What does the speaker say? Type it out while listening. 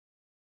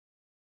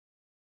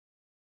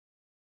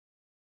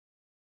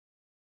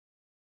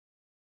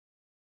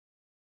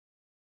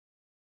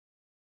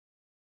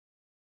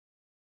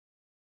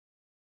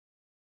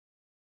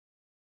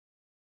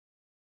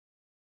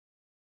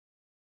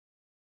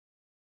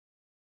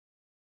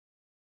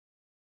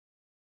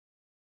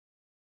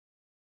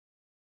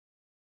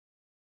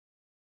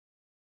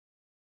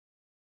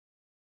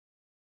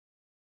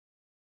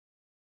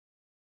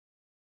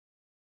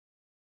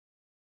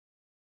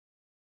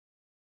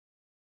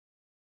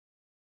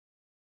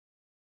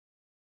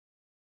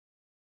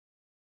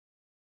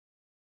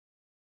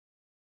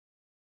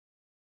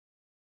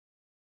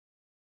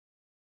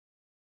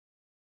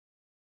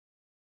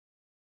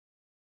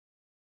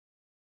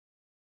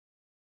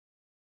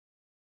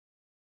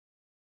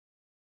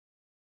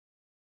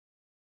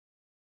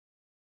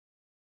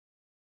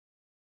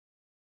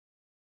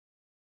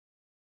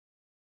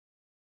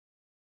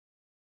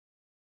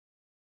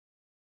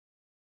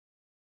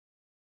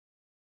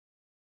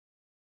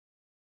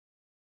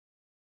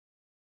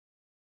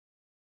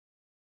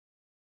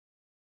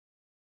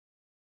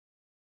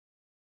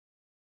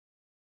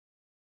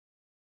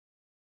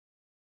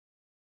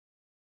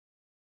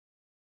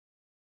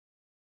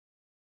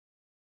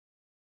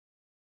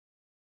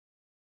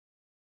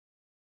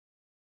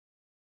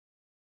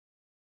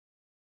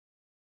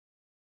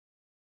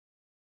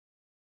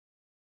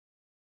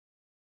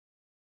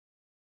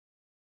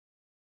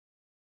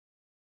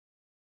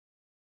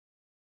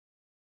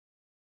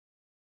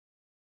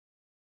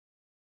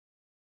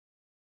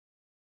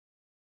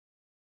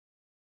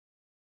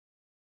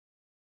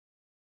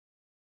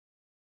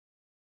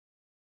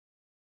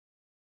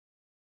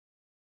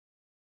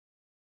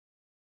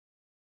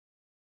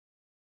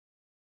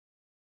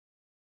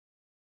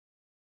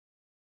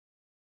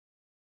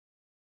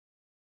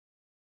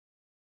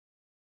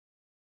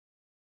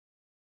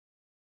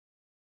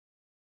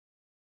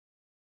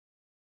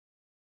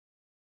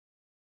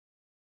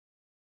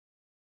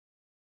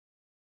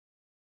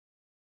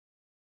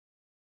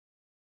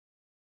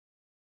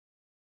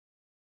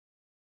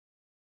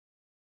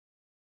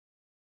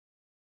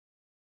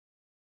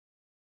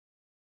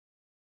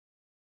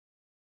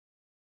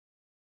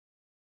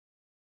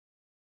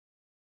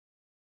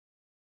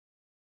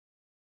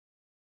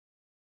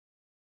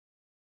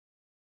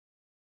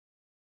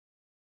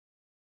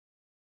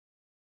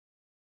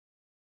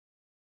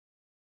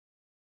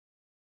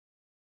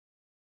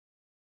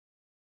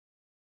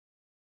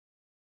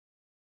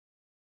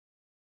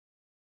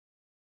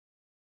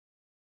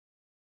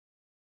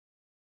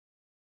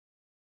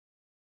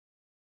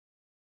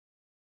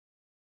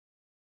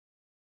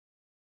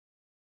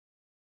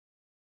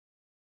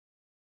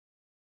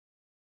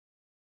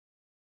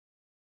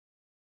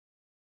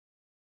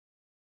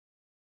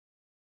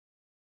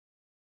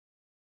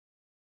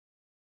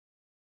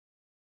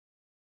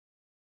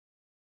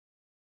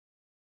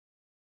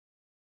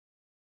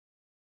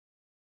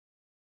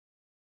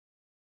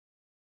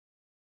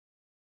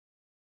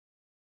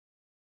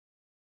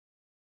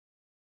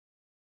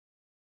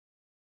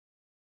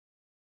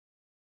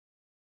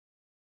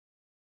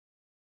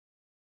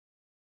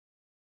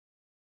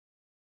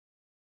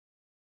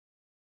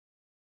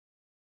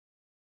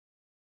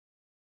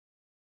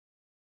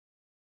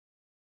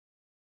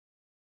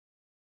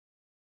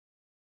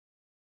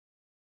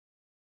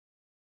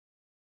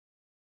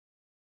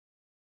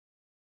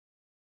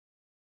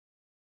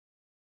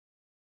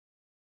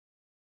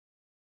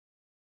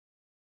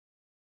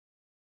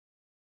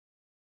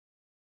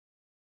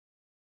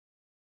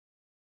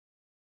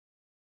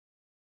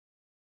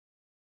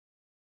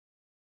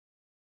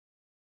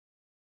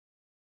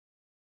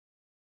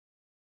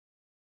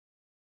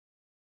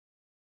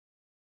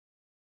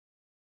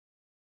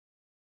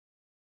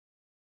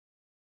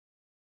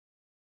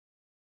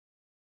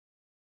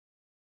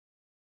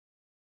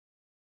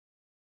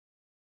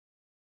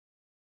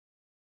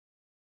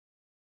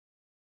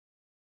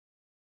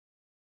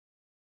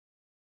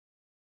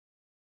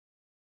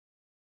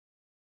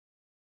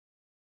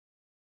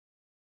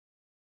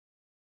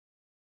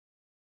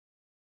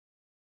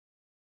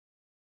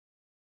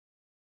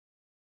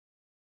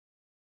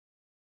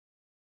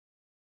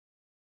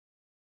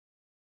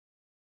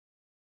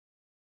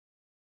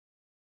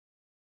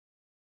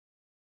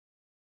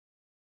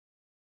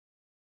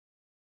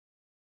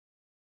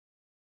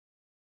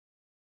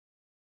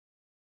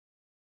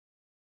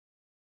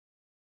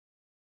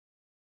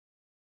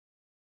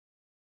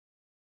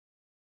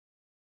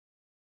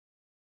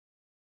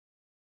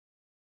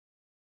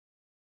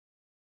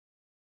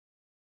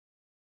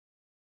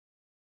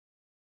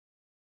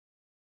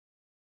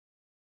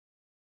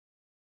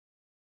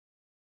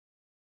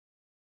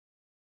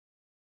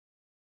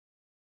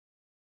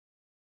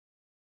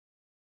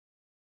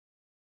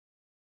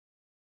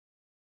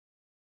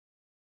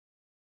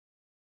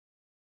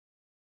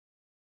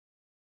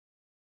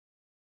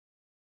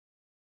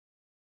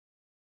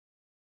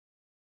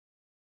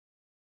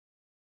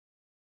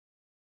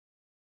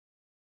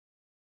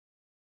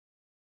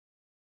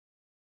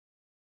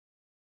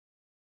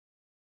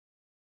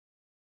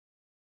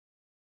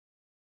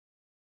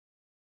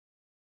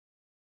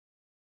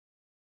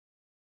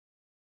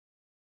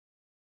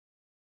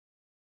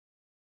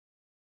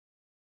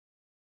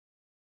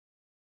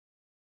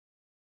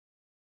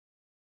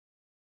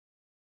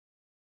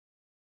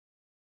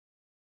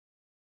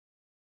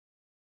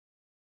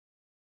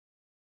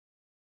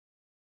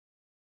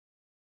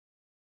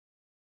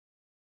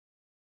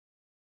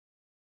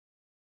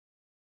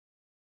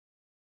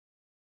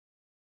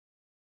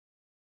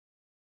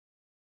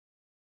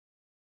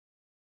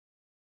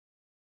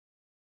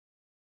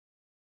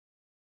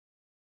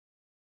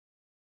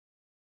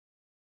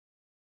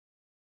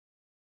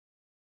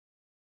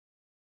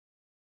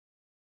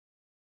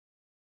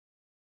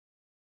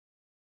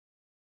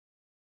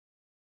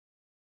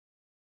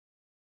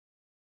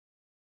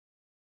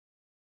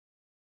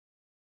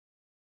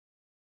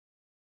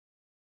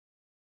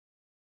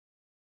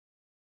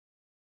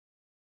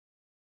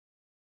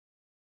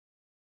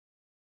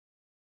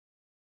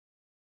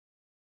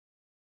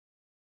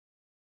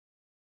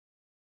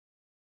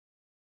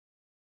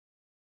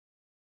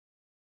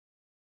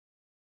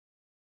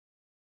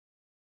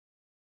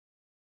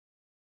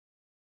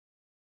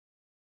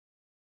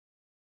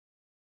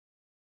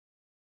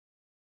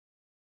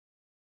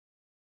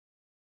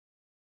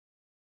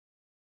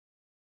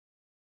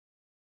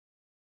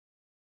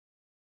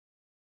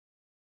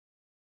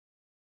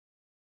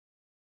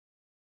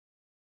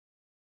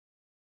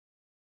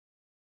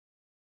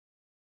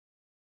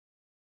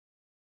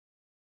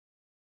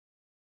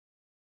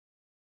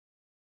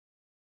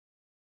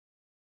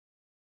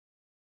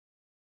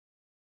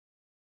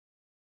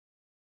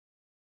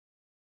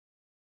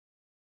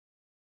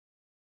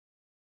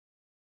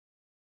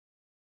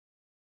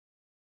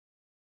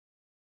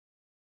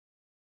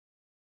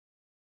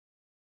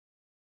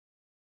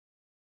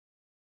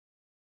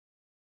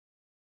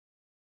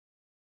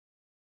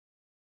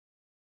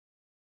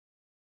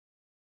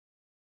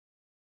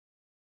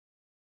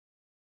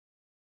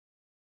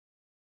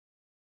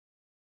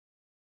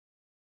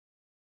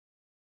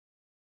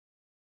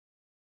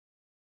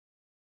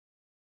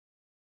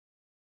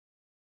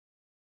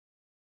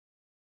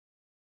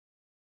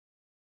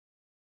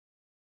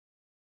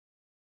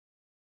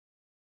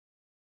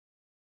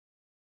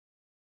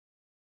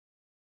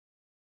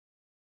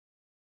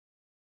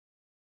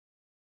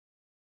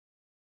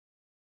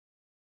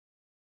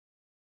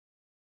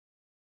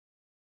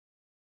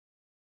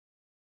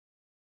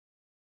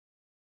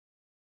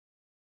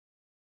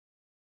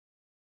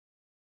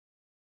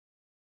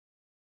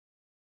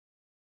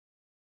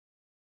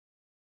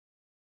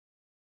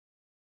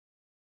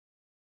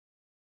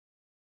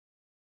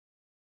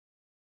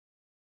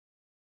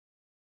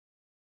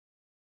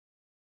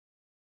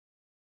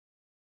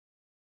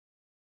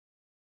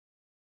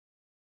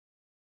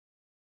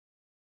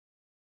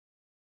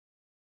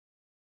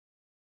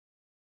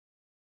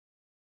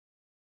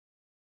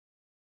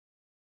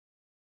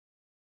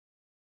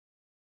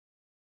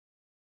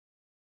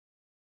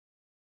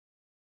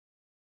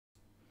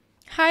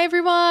Hi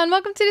everyone,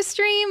 welcome to the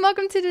stream.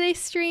 Welcome to today's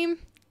stream.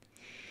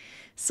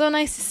 So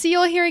nice to see you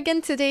all here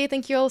again today.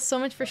 Thank you all so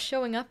much for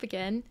showing up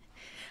again.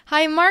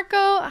 Hi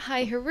Marco,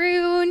 hi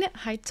Haroon,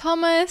 hi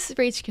Thomas,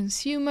 Rage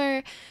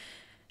Consumer.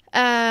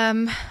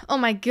 Oh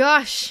my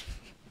gosh.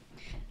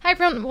 Hi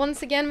everyone,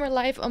 once again we're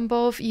live on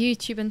both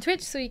YouTube and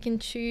Twitch, so you can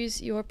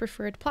choose your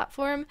preferred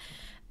platform.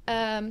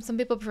 Some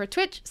people prefer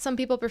Twitch, some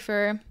people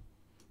prefer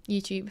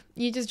YouTube.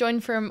 You just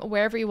join from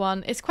wherever you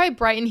want. It's quite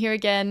bright in here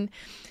again,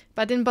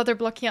 but I didn't bother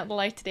blocking out the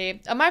light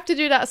today. I might have to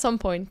do that at some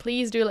point.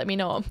 Please do let me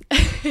know.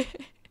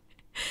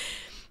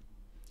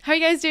 How are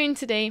you guys doing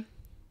today?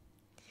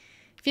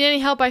 If you need any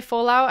help by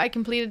Fallout, I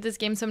completed this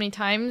game so many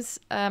times.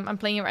 I'm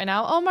playing it right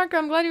now. Oh, Marco,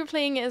 I'm glad you're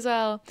playing it as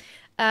well.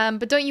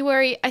 But don't you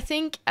worry. I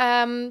think,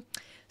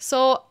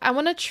 so I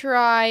want to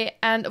try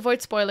and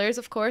avoid spoilers,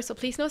 of course. So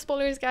please no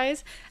spoilers,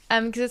 guys,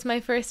 because it's my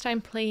first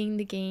time playing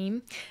the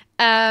game.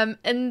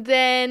 And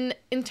then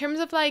in terms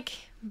of like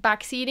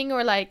backseating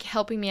or like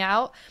helping me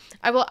out,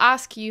 I will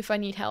ask you if I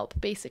need help,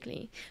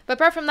 basically. But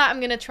apart from that, I'm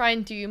going to try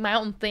and do my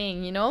own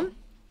thing, you know?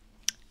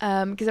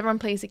 Because everyone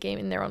plays the game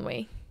in their own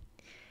way.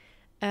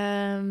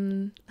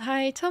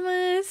 Hi,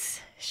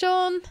 Thomas,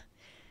 Sean.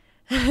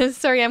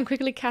 Sorry, I'm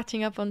quickly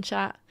catching up on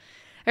chat.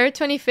 I heard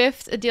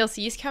 25th, a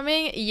DLC is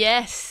coming.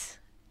 Yes,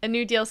 a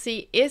new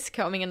DLC is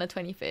coming on the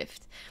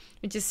 25th,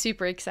 which is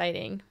super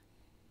exciting.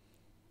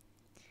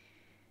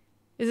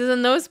 Is this a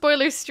no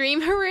spoiler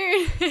stream,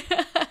 Haroon?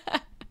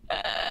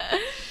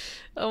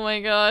 Oh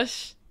my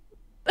gosh.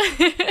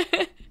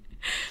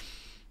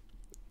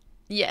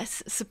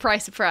 Yes,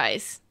 surprise,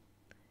 surprise.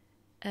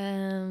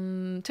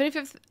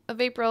 25th of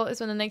April is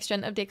when the next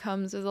gen update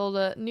comes with all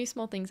the new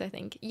small things, I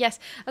think. Yes,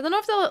 I don't know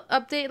if they'll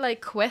update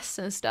like quests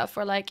and stuff,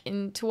 or like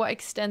to what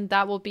extent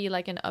that will be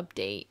like an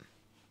update.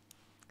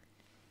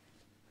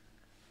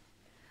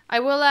 I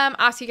will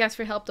ask you guys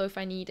for help though if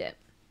I need it.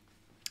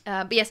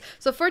 But yes,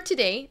 so for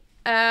today,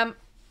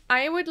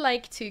 I would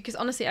like to, because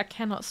honestly I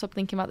cannot stop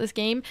thinking about this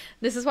game.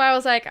 This is why I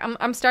was like,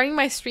 I'm starting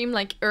my stream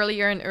like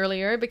earlier and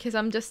earlier, because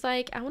I'm just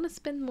like, I want to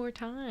spend more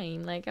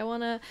time. Like I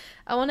want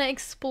to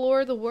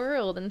explore the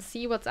world and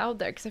see what's out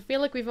there, because I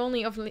feel like we've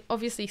only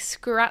obviously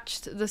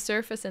scratched the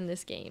surface in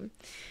this game.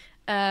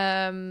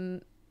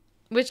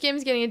 Which game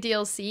is getting a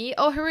DLC?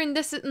 Oh, Haroon,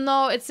 this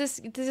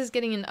is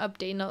getting an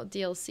update, not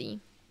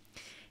DLC.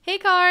 Hey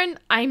Karn,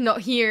 I'm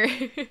not here.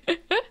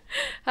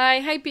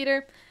 Hi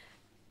Peter.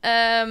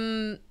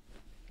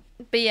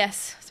 But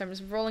yes, so I'm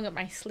just rolling up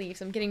my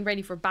sleeves. I'm getting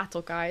ready for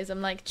battle, guys.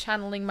 I'm like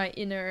channeling my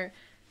inner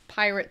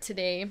pirate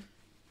today.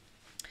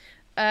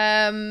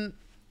 But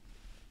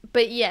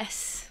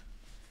yes.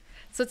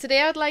 So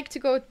today I'd like to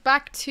go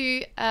back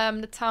to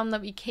the town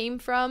that we came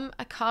from.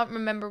 I can't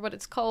remember what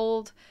it's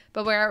called,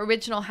 but where our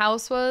original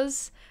house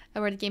was,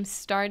 where the game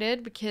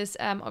started, because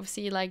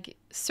obviously like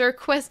Sir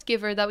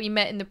Questgiver that we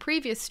met in the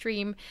previous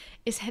stream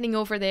is heading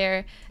over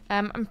there.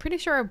 I'm pretty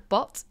sure our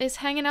bot is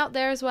hanging out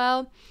there as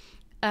well.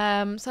 So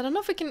I don't know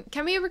if we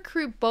can we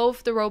recruit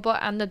both the robot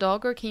and the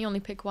dog, or can you only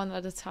pick one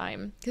at a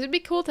time? Because it'd be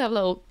cool to have a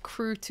little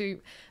crew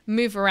to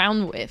move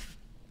around with.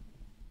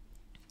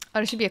 Oh,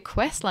 there should be a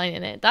quest line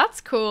in it. That's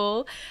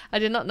cool. I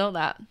did not know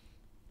that.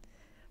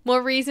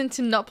 More reason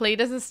to not play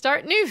doesn't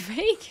start New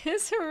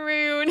Vegas,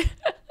 Haroon.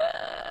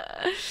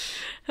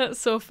 That's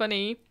so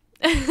funny.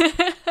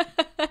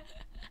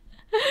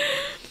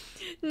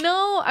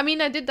 No, I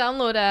mean I did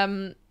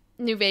download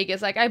New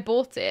Vegas. Like I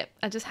bought it,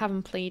 I just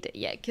haven't played it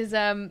yet, because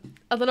I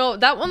don't know,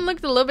 that one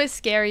looked a little bit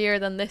scarier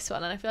than this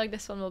one, and I feel like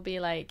this one will be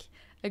like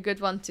a good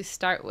one to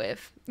start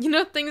with. You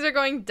know, things are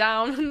going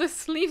down when the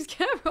sleeves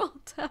get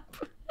rolled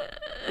up.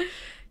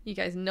 You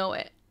guys know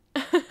it.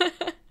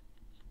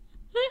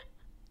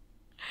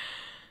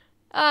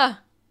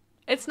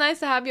 It's nice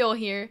to have you all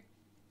here.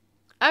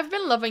 I've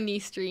been loving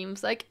these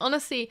streams, like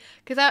honestly,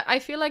 because I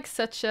feel like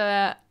such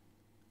a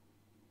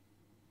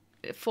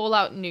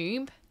Fallout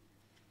noob.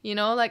 You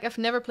know, like I've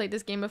never played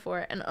this game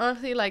before, and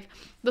honestly, like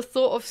the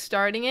thought of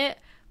starting it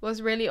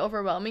was really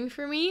overwhelming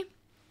for me.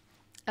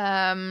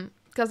 Because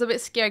I was a bit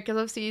scared, because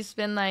obviously it's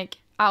been like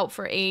out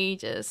for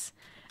ages.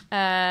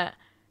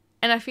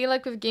 And I feel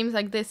like with games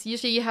like this,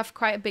 usually you have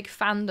quite a big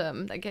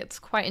fandom that gets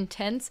quite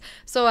intense.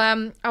 So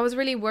I was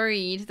really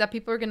worried that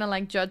people are gonna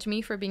like judge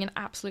me for being an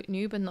absolute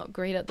noob and not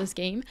great at this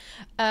game.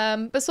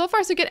 But so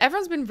far so good.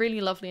 Everyone's been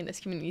really lovely in this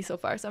community so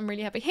far, so I'm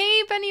really happy.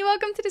 Hey Benny,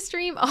 welcome to the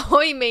stream.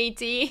 Ahoy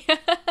matey.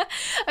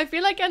 I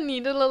feel like I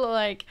need a little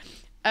like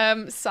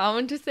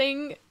sound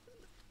thing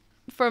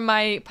for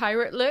my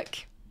pirate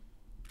look.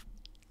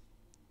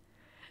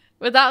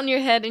 With that on your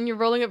head and you're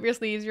rolling up your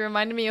sleeves, you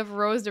reminded me of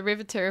Rose the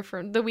Riveter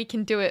from the We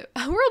Can Do It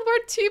World War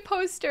II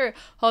poster.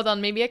 Hold on,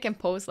 maybe I can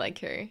pose like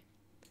her.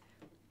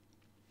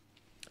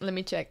 Let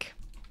me check.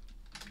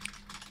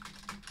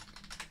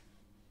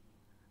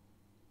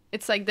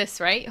 It's like this,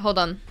 right? Hold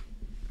on.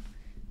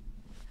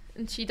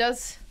 And she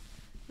does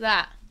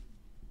that.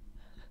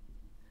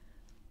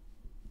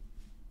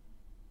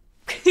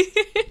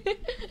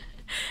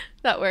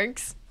 That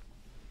works.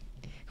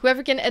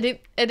 Whoever can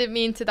edit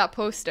me into that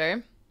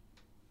poster.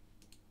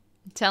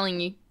 I'm telling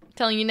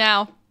you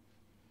now.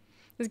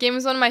 This game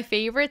is one of my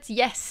favorites.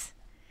 Yes.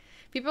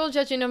 People will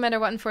judge you no matter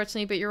what,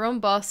 unfortunately, but your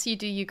own boss, you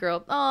do you,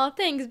 girl. Oh,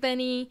 thanks,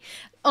 Benny.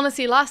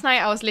 Honestly, last night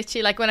I was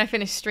literally like, when I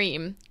finished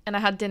stream and I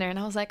had dinner and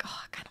I was like,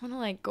 oh, I kind of want to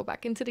like go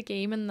back into the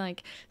game and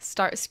like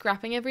start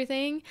scrapping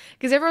everything.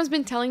 Because everyone's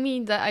been telling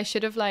me that I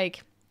should have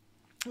like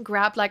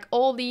grabbed like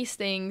all these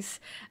things.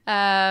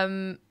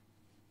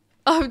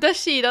 Oh, does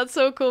she? That's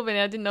so cool,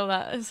 Benny. I didn't know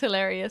that. It's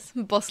hilarious.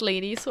 Boss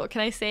ladies, what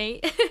can I say?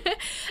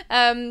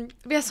 But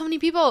yeah, so many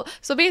people.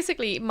 So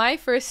basically, my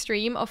first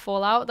stream of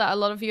Fallout that a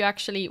lot of you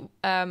actually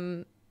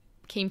came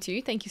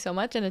to, thank you so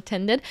much, and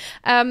attended.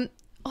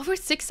 Over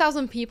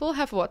 6,000 people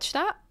have watched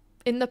that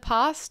in the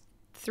past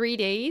 3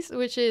 days,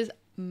 which is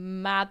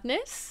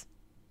madness.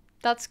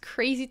 That's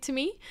crazy to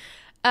me.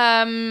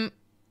 However,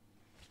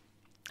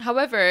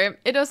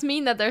 it does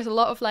mean that there's a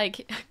lot of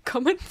like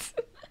comments.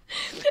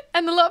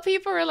 And a lot of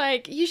people are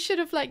like, you should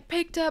have like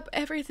picked up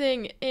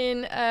everything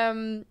in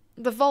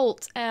the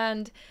vault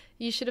and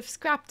you should have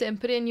scrapped it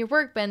and put it in your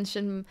workbench.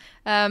 And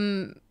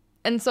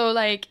so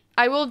like,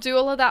 I will do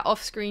all of that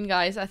off screen,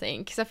 guys, I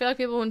think, because I feel like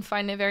people wouldn't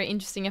find it very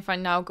interesting if I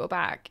now go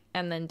back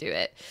and then do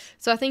it.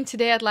 So I think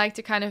today I'd like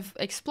to kind of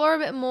explore a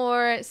bit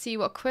more, see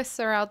what quests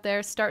are out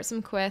there, start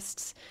some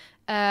quests.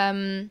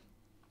 And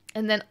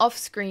then off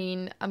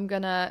screen, I'm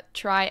gonna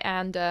try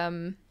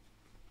and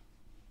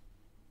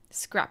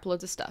scrap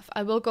loads of stuff.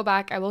 I will go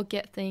back. I will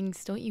get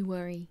things. Don't you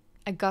worry.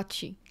 I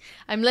got you.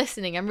 I'm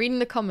listening. I'm reading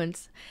the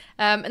comments.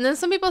 And then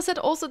some people said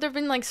also there have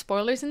been like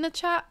spoilers in the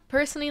chat.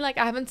 Personally, like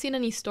I haven't seen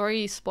any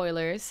story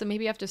spoilers, so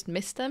maybe I've just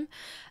missed them.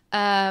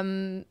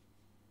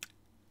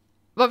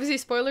 Obviously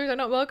spoilers are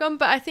not welcome,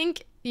 but I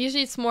think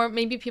usually it's more,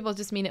 maybe people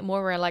just mean it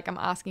more where like I'm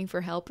asking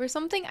for help or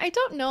something. I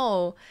don't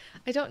know.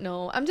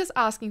 I'm just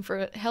asking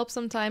for help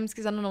sometimes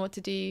because I don't know what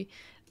to do.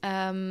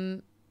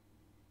 But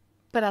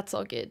that's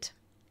all good.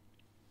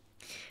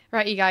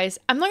 Right, you guys,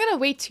 I'm not going to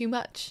wait too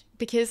much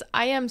because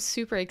I am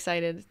super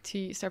excited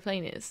to start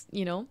playing this,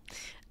 you know?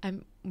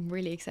 I'm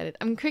really excited.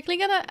 I'm quickly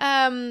going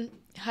to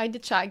hide the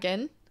chat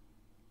again.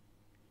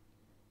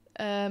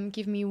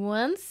 Give me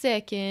 1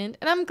 second.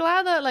 And I'm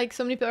glad that, like,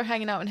 so many people are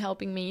hanging out and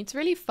helping me. It's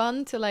really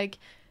fun to, like,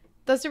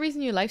 that's the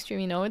reason you live stream,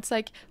 you know? It's,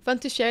 like, fun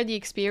to share the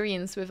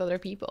experience with other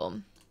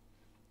people.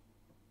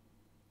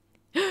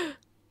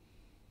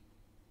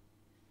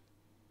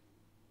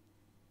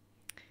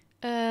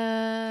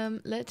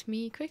 Let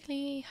me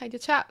quickly hide the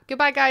chat.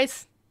 Goodbye,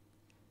 guys.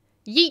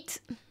 Yeet.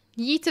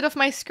 Yeeted off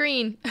my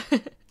screen.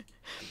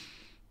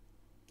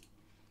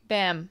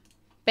 Bam.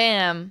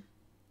 Bam.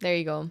 There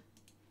you go.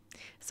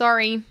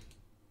 Sorry.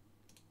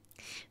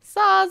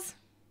 Saws.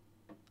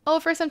 Oh,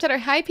 first time chatter.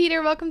 Hi,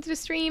 Peter. Welcome to the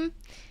stream.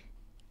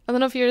 I don't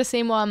know if you're the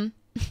same one.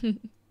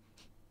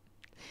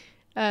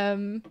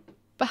 But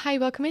hi,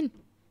 welcome in.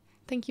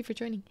 Thank you for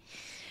joining.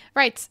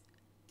 Right.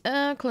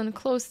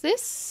 Close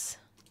this.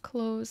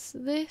 Close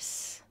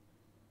this.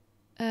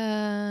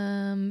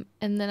 And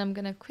then I'm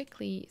gonna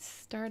quickly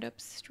start up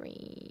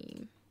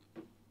stream.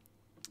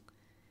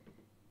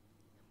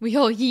 We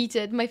all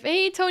yeeted.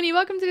 Hey, Tony,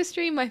 welcome to the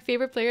stream. My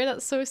favorite player.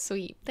 That's so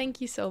sweet. Thank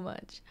you so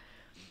much.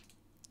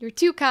 You're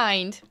too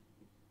kind.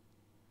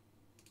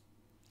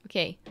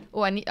 Okay.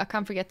 Oh, I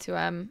can't forget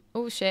to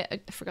oh shit, I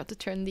forgot to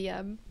turn the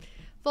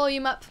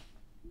volume up.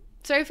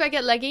 Sorry if I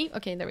get laggy.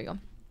 Okay, there we go.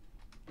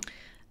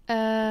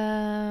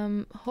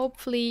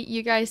 Hopefully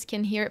you guys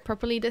can hear it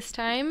properly this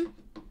time,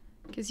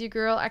 because your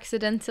girl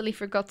accidentally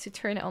forgot to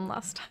turn it on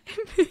last time.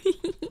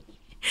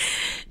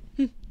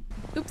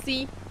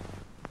 Oopsie.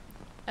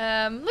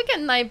 Look at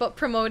Nightbot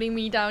promoting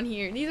me down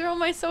here. These are all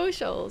my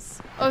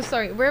socials. Oh,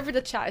 sorry, wherever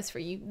the chat is for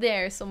you.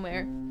 There,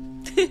 somewhere.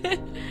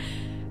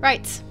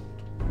 Right.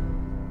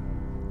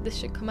 This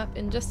should come up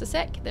in just a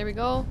sec. There we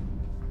go.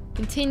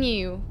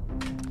 Continue.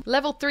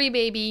 Level 3,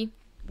 baby.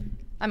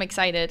 I'm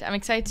excited. I'm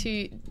excited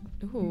to...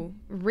 Ooh,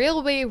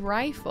 railway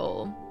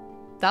rifle.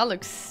 That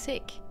looks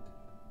sick.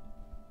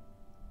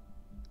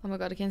 Oh my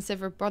god, I can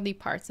sever body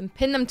parts and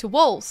pin them to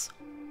walls.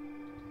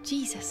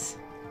 Jesus.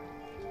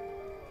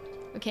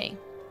 Okay.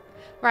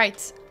 Right.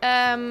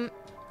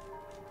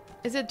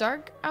 Is it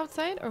dark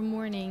outside or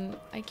morning?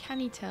 I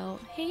can't tell.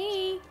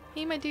 Hey.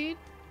 Hey, my dude.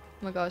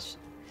 Oh my gosh.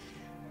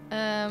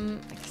 I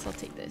guess I'll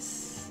take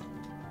this.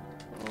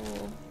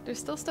 Oh, there's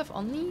still stuff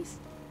on these?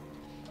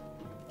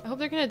 I hope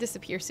they're gonna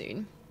disappear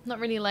soon. Not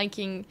really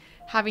liking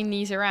having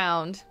these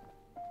around.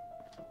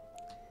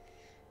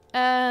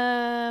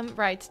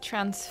 Right,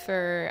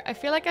 transfer. I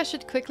feel like I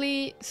should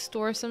quickly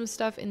store some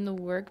stuff in the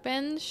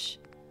workbench.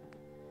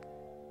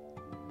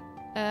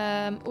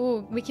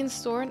 Oh, we can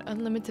store an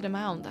unlimited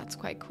amount. That's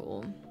quite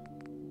cool.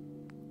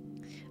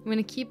 I'm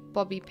gonna keep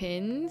bobby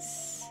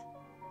pins.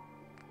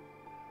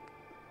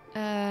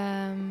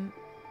 I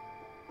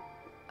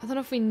don't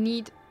know if we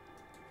need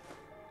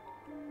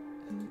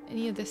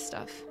any of this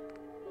stuff.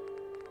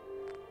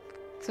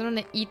 So I don't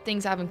want to eat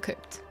things I haven't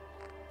cooked.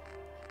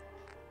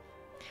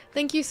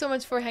 Thank you so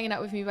much for hanging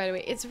out with me, by the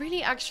way. It's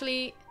really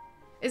actually...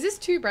 Is this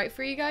too bright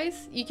for you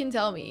guys? You can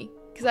tell me.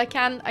 Because I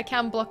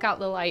can block out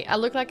the light. I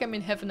look like I'm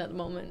in heaven at the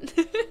moment.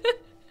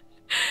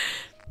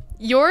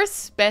 You're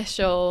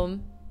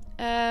special.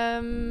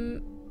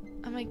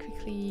 I might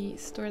quickly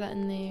store that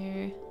in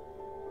there.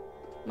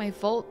 My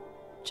Vault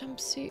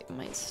jumpsuit, I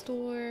might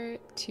store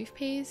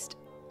toothpaste.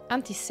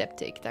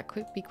 Antiseptic, that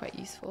could be quite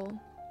useful.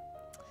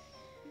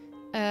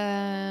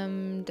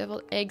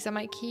 Deviled eggs I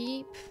might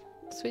keep.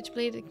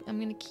 Switchblade I'm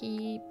gonna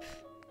keep.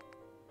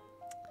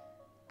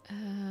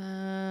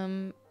 I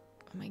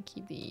might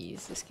keep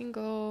these. This can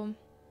go.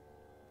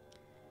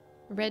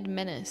 Red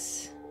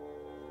Menace.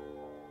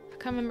 I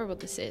can't remember what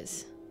this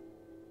is.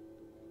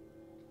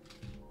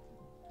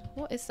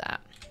 What is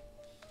that?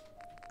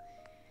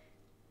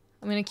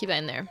 I'm gonna keep that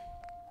in there.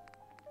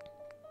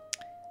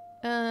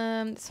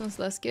 This one's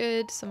less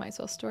good, so I might as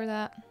well store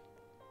that.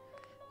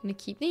 I'm gonna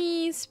keep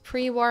these.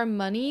 Pre-war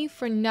money.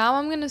 For now,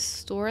 I'm gonna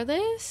store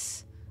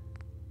this.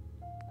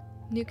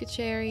 Nuka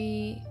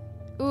Cherry.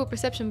 Ooh,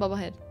 Perception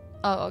Bubblehead.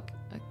 Oh, okay.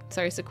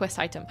 Sorry, it's a quest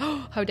item.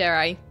 How dare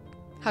I?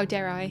 How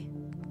dare I?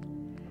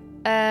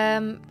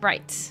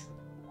 Right.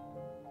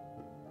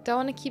 Do I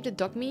want to keep the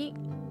dog meat?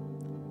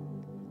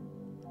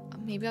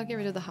 Maybe I'll get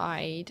rid of the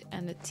hide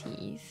and the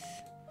teeth.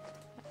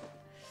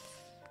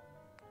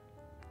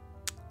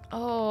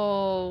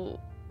 Oh,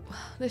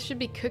 this should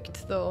be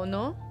cooked though,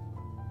 no?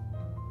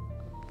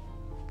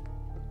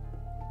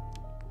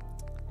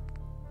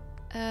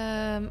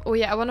 Oh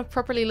yeah, I want to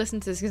properly listen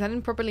to this because I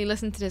didn't properly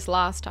listen to this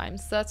last time,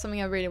 so that's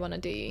something I really want to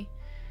do.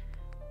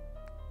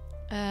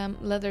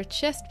 Leather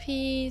chest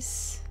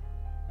piece.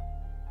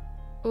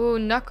 Oh,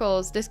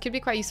 knuckles. This could be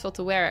quite useful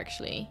to wear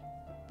actually,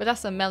 but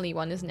that's a melee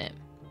one, isn't it?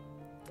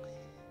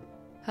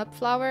 Hub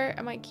flower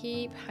I might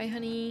keep. Hi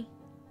honey.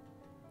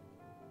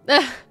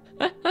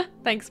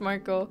 Thanks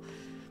Marco.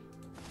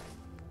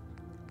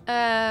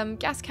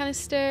 Gas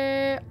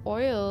canister,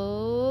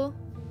 oil.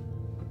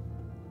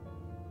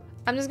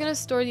 I'm just gonna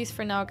store these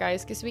for now,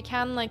 guys, because we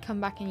can like come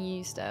back and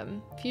use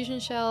them. Fusion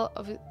shell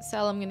of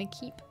cell I'm gonna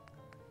keep,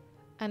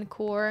 and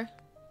core.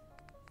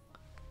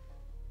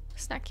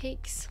 Snack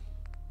cakes.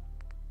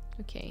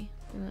 Okay,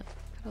 I'm gonna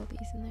put all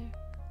these in there.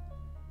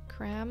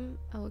 Cram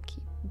I will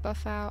keep.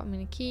 Buff out I'm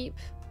gonna keep.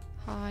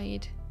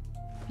 Hide.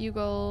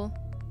 Bugle.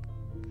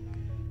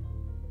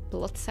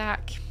 Blood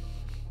sack.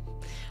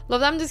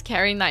 Love that I'm just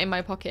carrying that in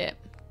my pocket.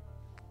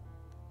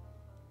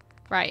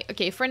 Right,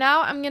 okay, for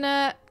now I'm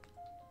gonna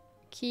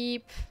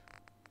keep...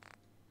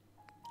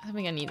 I don't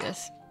think I need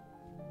this.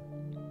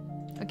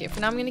 Okay, for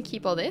now I'm gonna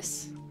keep all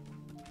this.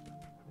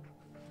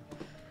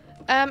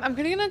 I'm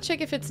gonna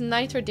check if it's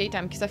night or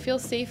daytime because I feel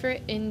safer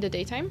in the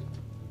daytime,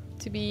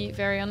 to be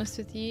very honest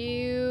with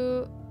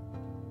you.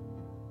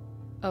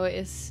 Oh, it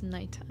is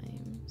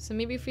nighttime. So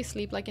maybe if we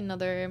sleep like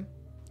another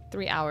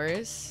 3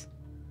 hours.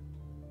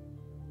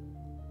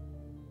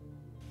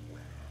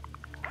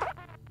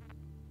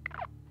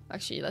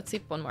 Actually, let's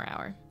sleep 1 more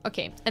hour.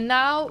 Okay, and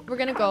now we're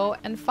gonna go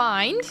and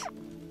find...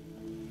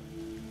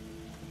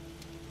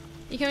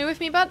 You coming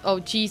with me, bud? Oh,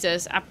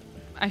 Jesus.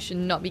 I should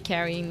not be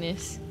carrying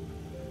this.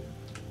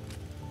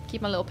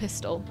 Keep my little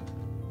pistol.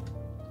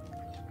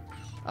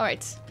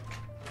 Alright.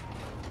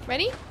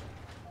 Ready?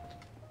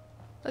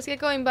 Let's get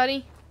going,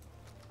 buddy.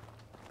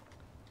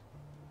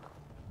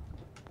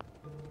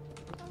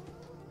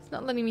 It's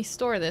not letting me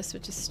store this,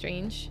 which is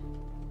strange.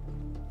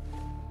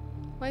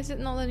 Why is it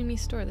not letting me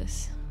store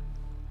this?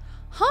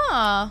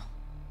 Huh.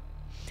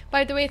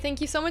 By the way,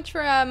 thank you so much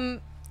for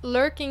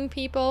lurking,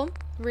 people.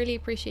 Really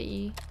appreciate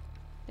you.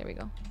 There we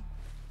go.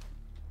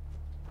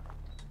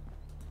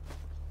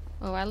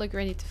 Oh, I look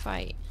ready to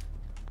fight.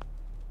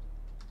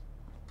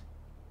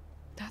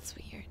 That's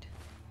weird.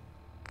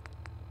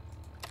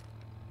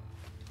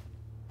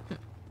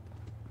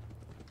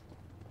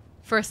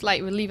 First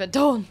light will leave at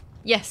dawn.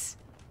 Yes.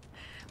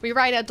 We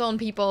ride at dawn,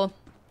 people.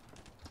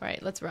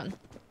 Alright, let's run.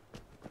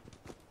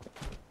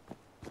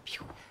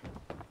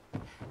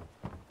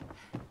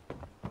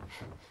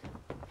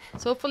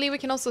 So hopefully we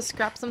can also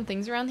scrap some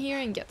things around here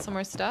and get some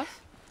more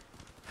stuff.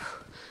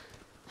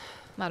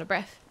 I'm out of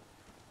breath.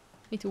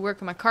 Need to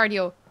work on my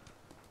cardio.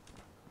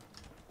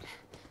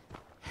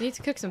 I need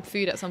to cook some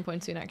food at some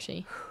point soon,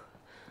 actually.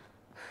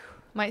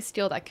 Might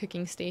steal that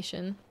cooking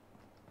station.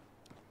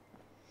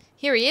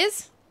 Here he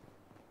is.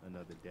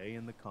 Another day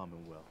in the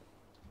Commonwealth.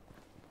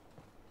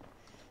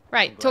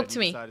 Right, talk to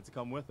me. Decided to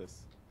come with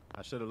us.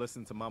 I should have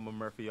listened to Mama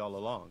Murphy all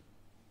along.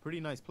 Pretty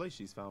nice place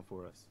she's found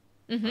for us.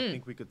 I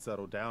think we could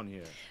settle down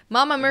here.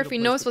 Mama Murphy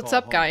knows what's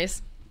up,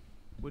 guys.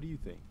 What do you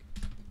think?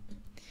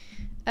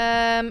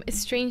 It's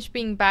strange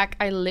being back.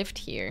 I lived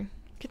here.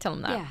 You could tell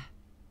him that. Yeah,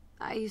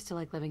 I used to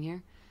like living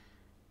here.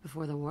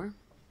 Before the war.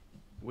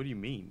 What do you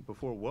mean?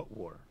 Before what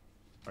war?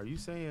 Are you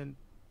saying...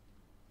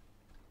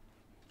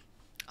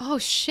 Oh,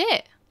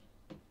 shit.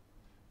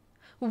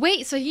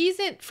 Wait, so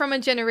he's from a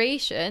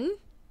generation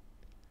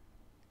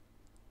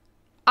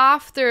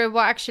after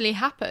what actually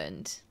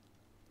happened.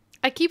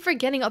 I keep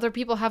forgetting other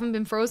people haven't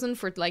been frozen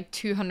for like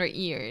 200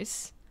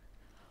 years.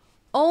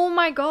 Oh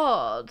my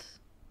god.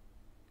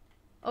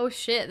 Oh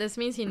shit, this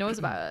means he knows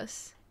about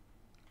us.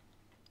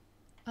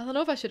 I don't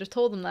know if I should have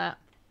told him that.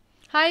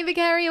 Hi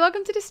Vicari,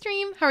 welcome to the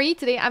stream. How are you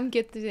today? I'm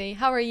good today.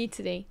 How are you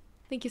today?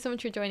 Thank you so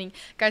much for joining.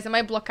 Guys, I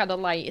might block out a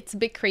light. It's a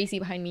bit crazy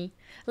behind me.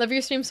 Love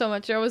your stream so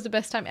much. You're always the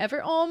best time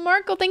ever. Oh,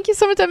 Marco, thank you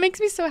so much. That makes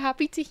me so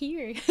happy to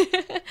hear.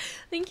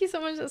 Thank you so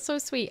much. That's so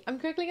sweet. I'm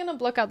quickly going to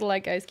block out the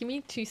light, guys. Give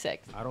me 2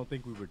 secs. I don't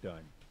think we were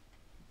done.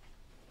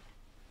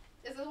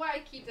 This is why I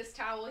keep this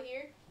towel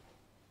here.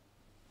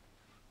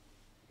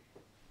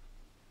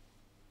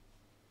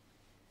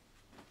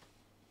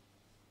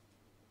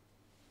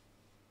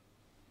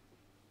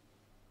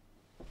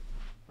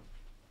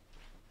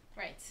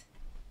 Right.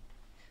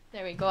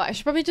 There we go. I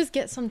should probably just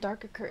get some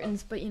darker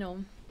curtains, but you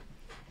know.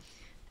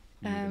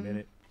 You need a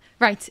minute.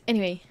 Right.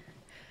 Anyway,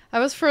 I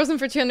was frozen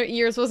for 200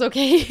 years. Was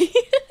okay.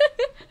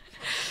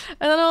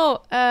 I don't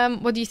know.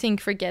 What do you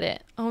think? Forget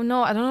it. Oh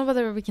no, I don't know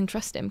whether we can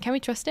trust him. Can we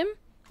trust him?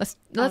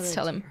 Let's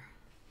tell him.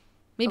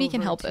 Maybe he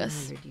can help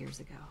us. 200 years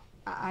ago,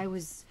 I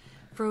was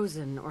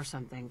frozen or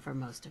something for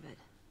most of it.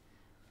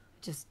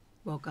 Just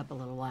woke up a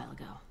little while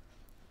ago.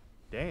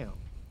 Damn.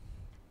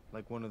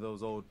 Like one of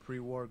those old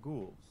pre-war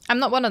ghouls. I'm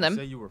not one of them. You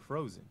say you were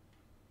frozen.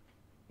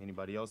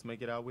 Anybody else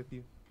make it out with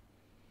you?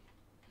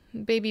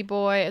 Baby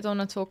boy, I don't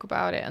want to talk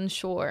about it.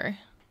 Unsure.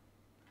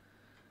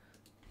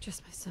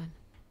 Just my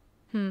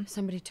son.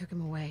 Somebody took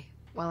him away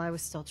while I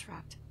was still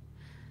trapped.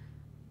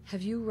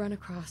 Have you run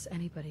across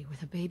anybody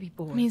with a baby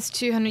boy? I mean, it's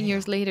 200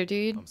 years later,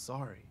 dude. I'm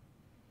sorry.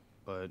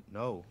 But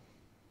no.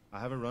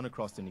 I haven't run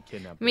across any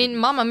kidnapped I mean,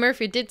 babies. Mama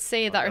Murphy did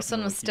say that her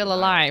son was still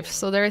alive,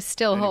 so there is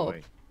still hope.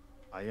 Anyway,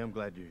 I am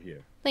glad you're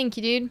here. Thank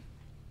you, dude.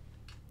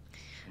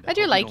 And I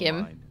do hope you like don't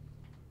him. mind,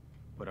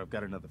 but I've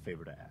got another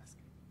favor to ask.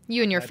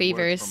 You and your I've had word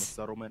favors. From a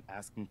settlement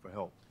asking for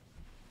help.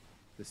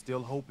 There's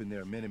still hope in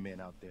there are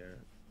Minutemen out there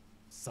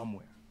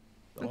somewhere.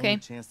 The Okay. only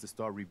chance to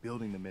start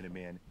rebuilding the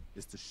Minutemen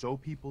is to show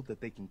people that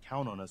they can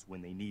count on us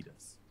when they need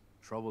us.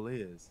 Trouble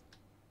is,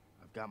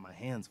 I've got my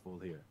hands full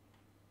here.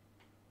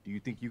 Do you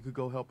think you could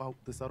go help out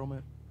the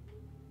settlement?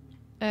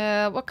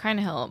 What kind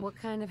of help? What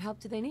kind of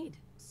help do they need?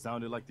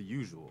 Sounded like the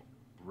usual.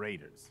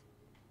 Raiders.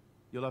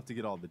 You'll have to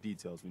get all the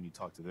details when you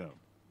talk to them.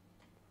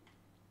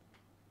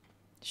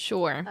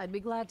 Sure. I'd be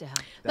glad to help.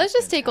 Let's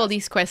just take all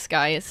these quests,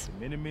 guys. The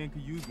Minutemen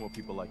could use more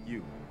people like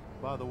you.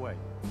 By the way,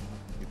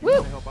 if you Woo!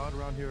 want to help out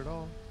around here at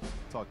all,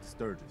 talk to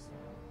Sturgis.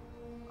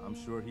 I'm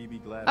sure he'd be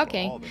glad for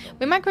Okay. all the help.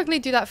 We might quickly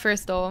do that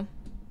first, though.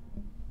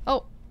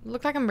 Oh,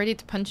 look like I'm ready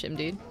to punch him,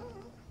 dude.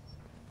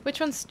 Which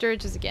one's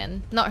Sturgis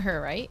again? Not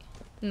her, right?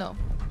 No.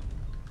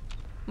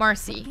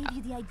 Marcy. Gave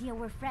you the idea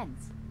we're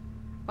friends.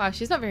 Wow,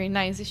 she's not very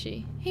nice, is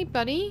she? Hey,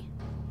 buddy.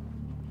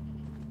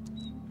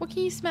 What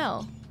can you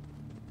smell?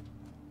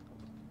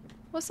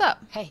 What's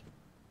up? Hey,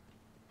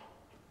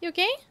 You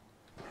okay?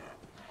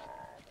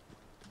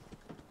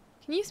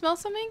 Can you smell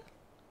something?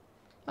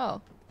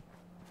 Oh.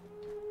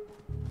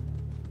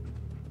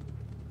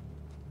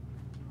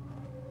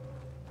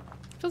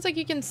 Feels like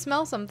you can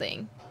smell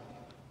something.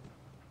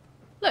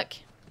 Look,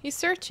 he's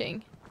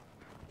searching.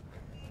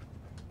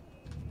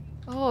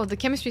 Oh, the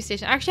chemistry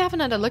station. I actually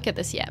haven't had a look at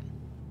this yet.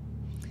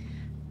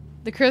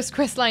 The cursed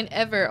quest line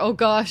ever. Oh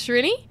gosh,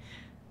 really?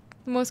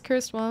 The most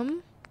cursed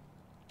one?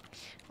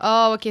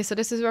 Oh, okay, so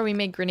this is where we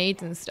make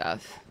grenades and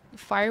stuff.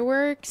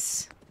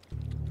 Fireworks.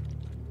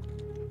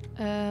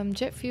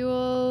 Jet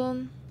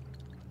fuel.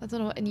 I don't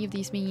know what any of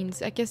these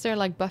means. I guess they're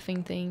like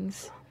buffing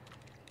things.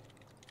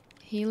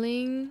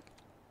 Healing.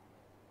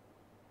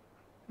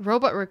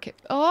 Robot work.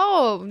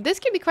 Oh, this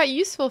could be quite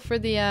useful for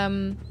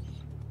the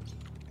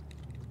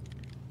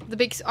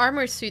big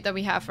armor suit that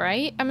we have,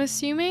 right? I'm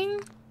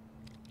assuming.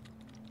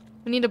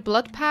 We need a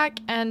blood pack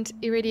and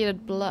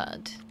irradiated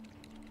blood.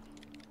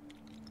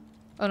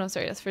 Oh no,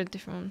 sorry, that's for a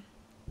different one.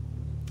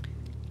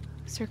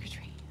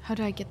 Circuitry. How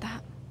do I get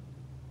that?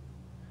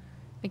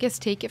 I guess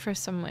take it for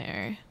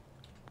somewhere.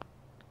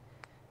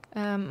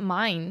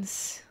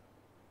 Mines.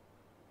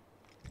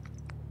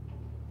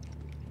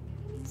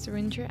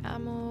 Syringe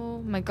ammo.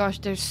 Oh my gosh,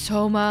 there's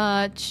so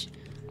much.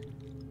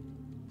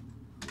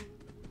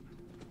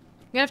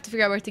 I'm gonna have to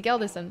figure out where to get all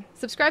this in.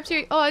 Subscribe to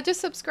your... Oh, I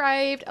just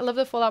subscribed. I love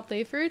the Fallout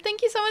playthrough.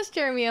 Thank you so much,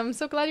 Jeremy. I'm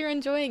so glad you're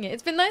enjoying it.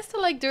 It's been nice to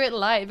like do it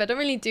live. I don't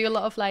really do a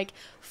lot of like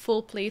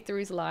full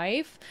playthroughs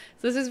live.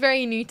 So this is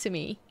very new to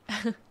me.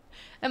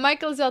 And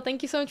Michael Zell,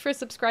 thank you so much for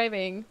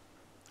subscribing.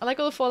 I like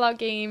all the Fallout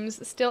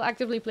games. Still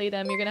actively play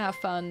them. You're gonna have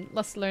fun.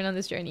 Lots to learn on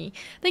this journey.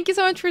 Thank you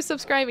so much for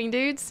subscribing,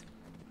 dudes.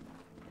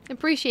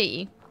 Appreciate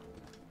you.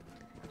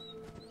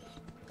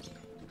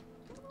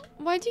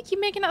 Why do you keep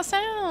making that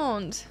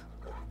sound?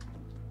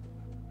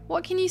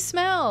 What can you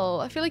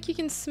smell? I feel like you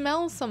can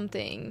smell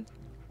something.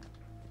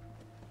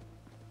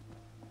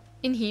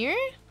 In here?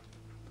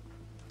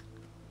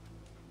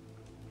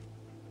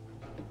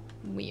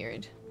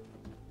 Weird.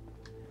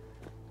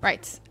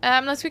 Right.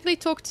 Let's quickly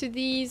talk to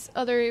these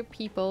other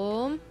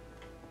people.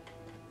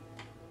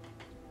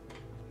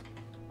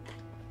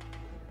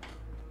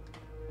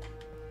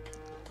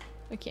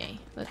 Okay,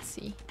 let's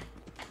see.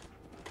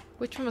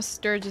 Which one was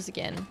Sturgis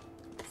again?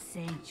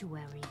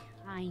 Sanctuary.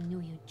 I knew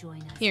you'd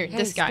join us. Here, hey,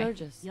 this guy.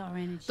 Sturgis. Your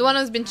energy. The one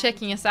who's been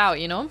checking us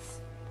out, you know?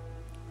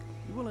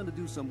 You willing to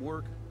do some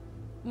work?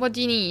 What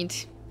do you need?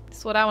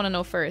 That's what I want to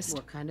know first.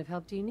 What kind of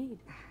help do you need?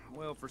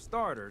 Well, for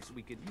starters,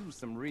 we could use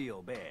some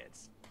real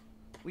beds.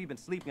 We've been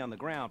sleeping on the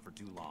ground for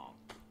too long.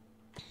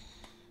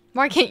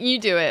 Why can't you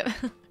do it?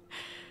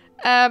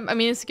 I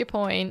mean, it's a good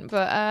point,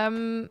 but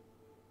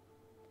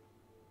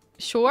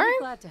sure. I'm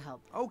glad to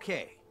help.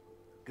 Okay,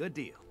 good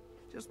deal.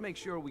 Just make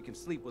sure we can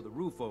sleep with a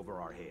roof over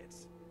our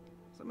heads.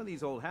 Some of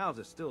these old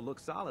houses still look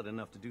solid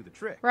enough to do the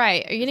trick.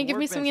 Right. Are you gonna There's a give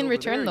me something in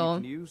workbench over return there you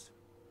though? can use.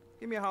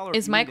 Give me a holler if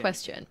Is you my need anything.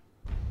 question.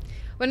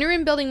 When you're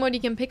in building mode,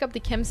 you can pick up the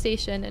chem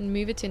station and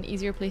move it to an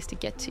easier place to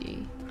get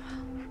to.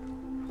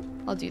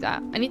 I'll do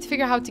that. I need to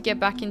figure out how to get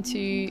back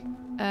into...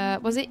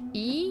 was it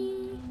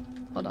E?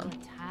 Hold on.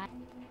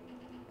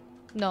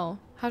 No.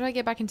 How do I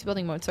get back into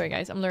building mode? Sorry,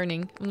 guys. I'm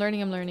learning. I'm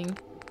learning.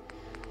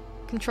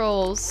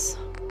 Controls.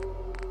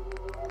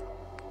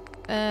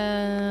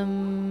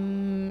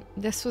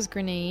 This was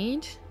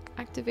grenade.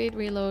 Activate,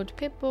 reload,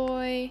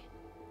 Pip-Boy.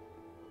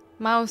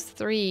 Mouse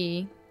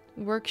 3.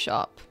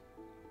 Workshop.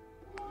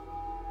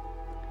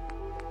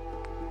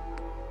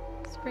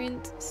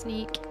 Sprint,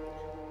 sneak.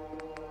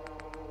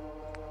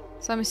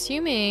 So I'm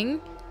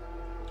assuming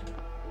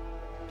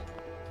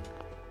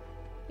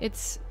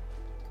it's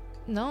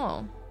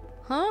no.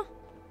 Huh?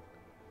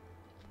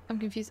 I'm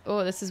confused.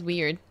 Oh, this is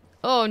weird.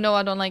 Oh no,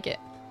 I don't like it.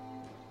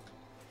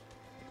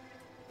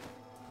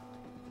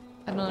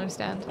 I don't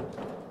understand.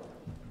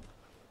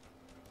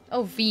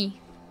 Oh, V.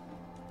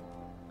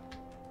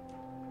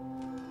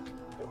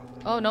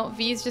 Oh no,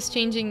 V is just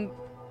changing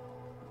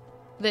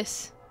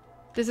this.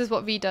 This is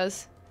what V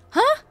does.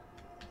 Huh?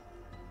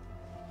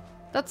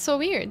 That's so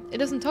weird. It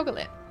doesn't toggle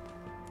it.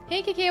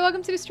 Hey KK,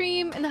 welcome to the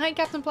stream. And hi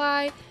Captain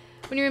Ply.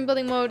 When you're in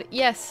building mode,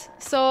 yes.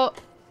 So,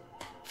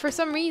 for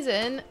some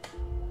reason,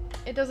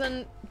 it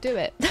doesn't do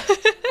it.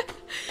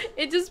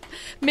 It just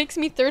makes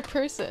me third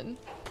person.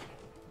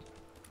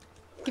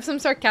 Give some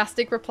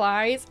sarcastic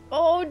replies.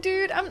 Oh,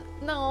 dude,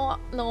 no,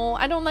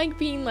 I don't like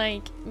being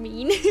like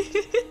mean.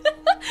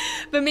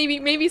 But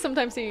maybe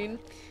sometime soon.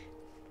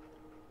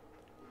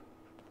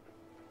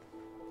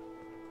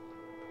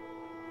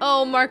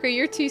 Oh, Marco,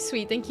 you're too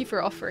sweet. Thank you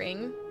for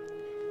offering.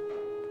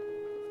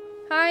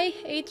 Hi,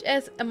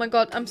 HS. Oh my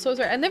god, I'm so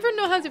sorry. I never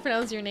know how to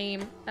pronounce your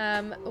name.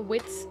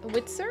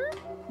 Witzer?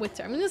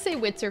 Witzer. I'm gonna say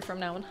Witzer from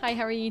now on. Hi,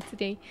 how are you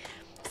today?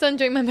 Still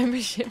enjoying my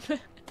membership.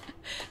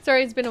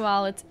 Sorry, it's been a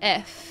while. It's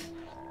F.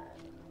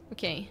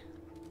 Okay.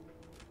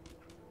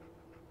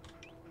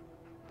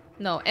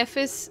 No, F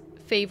is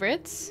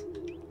favorites.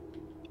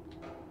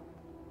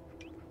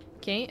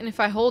 Okay, and if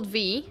I hold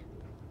V...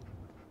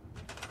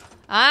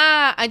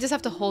 Ah, I just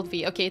have to hold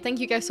V. Okay,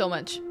 thank you guys so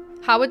much.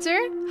 Howitzer?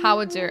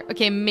 Howitzer.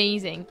 Okay,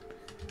 amazing.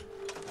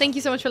 Thank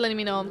you so much for letting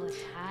me know. Your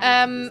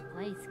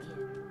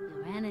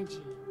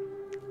energy.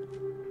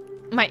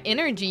 My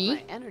energy?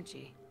 My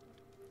energy?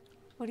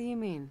 What do you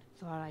mean?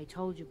 Thought I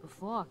told you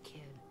before,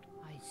 kid.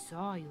 I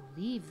saw you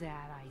leave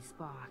that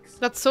icebox.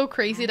 That's so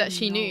crazy that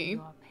she know knew.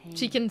 your pain.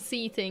 She can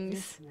see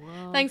things. This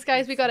world Thanks,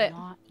 guys. We is got it.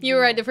 not You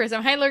were right the yours. first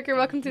time. Hi, Lurker.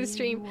 Welcome to the Here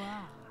stream. you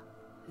are.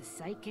 The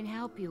site can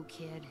help you,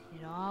 kid.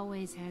 It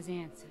always has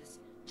answers.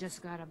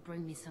 Just gotta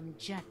bring me some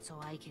jet so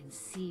I can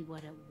see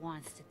what it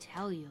wants to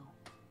tell you.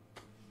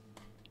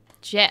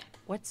 Jet.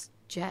 What's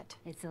jet?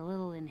 It's a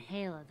little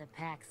inhaler that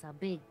packs a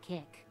big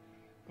kick.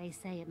 They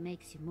say it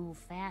makes you move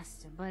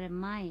faster, but at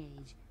my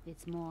age,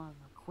 it's more of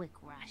a quick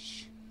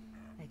rush.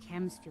 The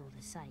chems fuel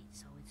the site,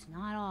 so it's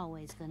not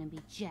always gonna be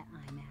jet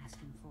I'm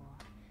asking for.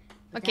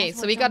 But Okay,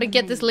 that's so we what's gotta on the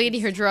get this menu lady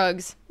her list.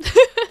 drugs.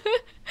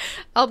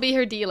 I'll be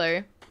her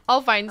dealer.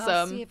 I'll find I'll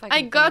some. see if I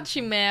I can got find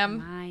you, some. ma'am.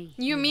 My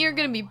You and me are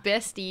gonna be hero.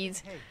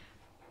 besties. Hey,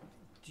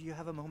 do you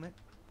have a moment?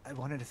 I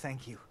wanted to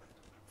thank you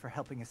for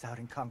helping us out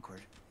in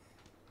Concord.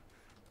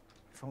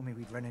 If only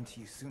we'd run into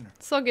you sooner.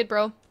 It's all good,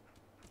 bro.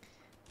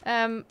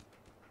 Don't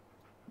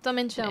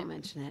mention Don't it.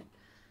 mention it.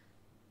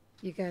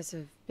 You guys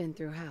have been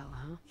through hell,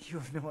 huh? You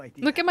have no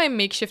idea. Look at my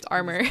makeshift In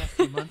armor. these past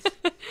few months,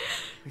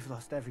 we've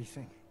lost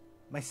everything.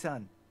 My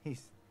son,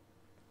 he's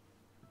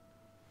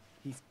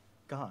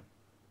gone.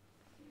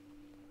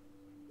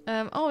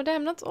 Oh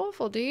damn, that's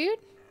awful, dude.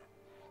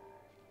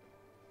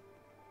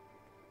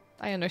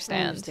 I I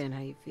understand. understand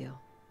how you feel.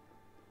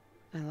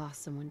 I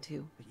lost someone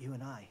too. But you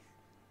and I,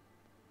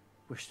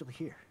 we're still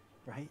here,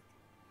 right?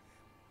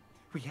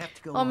 We have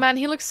to go Oh on. man,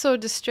 he looks so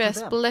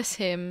distressed. them. Bless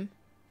him.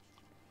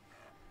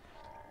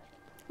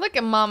 Look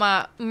at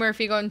Mama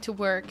Murphy going to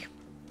work.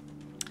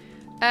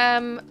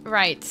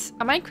 Right.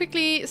 I might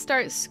quickly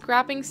start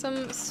scrapping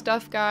some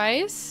stuff,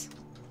 guys.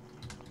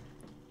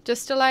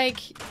 Just to like,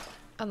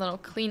 I don't know,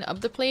 clean up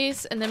the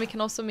place. And then we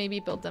can also maybe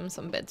build them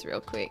some beds real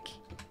quick.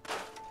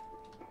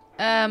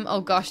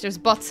 Oh gosh, there's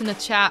bots in the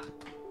chat.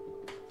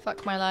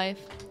 Fuck my life.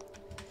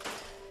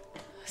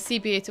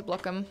 CPA to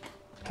block them.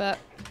 But...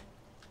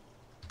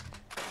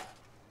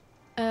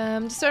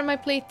 just started my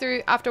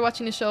playthrough after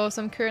watching the show,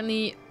 so I'm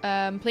currently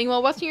playing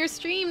while watching your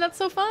stream. That's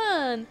so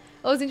fun.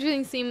 It was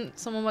interesting seeing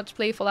someone watch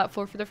play Fallout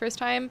 4 for the first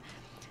time.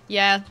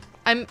 Yeah,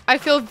 I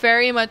feel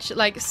very much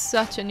like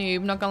such a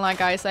noob, not gonna lie,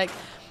 guys. Like,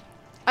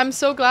 I'm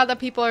so glad that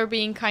people are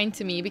being kind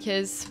to me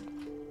because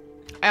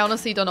I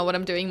honestly don't know what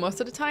I'm doing most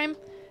of the time.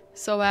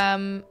 So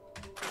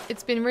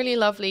it's been really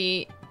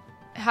lovely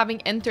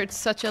having entered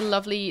such a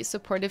lovely,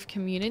 supportive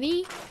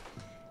community,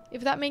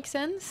 if that makes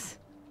sense.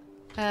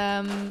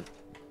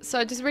 So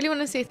I just really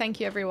want to say thank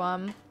you,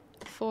 everyone,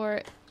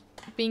 for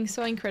being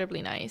so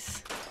incredibly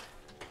nice.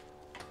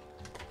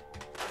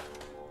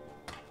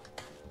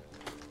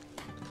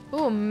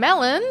 Oh,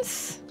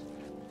 melons!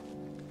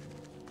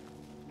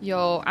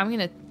 Yo, I'm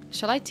gonna...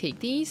 Shall I take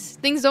these?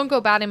 Things don't go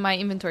bad in my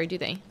inventory, do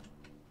they?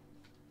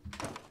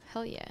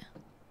 Hell yeah.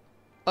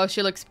 Oh,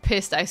 she looks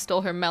pissed I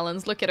stole her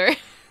melons. Look at her.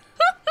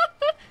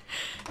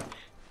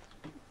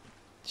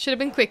 Should have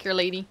been quicker,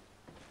 lady.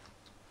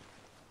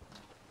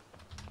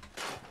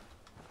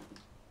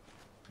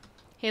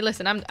 Hey,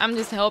 listen, I'm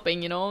just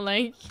helping, you know,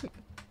 like...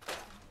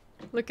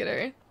 Look at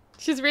her.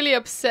 She's really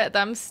upset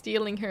that I'm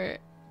stealing her.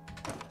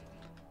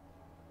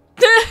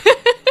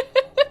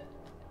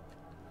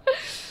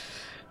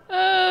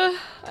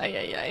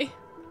 Ay.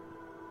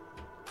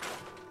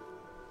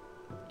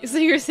 So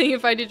you're saying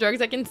if I do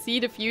drugs I can see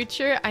the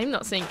future? I'm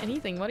not saying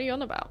anything. What are you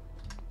on about?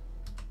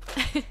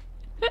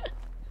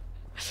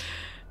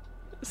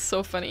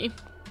 So funny.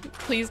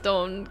 Please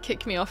don't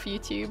kick me off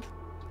YouTube.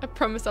 I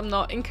promise I'm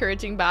not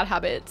encouraging bad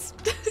habits.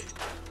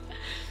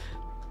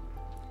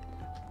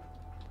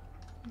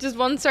 Just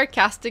one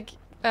sarcastic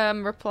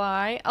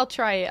reply. I'll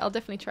try it. I'll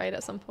definitely try it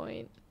at some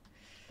point.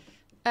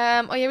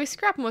 Oh yeah, we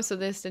scrapped most of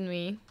this, didn't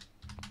we?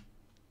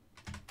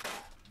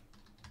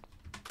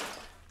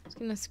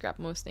 I'm gonna scrap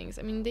most things.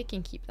 I mean, they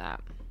can keep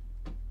that.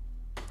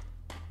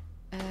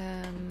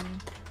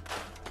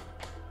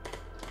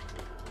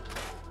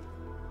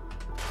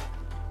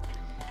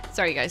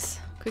 Sorry guys,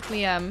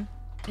 quickly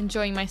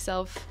enjoying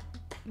myself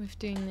with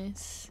doing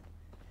this.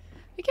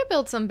 We could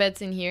build some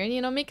beds in here and,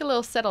 you know, make a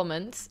little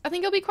settlement. I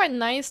think it'll be quite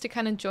nice to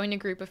kind of join a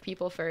group of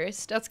people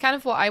first. That's kind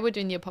of what I would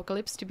do in the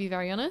apocalypse, to be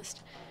very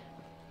honest.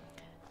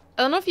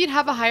 I don't know if you'd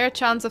have a higher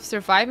chance of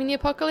surviving the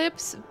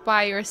apocalypse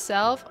by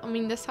yourself. I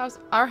mean, this house,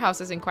 our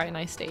house is in quite a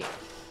nice state.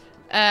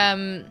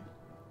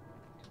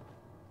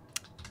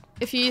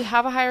 If you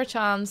have a higher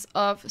chance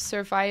of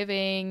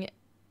surviving...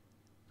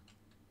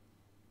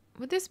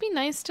 Would this be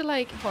nice to,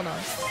 like... Hold on.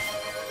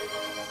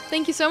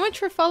 Thank you so much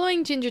for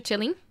following Ginger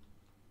Chilling.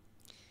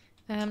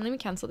 Let me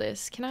cancel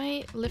this. Can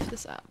I lift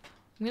this up?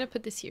 I'm gonna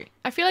put this here.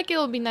 I feel like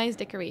it'll be nice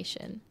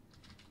decoration.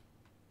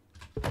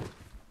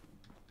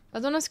 I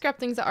don't want to scrap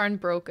things that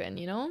aren't broken,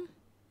 you know?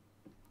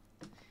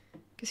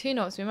 Because who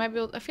knows, we might be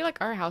able... I feel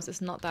like our house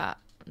is not that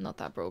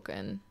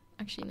broken.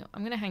 Actually, no.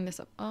 I'm gonna hang this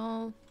up.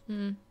 Oh,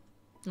 no,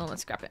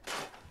 let's scrap it.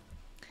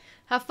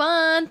 Have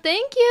fun!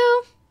 Thank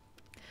you!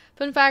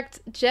 Fun fact,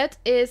 jet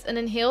is an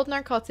inhaled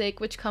narcotic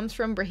which comes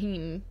from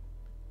Brahim.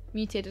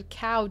 Mutated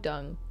cow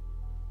dung.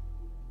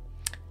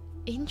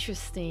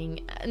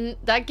 Interesting. And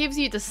that gives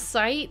you the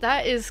sight?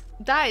 That is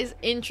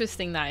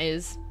interesting, that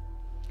is.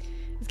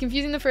 It's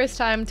confusing the first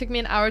time. It took me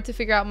an hour to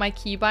figure out my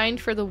keybind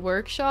for the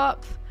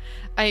workshop.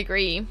 I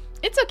agree.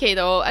 It's okay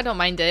though. I don't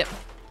mind it.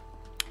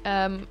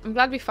 I'm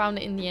glad we found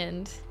it in the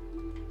end.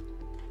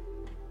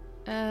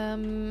 I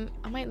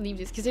might leave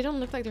these because they don't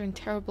look like they're in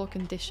terrible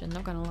condition.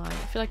 Not gonna lie.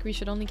 I feel like we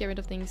should only get rid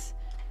of things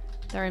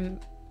that are in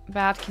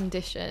bad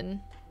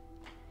condition.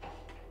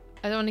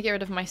 I don't want to get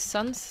rid of my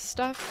son's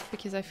stuff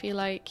because I feel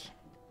like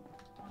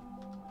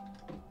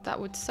that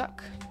would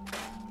suck.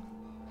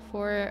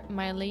 For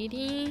my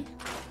lady...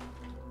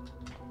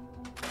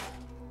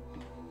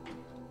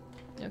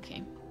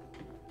 Okay.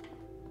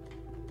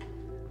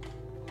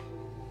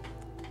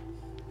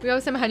 We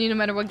always have honey no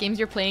matter what games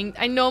you're playing.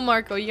 I know,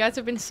 Marco. You guys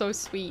have been so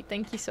sweet.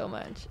 Thank you so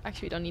much.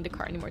 Actually, we don't need a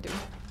car anymore, do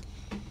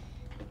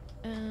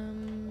we?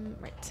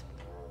 Right.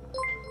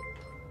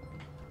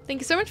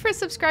 Thank you so much for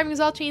subscribing as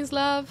well, Chains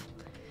Love.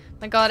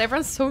 My god,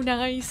 everyone's so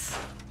nice.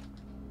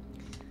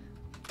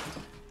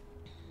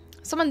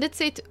 Someone did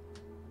say to...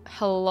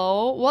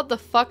 Hello? What the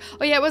fuck?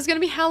 Oh yeah, it was gonna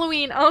be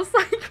Halloween. I was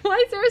like,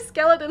 why is there a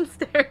skeleton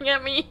staring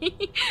at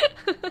me?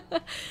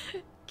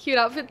 Cute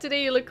outfit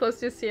today. You look close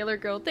to a sailor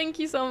girl. Thank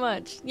you so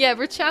much. Yeah,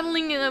 we're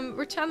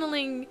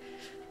channeling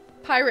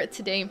pirate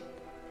today.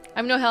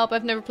 I'm no help.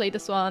 I've never played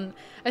this one.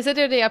 I said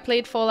the other day I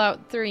played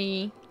Fallout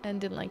 3 and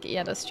didn't like it.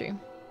 Yeah, that's true.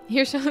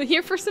 Here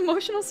for some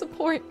emotional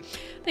support.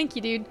 Thank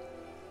you, dude.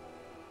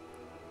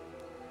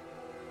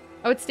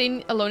 I would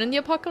stay alone in the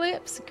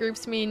apocalypse.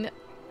 Groups mean,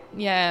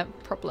 yeah,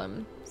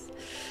 problems.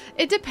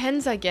 It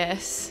depends, I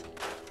guess.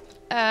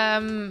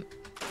 Because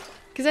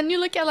then you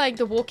look at like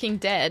The Walking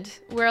Dead,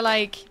 where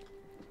like,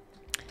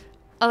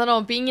 I don't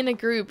know, being in a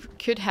group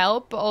could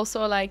help, but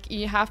also like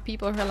you have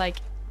people who are like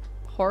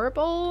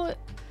horrible.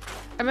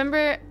 I remember,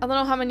 I don't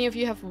know how many of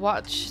you have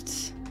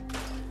watched,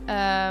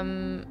 I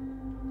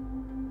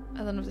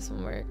don't know if this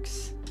one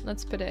works.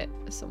 Let's put it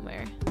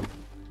somewhere.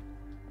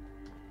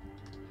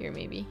 Here,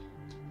 maybe.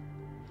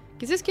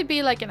 Because this could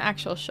be like an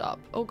actual shop.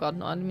 Oh god,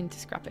 no, I didn't mean to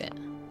scrap it.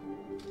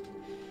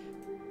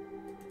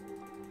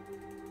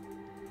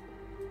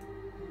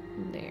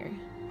 There.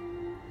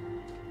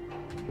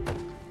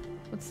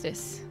 What's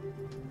this?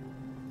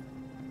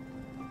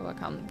 Oh, I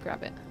can't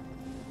grab it.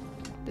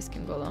 This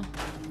can go though.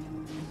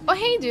 Oh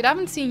hey dude, I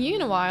haven't seen you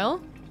in a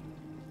while.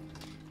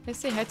 Let's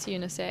say hi to you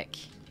in a sec.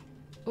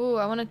 Oh,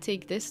 I want to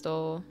take this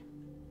though.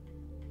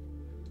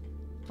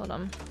 Hold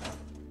on.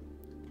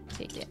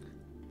 Take it.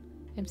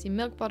 Empty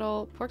milk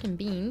bottle. Pork and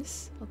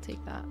beans. I'll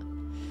take that.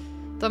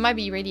 Though it might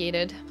be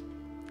irradiated.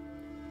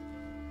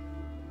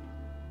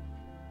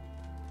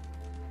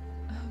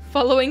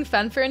 Following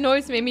fanfare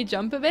noise made me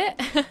jump a bit.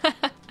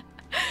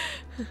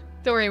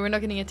 Don't worry, we're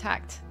not getting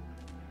attacked.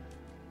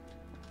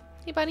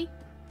 Hey, buddy.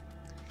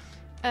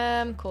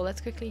 Cool.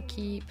 Let's quickly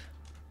keep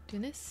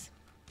doing this.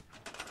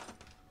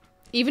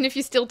 Even if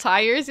you steal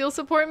tires, you'll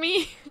support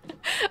me?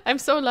 I'm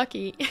so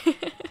lucky.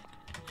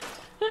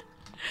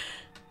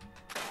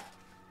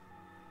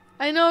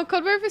 I know,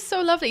 Codworth is so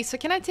lovely. So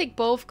can I take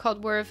both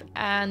Codworth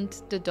and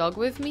the dog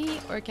with me?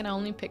 Or can I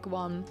only pick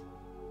one?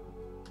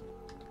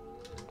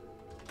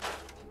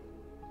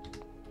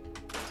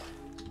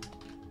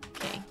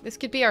 Okay, this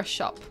could be our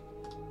shop.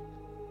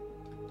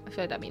 I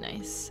feel like that'd be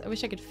nice. I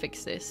wish I could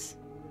fix this.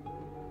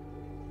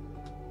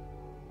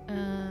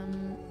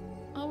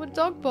 Oh, a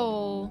dog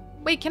bowl.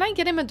 Wait, can I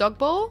get him a dog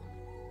bowl?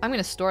 I'm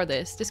gonna store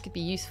this. This could be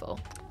useful.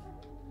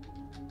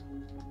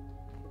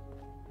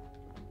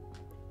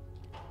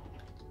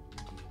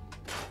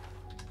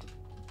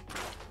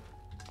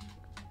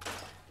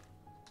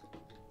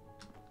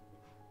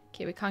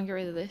 Okay, we can't get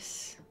rid of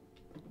this.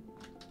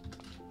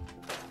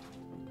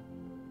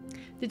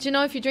 Did you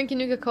know if you drink a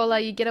Nuka-Cola,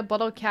 you get a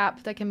bottle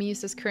cap that can be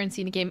used as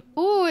currency in the game?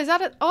 Oh, is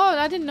that it? Oh,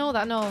 I didn't know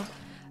that. No,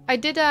 I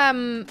did.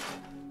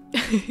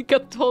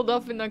 Got told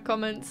off in the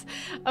comments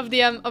of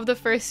the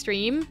first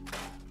stream,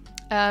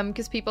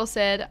 because people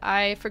said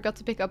I forgot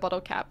to pick up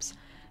bottle caps,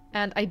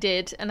 and I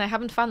did, and I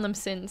haven't found them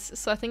since.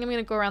 So I think I'm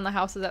gonna go around the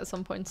houses at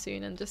some point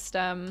soon and just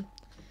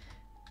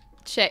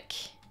check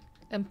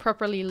and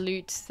properly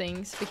loot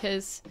things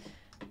because,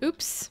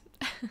 oops.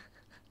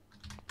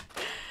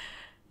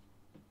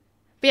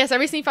 But yes, I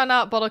recently found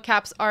out bottle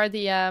caps are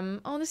the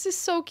oh, this is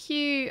so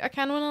cute. I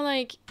kind of want to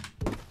like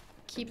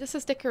keep this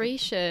as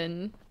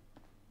decoration.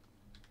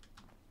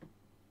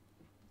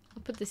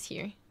 I'll put this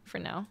here for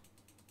now.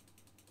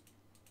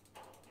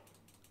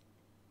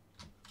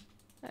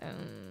 Okay.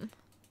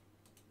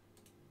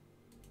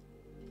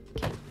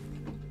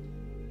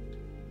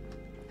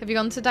 Have you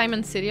gone to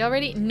Diamond City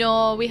already?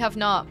 No, we have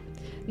not.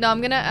 No,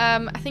 I'm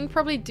gonna I think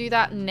probably do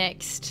that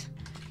next.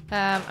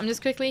 I'm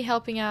just quickly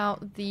helping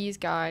out these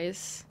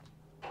guys.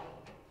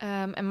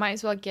 And might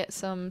as well get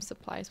some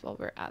supplies while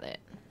we're at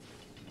it.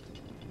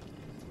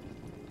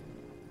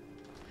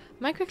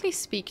 Might quickly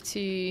speak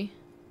to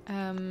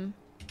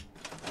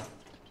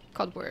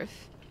Codworth.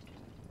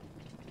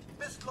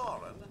 Miss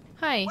Lauren.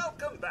 Hi.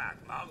 Welcome back,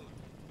 Mum.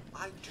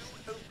 I do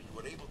hope you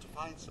were able to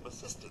find some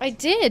assistance. I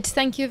did,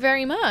 thank you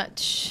very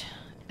much.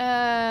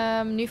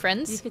 New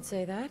friends. You could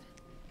say that.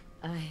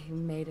 I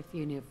made a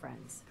few new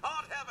friends.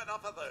 Can't have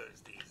enough of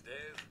those these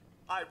days.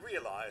 I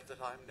realize that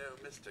I'm no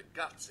Mr.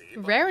 Gutsy.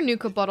 But Rare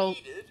Nuka if bottle.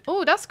 needed,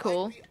 Oh, that's I'd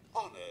cool. be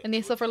honored And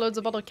they to suffer loads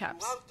of assist bottle you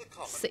caps. throughout the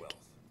Sick.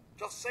 Commonwealth.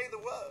 Just say the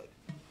word.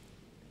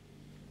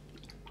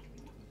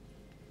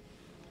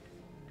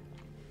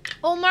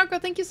 Oh, Marco,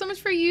 thank you so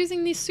much for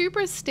using the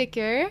super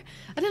sticker.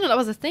 I didn't know that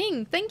was a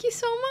thing. Thank you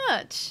so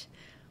much.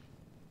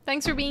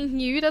 Thanks for being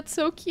you. That's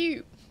so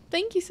cute.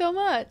 Thank you so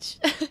much.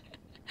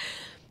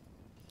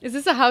 Is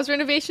this a house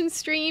renovation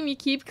stream? You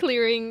keep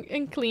clearing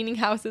and cleaning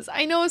houses.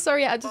 I know,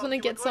 sorry. I just want to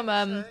get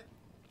some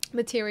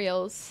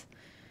materials.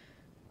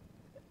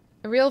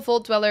 A real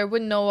vault dweller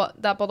wouldn't know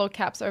that bottle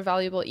caps are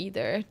valuable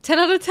either. 10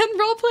 out of 10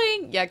 role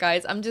playing. Yeah,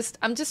 guys, I'm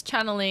just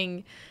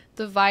channeling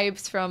the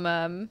vibes from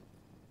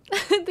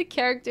the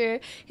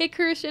character. Hey,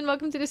 Christian,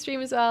 welcome to the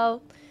stream as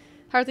well.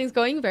 How are things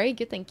going? Very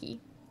good, thank you.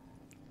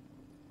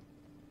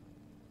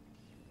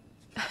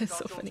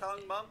 So funny.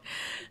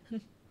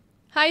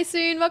 Hi,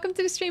 Soon. Welcome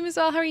to the stream as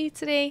well. How are you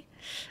today?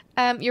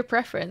 Your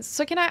preference.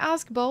 So can I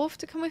ask both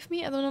to come with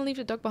me? I don't want to leave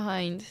the dog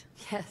behind.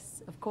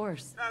 Yes, of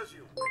course. As you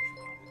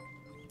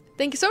wish,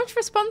 Thank you so much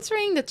for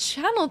sponsoring the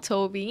channel,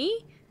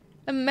 Toby.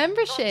 A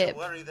membership.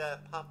 Not to worry there,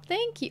 pup.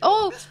 Thank you.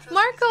 Oh,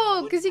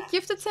 Marco, because you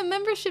gifted some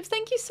memberships.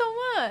 Thank you so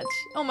much.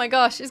 Oh my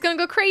gosh, it's going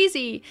to go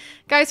crazy.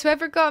 Guys,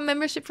 whoever got a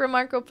membership for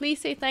Marco, please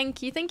say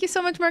thank you. Thank you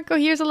so much, Marco.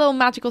 Here's a little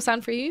magical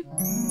sound for you.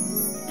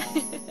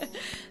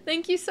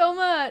 Thank you so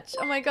much.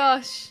 Oh my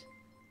gosh.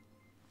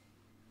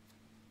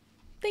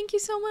 Thank you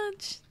so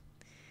much.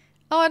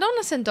 Oh, I don't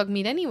want to send dog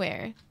meat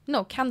anywhere.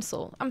 No,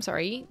 cancel. I'm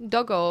sorry.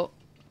 Doggo.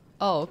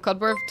 Oh,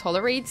 Codworth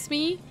tolerates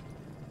me?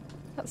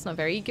 That's not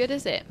very good,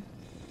 is it?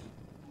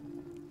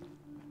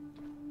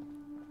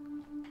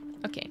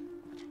 Okay.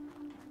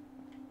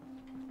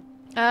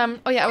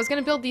 Oh yeah, I was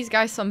gonna build these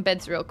guys some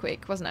beds real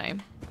quick, wasn't I?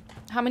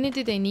 How many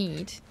did they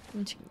need? Let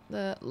me check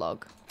the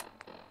log.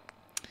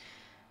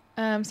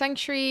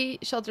 Sanctuary,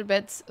 shelter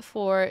beds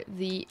for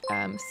the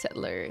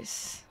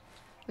settlers.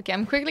 Okay,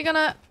 I'm quickly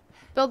gonna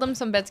build them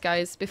some beds,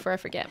 guys, before I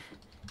forget.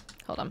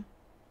 Hold on.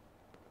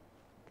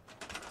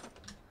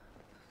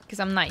 Because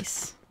I'm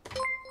nice.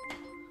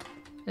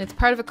 And it's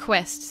part of a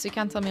quest, so you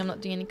can't tell me I'm not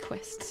doing any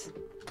quests.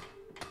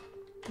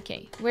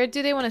 Okay, where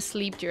do they want to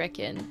sleep, do you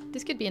reckon?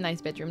 This could be a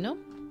nice bedroom, no?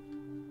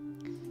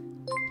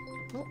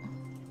 Oh.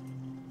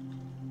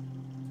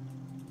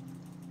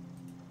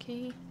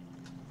 Okay.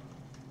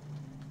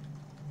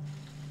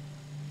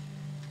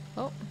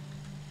 Oh.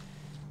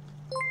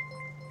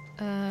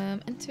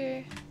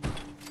 Enter.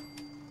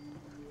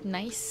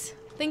 Nice.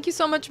 Thank you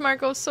so much,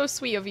 Marco. So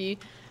sweet of you.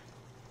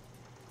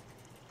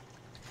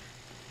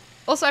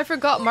 Also, I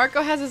forgot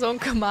Marco has his own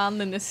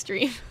command in this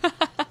stream.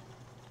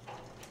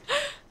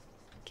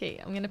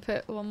 Okay, I'm gonna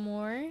put one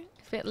more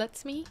if it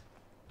lets me.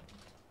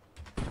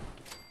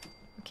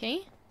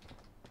 Okay.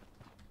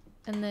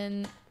 And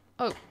then...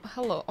 Oh,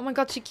 hello. Oh my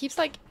god, she keeps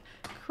like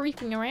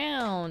creeping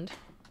around.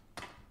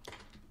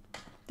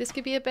 This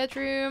could be a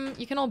bedroom.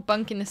 You can all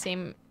bunk in the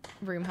same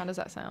room. How does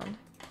that sound?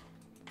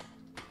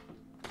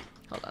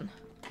 Hold on.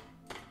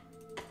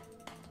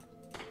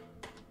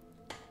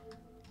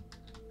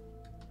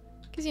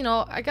 Because, you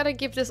know, I gotta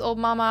give this old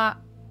mama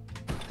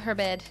her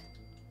bed.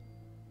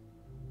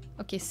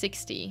 Okay,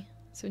 60.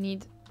 So we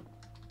need,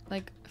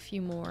 like, a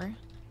few more.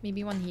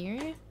 Maybe one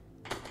here?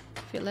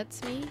 If it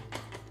lets me.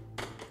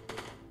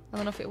 I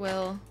don't know if it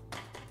will.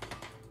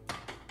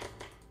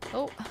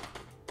 Oh.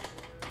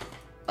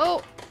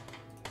 Oh!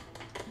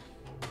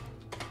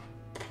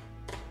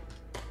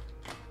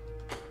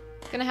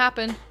 It's gonna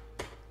happen.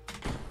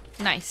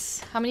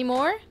 Nice. How many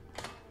more?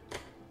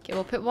 Okay,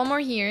 we'll put one more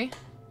here.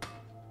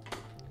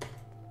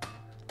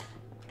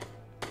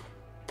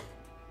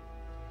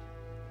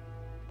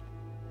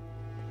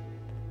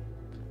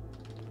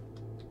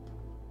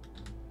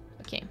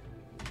 Okay.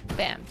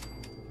 Bam.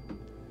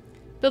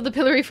 Build the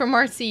pillory for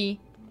Marcy.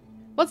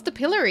 What's the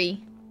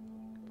pillory?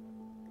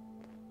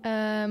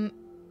 I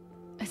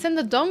sent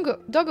the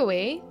dog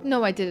away?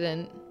 No, I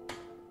didn't.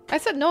 I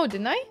said no,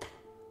 didn't I?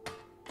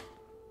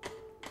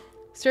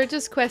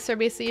 Sturgis quests are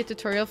basically a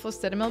tutorial for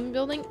settlement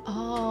building.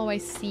 Oh, I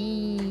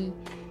see.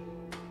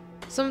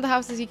 Some of the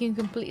houses you can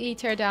completely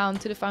tear down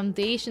to the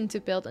foundation to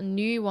build a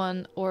new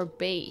one or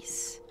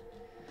base.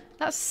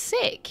 That's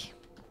sick.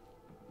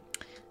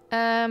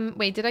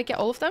 Wait, did I get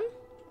all of them?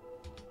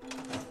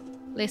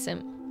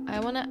 Listen, I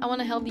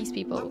wanna help these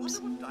people. Oops.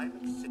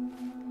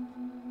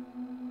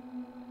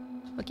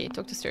 Okay,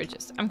 talk to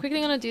Sturgis. I'm quickly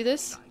gonna do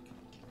this.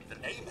 The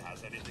name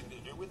has anything to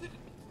do with it.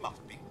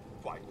 Must be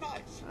quite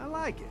nice. I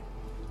like it.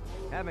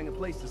 Having a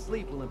place to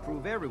sleep will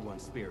improve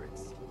everyone's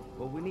spirits.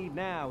 What we need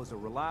now is a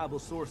reliable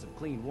source of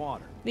clean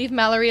water. Leave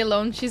Mallory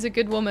alone. She's a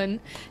good woman.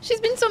 She's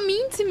been so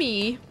mean to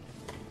me.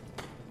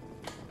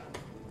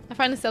 I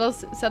find the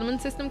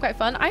settlement system quite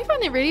fun. I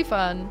find it really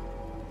fun.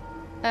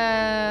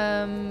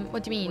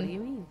 What do you mean? What do you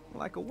mean?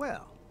 Like a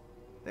well.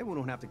 Then we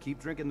don't have to keep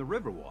drinking the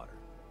river water.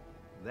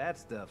 That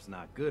stuff's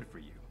not good for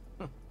you.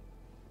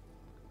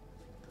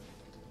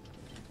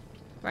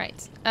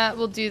 Right.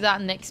 We'll do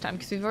that next time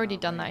because we've already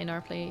done that in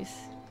our place.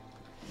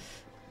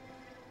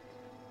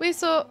 Wait,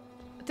 so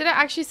did I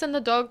actually send the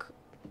dog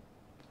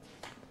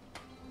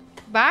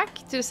back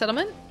to the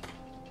settlement?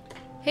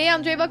 Hey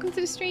Andre, welcome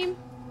to the stream.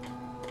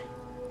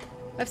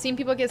 I've seen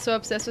people get so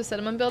obsessed with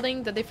settlement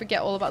building that they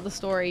forget all about the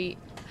story.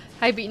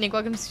 Hi Beatnik,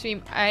 welcome to the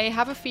stream. I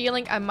have a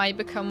feeling I might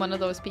become one of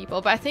those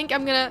people, but I think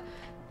I'm gonna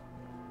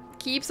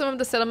keep some of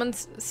the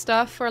settlement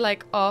stuff for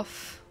like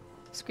off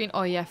screen.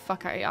 Oh yeah,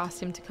 fuck, I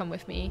asked him to come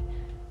with me.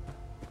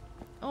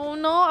 Oh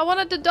no, I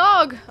wanted the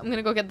dog. I'm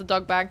gonna go get the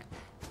dog back.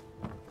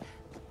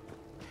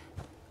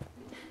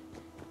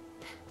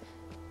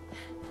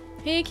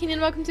 Hey Keenan,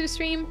 welcome to the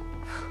stream.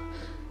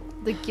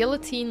 The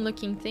guillotine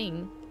looking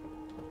thing.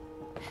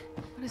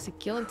 What is a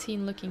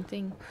guillotine looking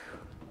thing?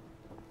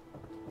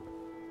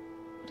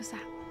 What is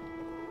that?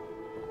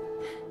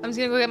 I'm just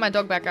gonna go get my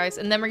dog back, guys,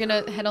 and then we're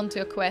gonna head on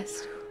to a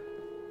quest.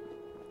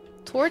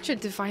 Torture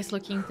device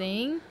looking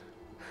thing.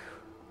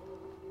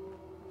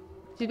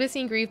 She's busy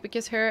in grief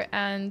because her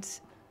and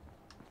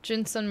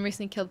Jun's son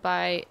recently killed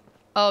by...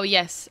 Oh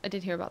yes, I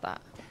did hear about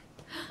that.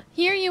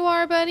 Here you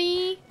are,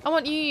 buddy. I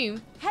want you.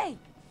 Hey!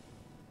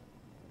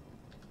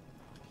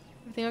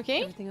 Everything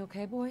okay? Everything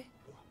okay, boy?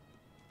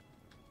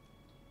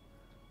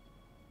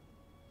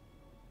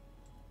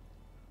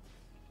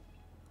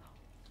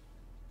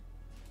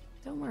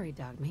 Don't worry,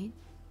 dog meat.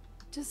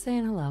 Just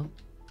saying hello.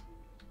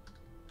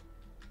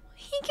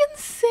 He can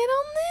sit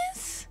on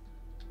this?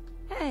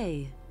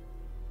 Hey!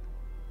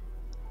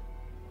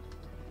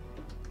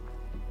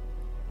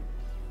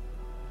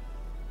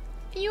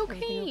 Are you okay?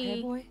 Everything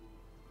okay, boy?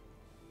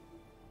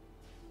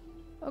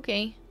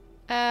 Okay.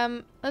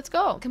 Let's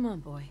go. Come on,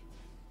 boy.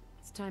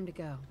 It's time to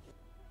go.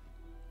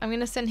 I'm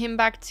gonna send him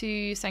back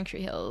to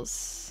Sanctuary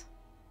Hills.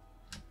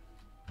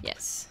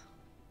 Yes.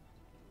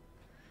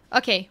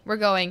 Okay, we're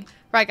going.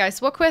 Right,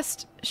 guys, what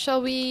quest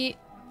shall we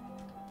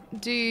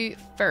do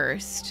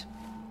first?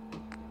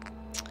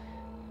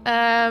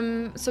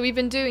 So we've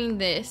been doing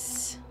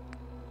this.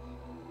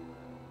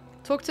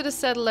 Talk to the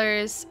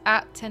settlers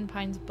at 10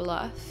 Pines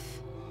Bluff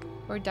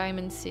or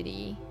Diamond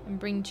City and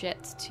bring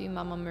Jet to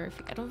Mama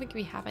Murphy. I don't think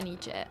we have any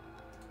Jet.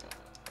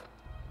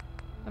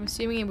 I'm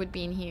assuming it would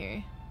be in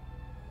here.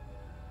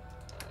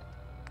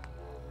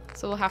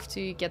 So we'll have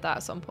to get that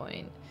at some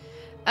point.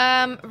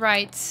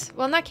 Right.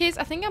 Well, in that case,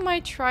 I think I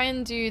might try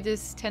and do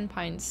this 10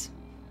 Pines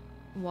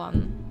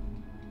one.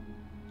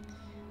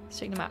 Let's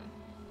check the map.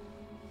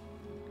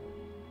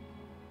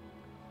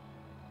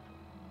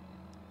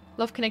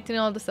 Love connecting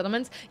all the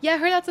settlements. Yeah, I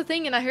heard that's a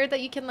thing, and I heard that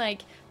you can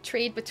like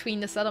trade between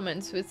the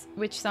settlements,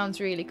 which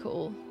sounds really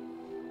cool.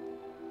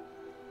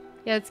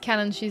 Yeah, it's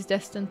canon. She's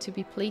destined to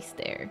be placed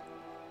there.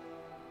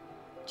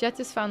 Jet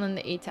is found on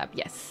the A tab.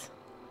 Yes,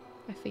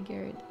 I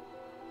figured.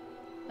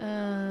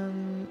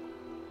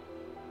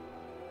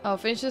 Oh,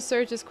 finish the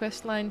searches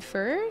quest line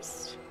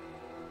first.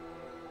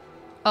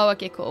 Oh,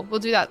 okay, cool. We'll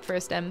do that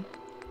first then.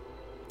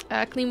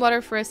 Clean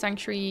water for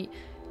sanctuary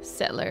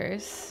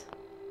settlers.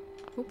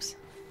 Oops.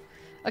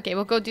 Okay,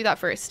 we'll go do that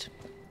first.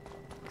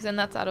 Because then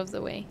that's out of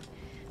the way.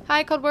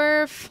 Hi,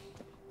 Codworth.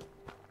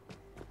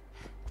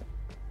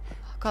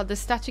 Oh god, this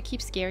statue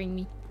keeps scaring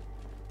me.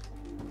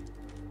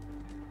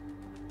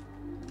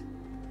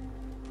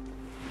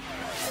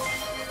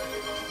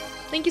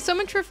 Thank you so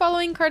much for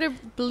following Carter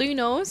Blue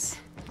Nose.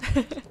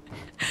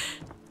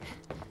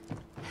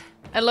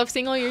 I love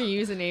seeing all your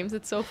usernames.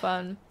 It's so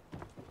fun.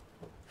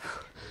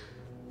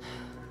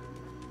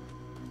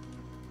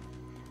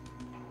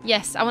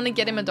 Yes, I want to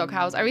get him a dog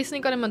house. I recently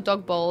got him a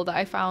dog bowl that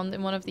I found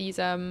in one of these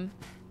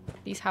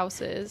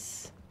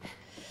houses.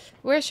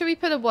 Where should we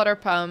put a water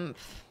pump?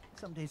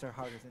 Some days are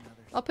harder than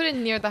others. I'll put it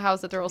near the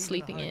house that they're all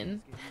sleeping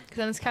in. Because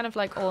then it's kind of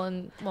like all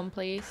in one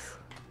place.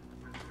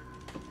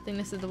 I think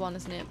this is the one,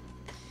 isn't it?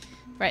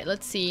 Right,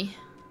 let's see.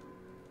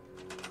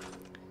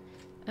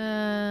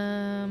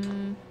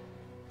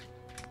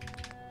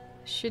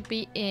 Should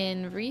be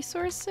in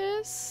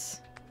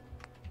resources,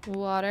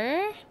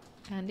 water,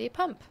 and a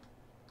pump.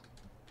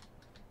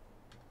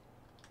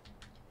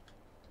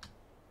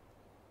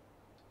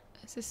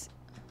 Is this?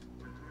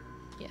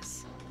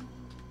 Yes.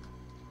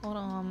 Hold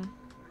on.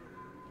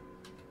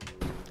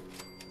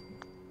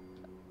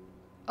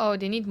 Oh,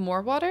 they need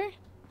more water?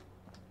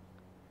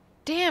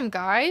 Damn,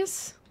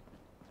 guys.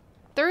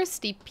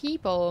 Thirsty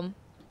people.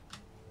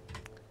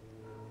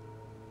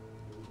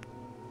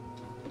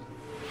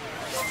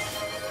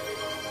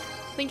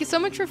 Thank you so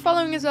much for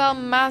following as well,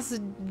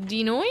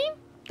 Masdinoy.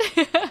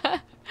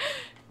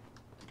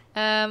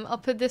 I'll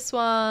put this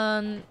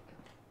one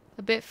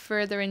a bit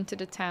further into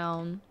the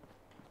town.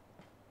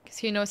 Because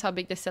who knows how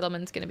big the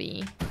settlement's gonna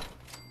be.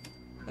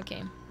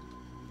 Okay.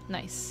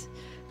 Nice.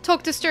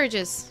 Talk to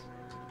Sturgis.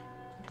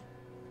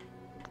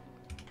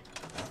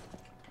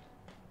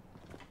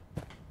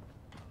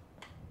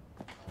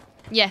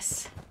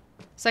 Yes.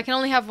 So I can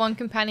only have one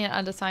companion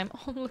at a time.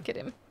 Oh, look at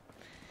him.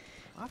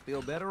 I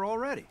feel better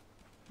already,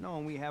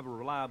 knowing we have a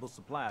reliable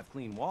supply of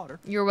clean water.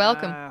 You're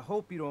welcome. I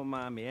hope you don't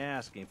mind me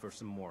asking for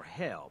some more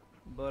help,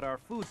 but our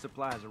food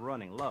supplies are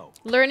running low.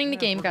 Learning the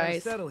If game, we're gonna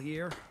guys. settle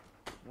here,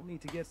 we'll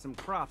need to get some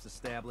crops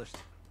established.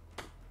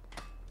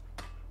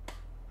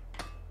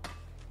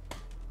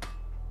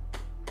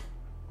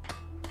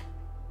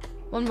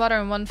 One water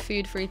and one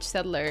food for each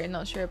settler.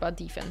 Not sure about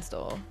defense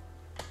though.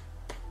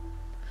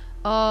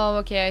 Oh,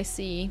 okay, I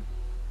see.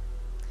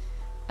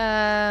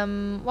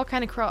 What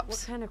kind of crops?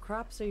 What kind of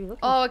crops are you looking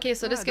Oh, okay,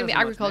 so this Ah, is gonna be doesn't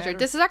much agriculture. matter.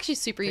 This is actually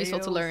super useful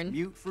to Potatoes, learn.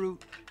 Mute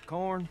fruit,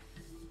 corn,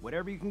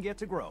 whatever you can get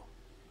to grow.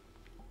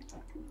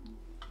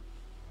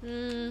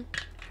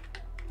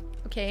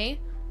 Okay.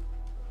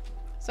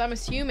 So I'm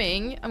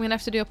assuming I'm gonna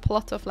have to do a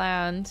plot of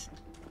land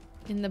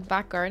in the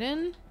back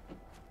garden.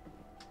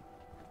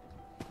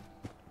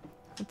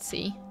 Let's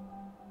see.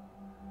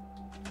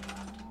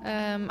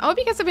 I hope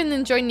you guys have been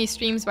enjoying these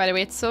streams, by the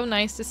way. It's so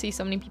nice to see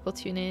so many people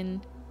tune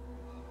in.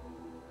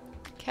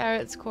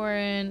 Carrots,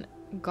 corn,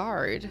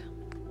 guard.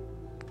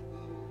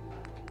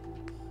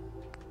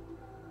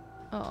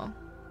 Oh.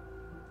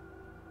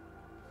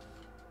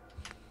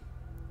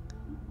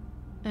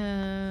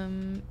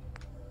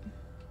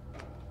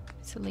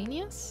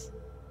 Miscellaneous?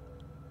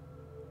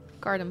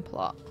 Garden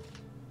plot.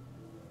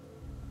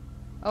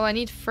 Oh, I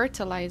need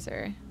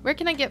fertilizer. Where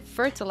can I get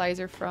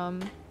fertilizer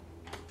from?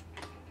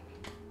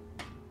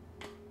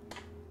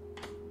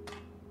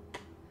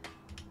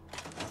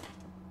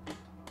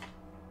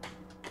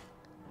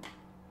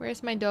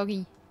 Where's my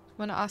doggy? I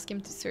want to ask him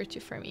to search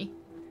it for me.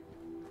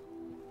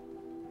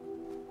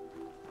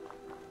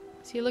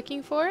 Is he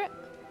looking for it?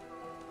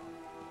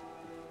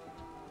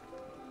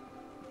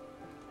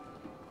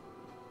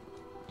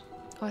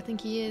 Oh, I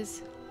think he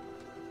is.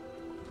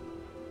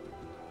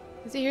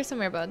 Is he here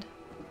somewhere, bud?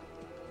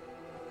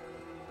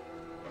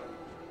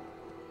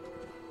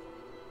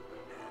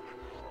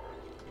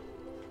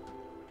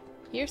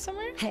 Here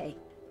somewhere? Hey,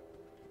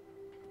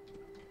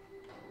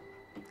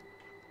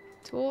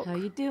 Talk. how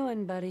you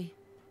doing, buddy?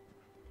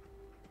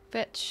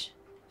 Fetch.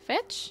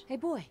 Fetch? Hey,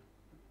 boy.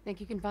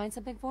 Think you can find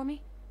something for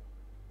me?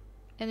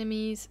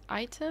 Enemies.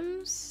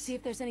 Items? See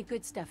if there's any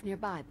good stuff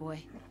nearby,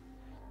 boy.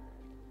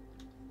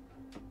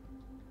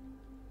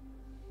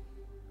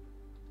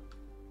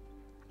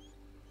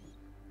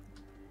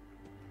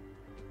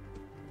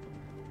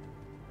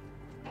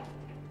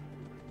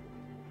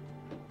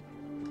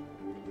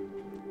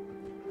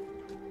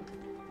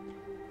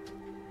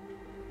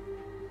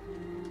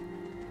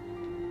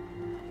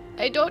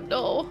 I don't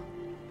know.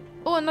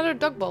 Oh, another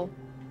dog bowl.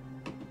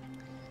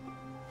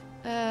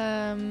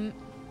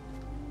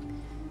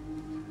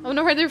 I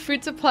wonder why their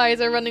food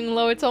supplies are running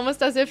low. It's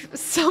almost as if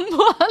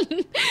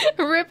someone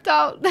ripped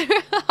out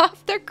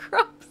half their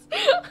crops.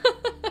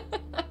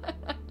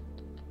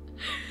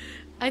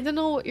 I don't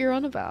know what you're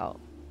on about.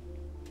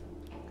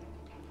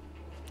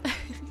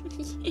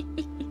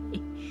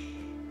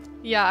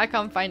 Yeah, I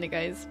can't find it,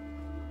 guys.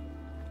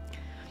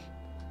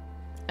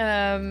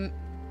 You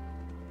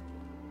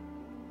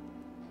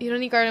don't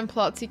need garden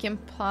plots, you can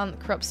plant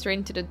crops straight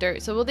into the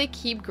dirt. So will they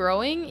keep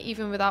growing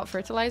even without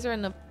fertilizer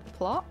in the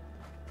plot?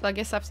 But I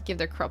guess I have to give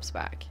their crops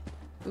back.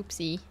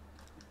 Oopsie.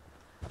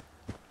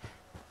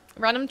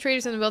 Random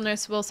traders in the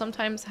wilderness will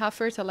sometimes have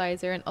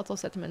fertilizer and auto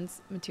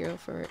settlements material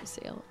for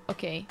sale.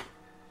 Okay.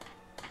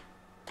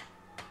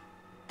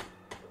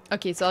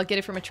 Okay, so I'll get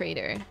it from a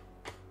trader.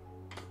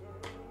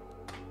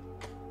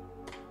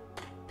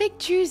 Big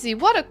Juicy,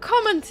 what a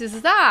comment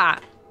is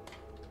that?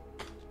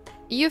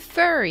 You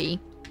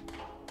furry.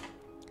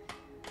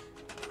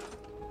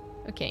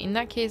 Okay, in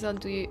that case I'll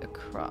do a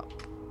crop.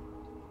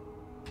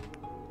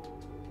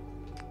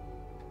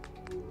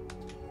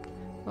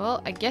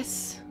 Well, I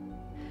guess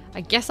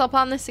I'll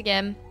plan this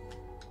again.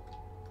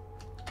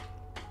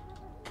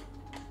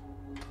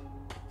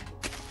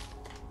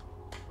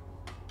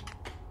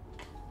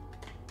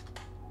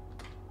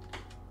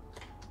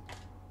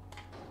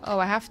 Oh,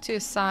 I have to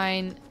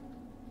assign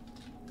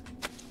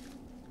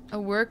a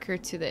worker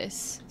to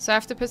this. So I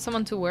have to put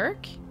someone to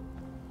work?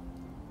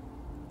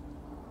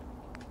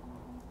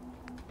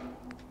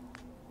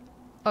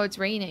 Oh, it's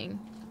raining.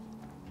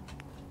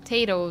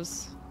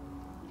 Potatoes.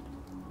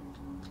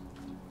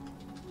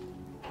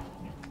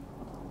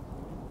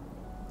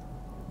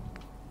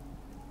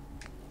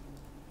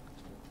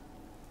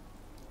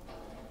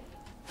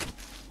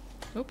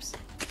 Oops.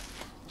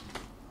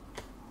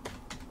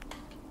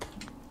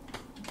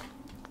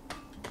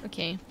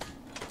 Okay.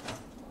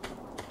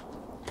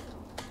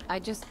 I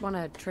just want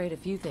to trade a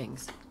few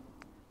things.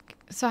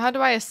 So how do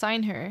I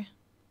assign her?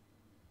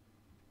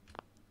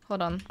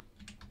 Hold on.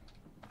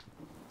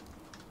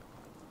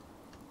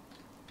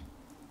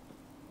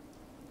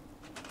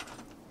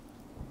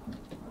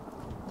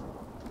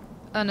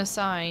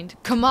 Unassigned.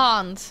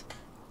 Command!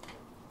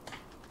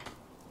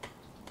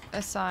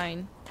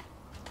 Assign.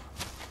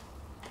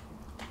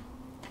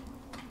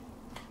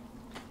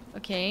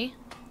 Okay.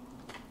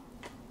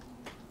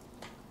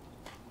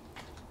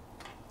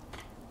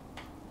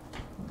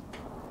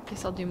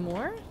 Guess I'll do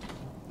more.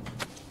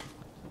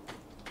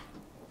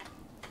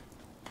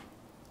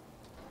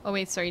 Oh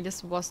wait, sorry,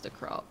 this was the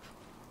crop.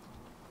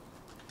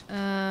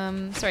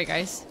 Sorry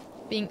guys.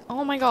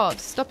 Oh my god,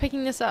 stop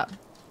picking this up.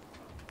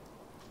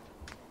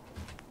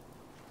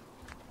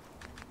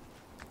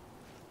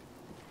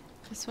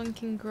 This one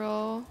can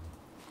grow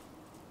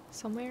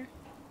somewhere.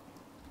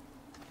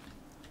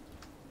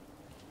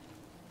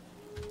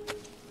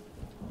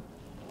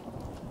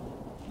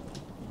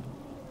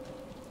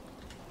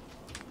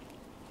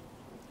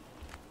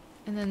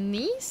 And then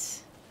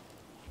these?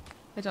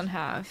 I don't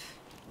have.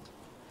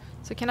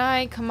 So can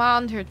I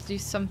command her to do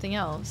something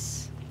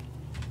else?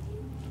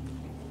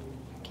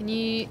 Can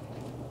you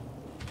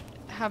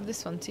have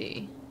this one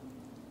too?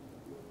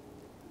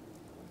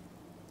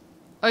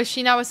 Oh, is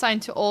she now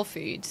assigned to all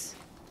foods?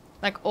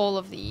 Like all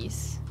of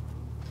these?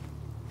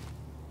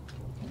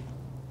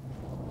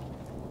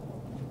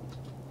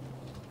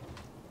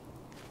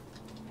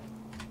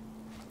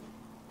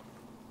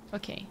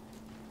 Okay.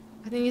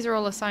 I think these are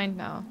all assigned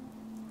now.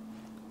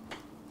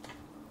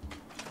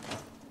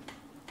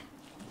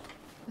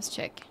 Let's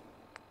check.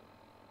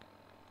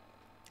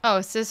 Oh,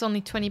 it says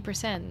only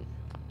 20%.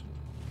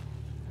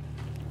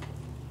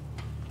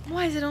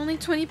 Why is it only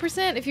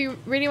 20%? If you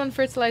really want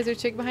fertilizer,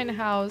 check behind a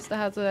house that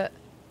has a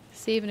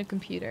save in a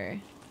computer.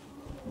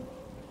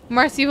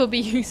 Marcy will be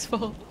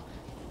useful.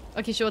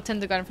 Okay, she will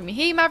tend the garden for me.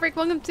 Hey Maverick,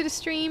 welcome to the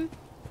stream.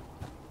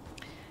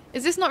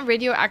 Is this not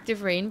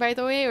radioactive rain, by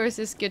the way, or is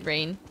this good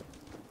rain?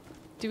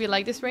 Do we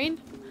like this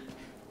rain?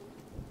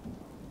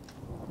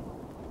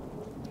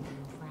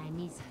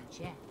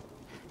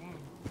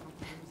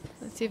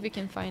 Let's see if we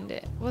can find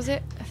it. Was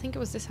it? I think it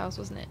was this house,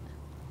 wasn't it?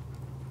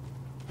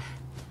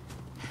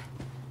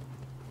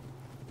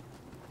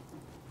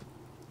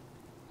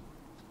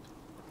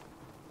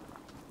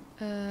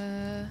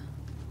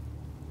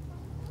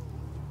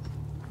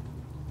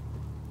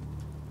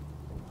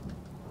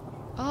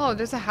 Oh,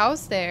 there's a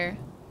house there.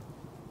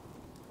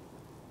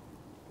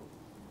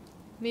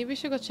 Maybe we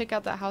should go check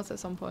out that house at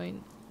some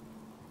point.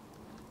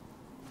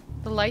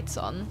 The light's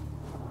on.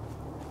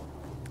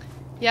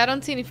 Yeah, I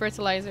don't see any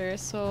fertilizer,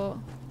 so...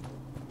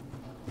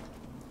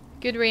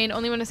 Good rain.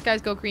 Only when the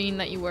skies go green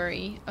that you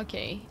worry.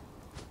 Okay.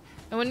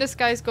 And when the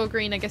skies go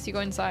green, I guess you go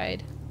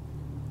inside.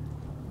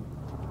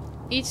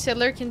 Each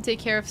settler can take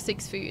care of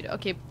 6 food.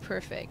 Okay,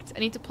 perfect. I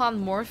need to plant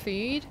more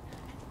food.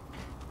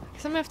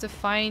 Because I'm gonna have to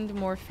find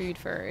more food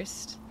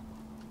first.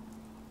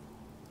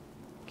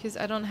 Because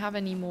I don't have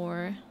any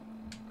more.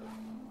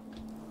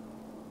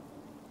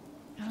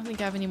 I don't think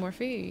I have any more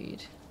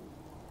food.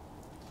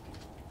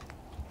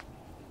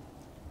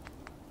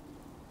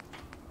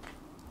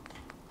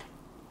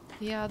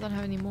 Yeah, I don't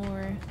have any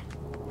more.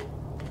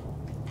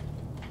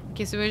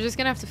 Okay, so we're just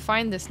gonna have to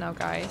find this now,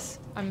 guys.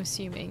 I'm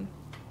assuming.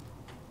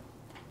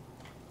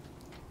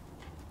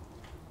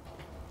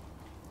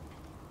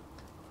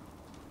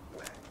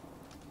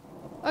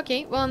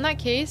 Okay, well in that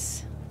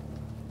case,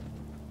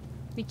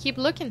 we keep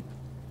looking.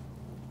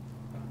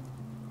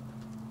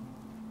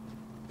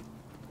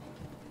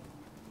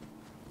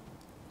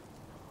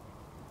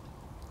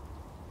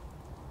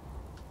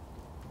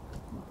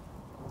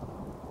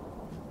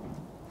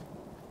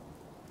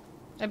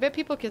 I bet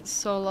people get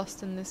so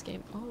lost in this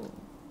game. Oh.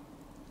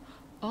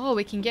 Oh,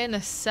 we can get in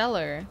a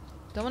cellar.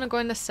 Don't want to go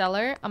in the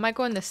cellar. I might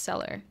go in the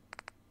cellar.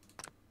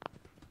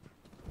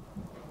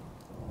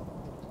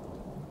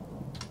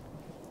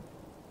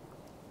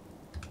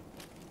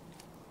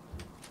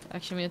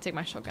 Actually, I'm gonna take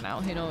my shotgun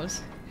out. Who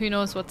knows? Who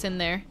knows what's in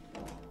there?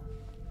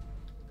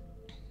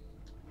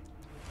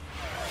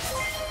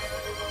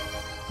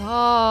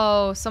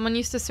 Oh, someone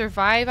used to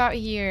survive out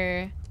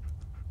here.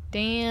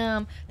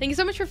 Damn. Thank you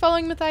so much for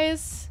following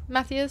Matthias.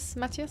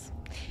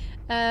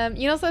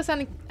 You also have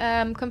any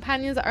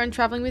companions that aren't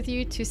traveling with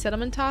you to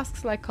settlement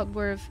tasks like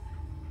Codsworth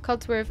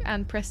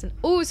and Preston.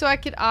 Oh, so I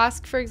could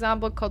ask, for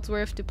example,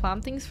 Codsworth to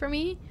plant things for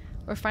me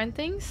or find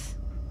things.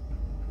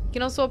 You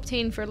can also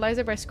obtain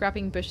fertilizer by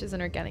scrapping bushes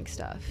and organic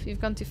stuff. You've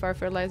gone too far.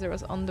 Fertilizer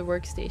was on the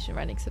workstation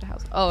right next to the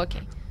house. Oh,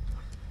 okay.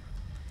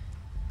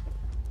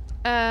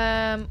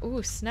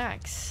 Ooh,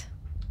 snacks.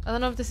 I don't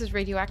know if this is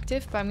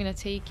radioactive, but I'm gonna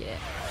take it.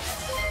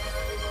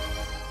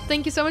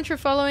 Thank you so much for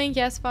following.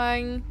 Yes,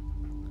 fine.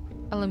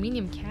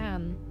 Aluminium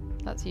can.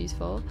 That's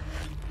useful.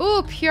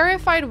 Ooh,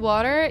 purified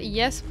water.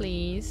 Yes,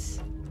 please.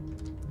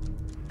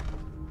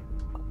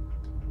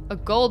 A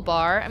gold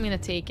bar. I'm gonna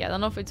take it. I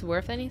don't know if it's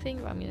worth anything,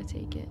 but I'm gonna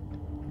take it.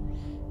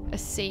 A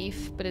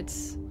safe, but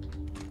it's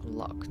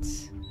locked.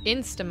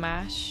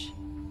 Instamash.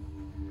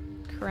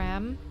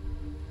 Cram.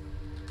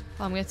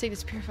 Oh, I'm gonna take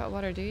this purified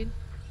water, dude.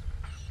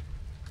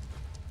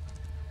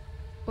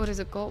 What is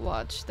a gold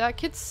watch? That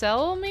could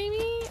sell,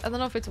 maybe? I don't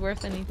know if it's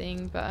worth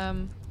anything, but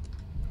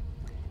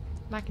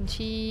mac and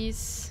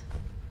cheese.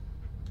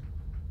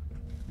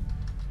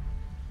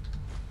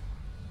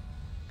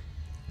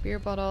 Beer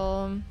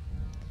bottle.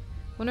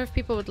 Wonder if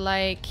people would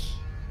like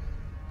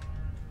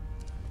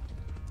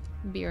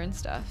beer and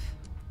stuff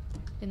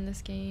in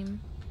this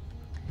game.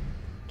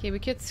 Okay, we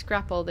could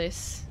scrap all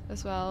this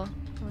as well.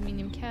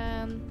 Aluminium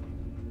can.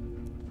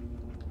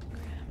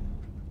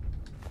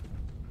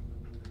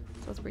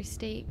 Salisbury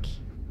steak.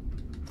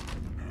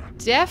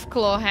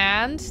 Deathclaw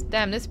hand.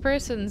 Damn, this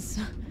person's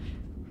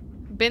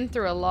been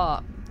through a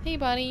lot. Hey,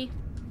 buddy.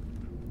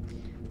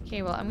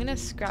 Okay, well, I'm gonna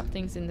scrap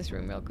things in this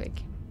room real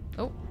quick.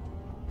 Oh.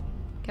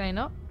 Can I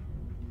not?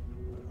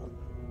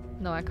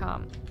 No, I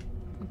can't.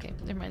 Okay,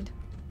 never mind.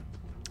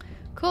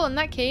 Cool, in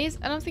that case,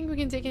 I don't think we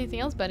can take anything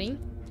else, buddy.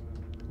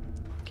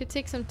 Could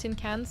take some tin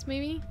cans,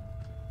 maybe.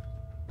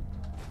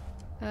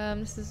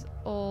 This is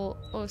all...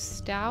 Oh,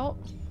 stout.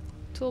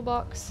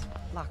 Toolbox.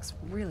 Lock's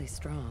really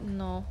strong.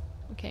 No.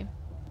 Okay.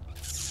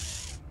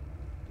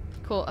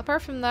 Cool.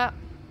 Apart from that,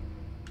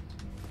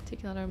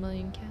 take another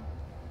million can.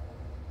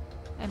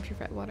 And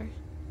purified water.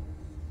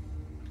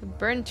 The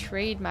Burn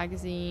Trade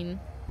magazine.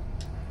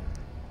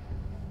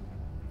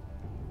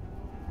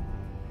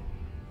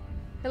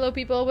 Hello,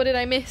 people. What did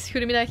I miss?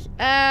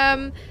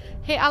 Goedemiddag.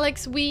 Hey,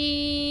 Alex.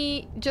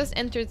 We just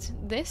entered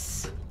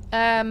this.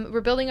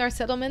 We're building our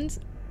settlement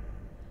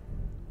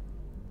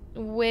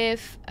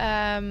with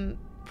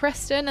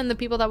Preston and the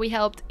people that we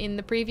helped in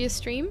the previous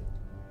stream.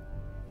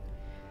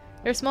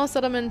 There are small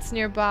settlements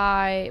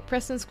nearby.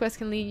 Preston's quest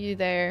can lead you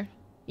there.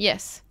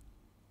 Yes.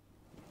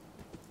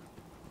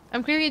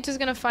 I'm clearly just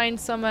gonna find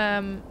some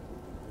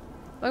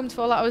welcome to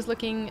Fallout. I was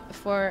looking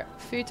for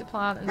food to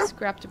plant and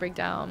scrap to break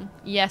down.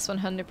 Yes,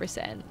 100%.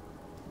 So I want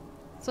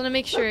to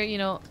make sure, you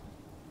know...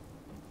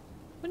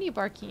 What are you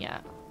barking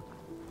at?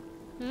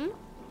 Hmm?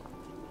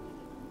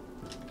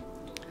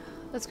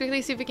 Let's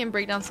quickly see if we can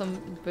break down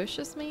some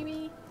bushes,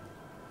 maybe?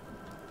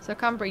 So I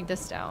can't break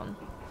this down.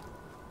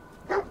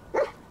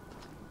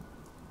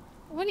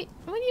 What are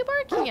you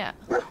barking at?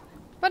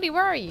 Buddy,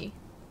 where are you?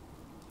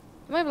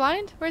 Am I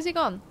blind? Where's he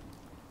gone?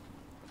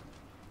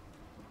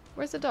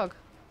 Where's the dog?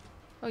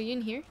 Oh, you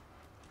in here?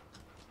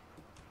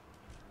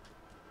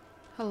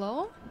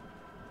 Hello?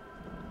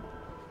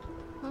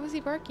 Why was he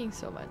barking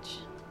so much?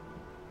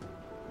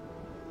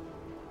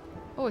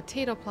 Oh, a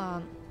potato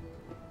plant.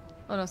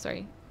 Oh no,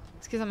 sorry.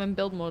 It's because I'm in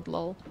build mode,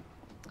 lol.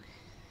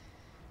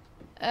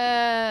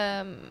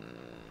 I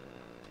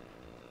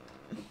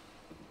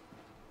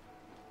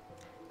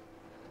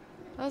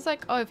was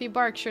like, oh, if he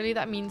barks, surely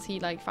that means he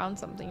like found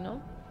something,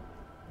 no?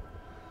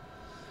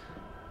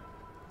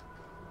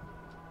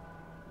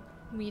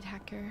 Weed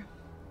hacker.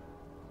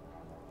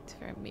 It's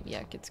fair. Maybe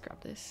I could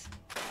scrap this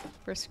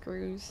for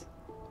screws.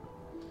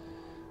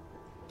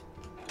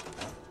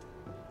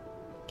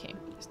 Okay,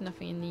 there's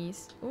nothing in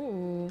these.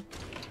 Ooh.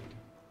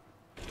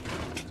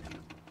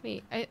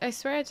 Wait, I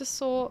swear I just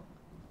saw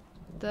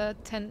the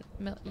 10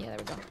 mil. Yeah, there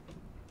we go.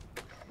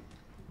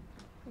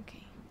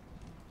 Okay.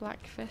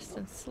 Black vest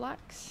and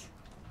slacks.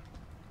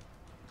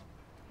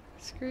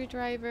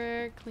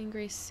 Screwdriver, clean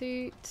grey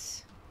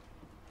suit.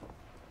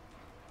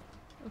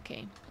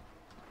 Okay.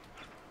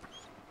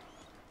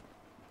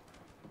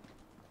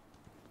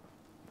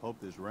 Hope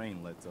this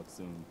rain lets up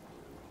soon.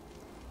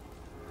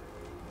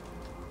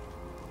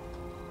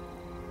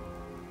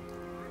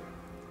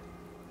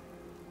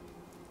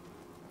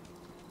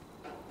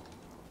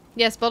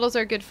 Yes, bottles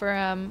are good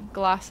for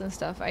glass and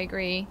stuff. I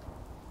agree.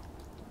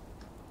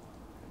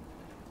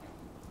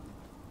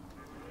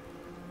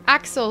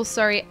 Axel,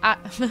 sorry.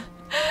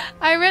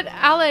 I read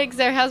Alex.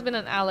 There has been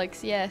an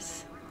Alex.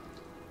 Yes.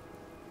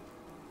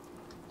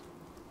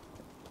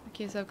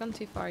 Okay, so I've gone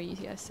too far. You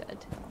guys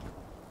said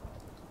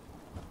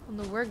on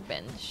the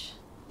workbench.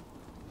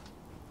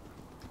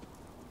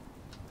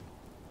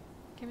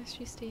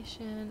 Chemistry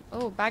station.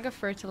 Oh, bag of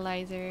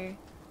fertilizer.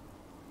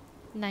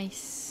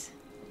 Nice.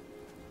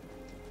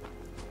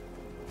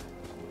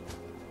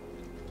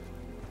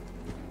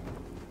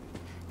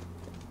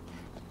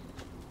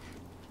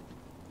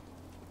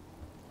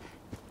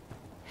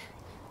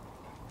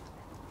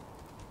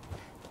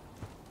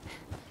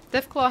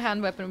 Deathclaw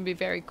hand weapon would be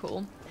very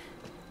cool.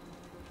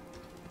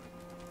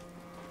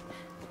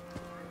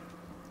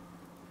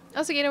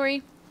 Also, don't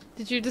worry.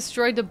 Did you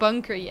destroy the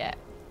bunker yet?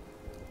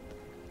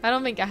 I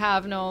don't think I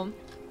have, no.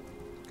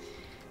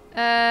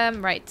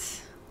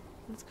 Right.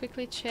 Let's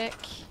quickly check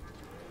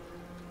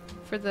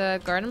for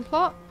the garden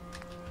plot.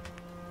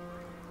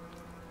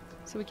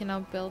 So we can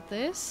now build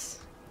this.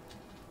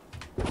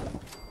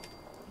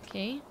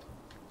 Okay.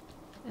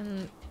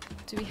 And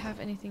do we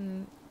have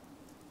anything?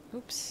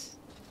 Oops.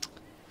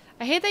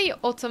 I hate that you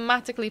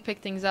automatically pick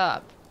things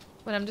up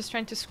when I'm just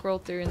trying to scroll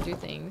through and do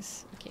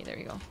things. Okay, there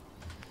we go.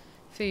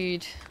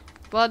 Food.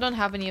 Well, I don't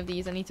have any of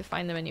these. I need to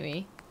find them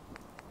anyway.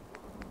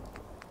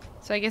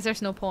 So I guess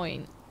there's no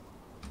point.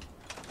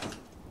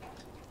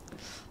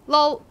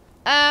 Lol.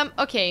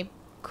 Okay.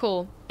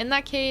 Cool. In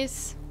that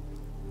case,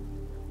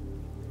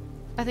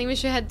 I think we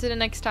should head to the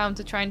next town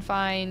to try and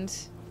find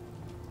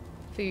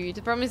food.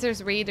 The problem is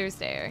there's raiders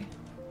there.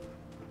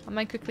 I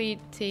might quickly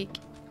take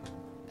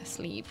a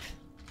sleep.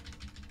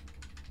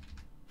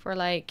 For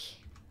like,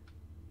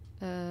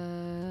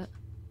 let's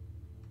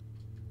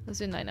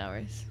do 9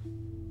 hours.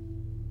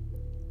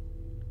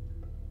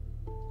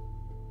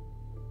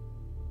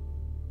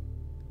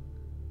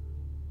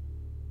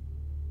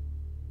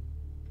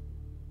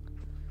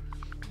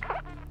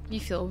 You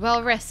feel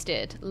well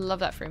rested. Love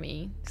that for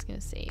me. Just gonna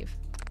save.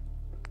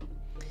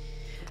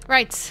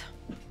 Right.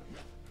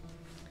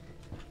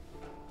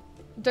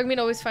 Dogmeat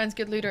always finds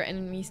good loot or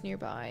enemies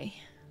nearby.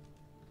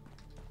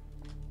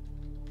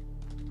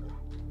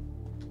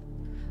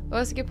 Oh,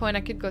 that's a good point.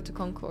 I could go to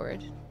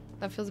Concord.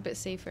 That feels a bit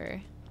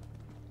safer.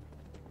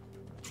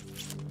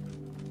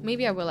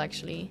 Maybe I will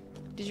actually.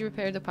 Did you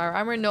repair the power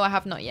armor? No, I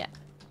have not yet.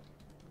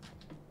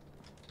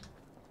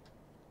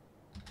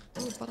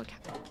 Oh, bottle cap.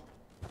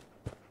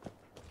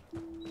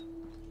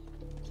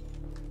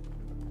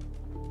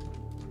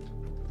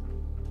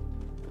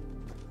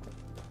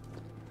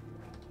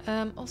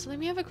 Also, let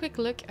me have a quick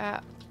look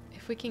at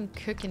if we can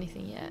cook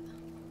anything yet.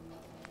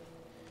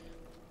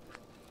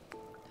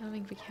 I don't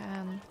think we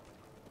can.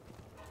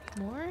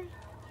 More?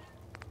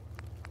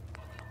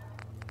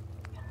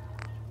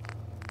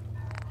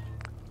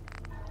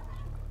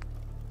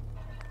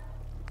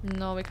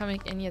 No, we can't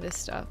make any of this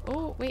stuff.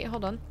 Oh, wait,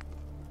 hold on.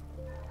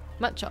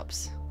 Mut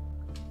chops.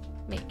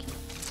 Make.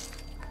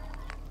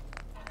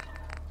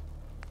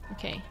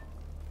 Okay.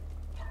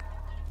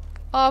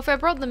 Oh, if I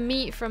brought the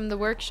meat from the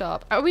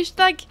workshop. I wish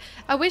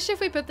if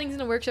we put things in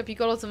the workshop, you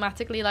could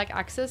automatically, like,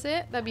 access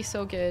it. That'd be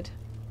so good.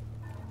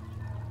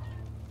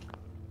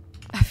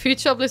 A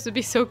food shop list would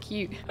be so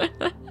cute.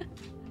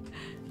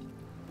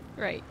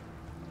 Right.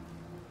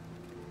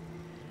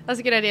 That's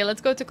a good idea.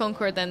 Let's go to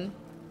Concord then.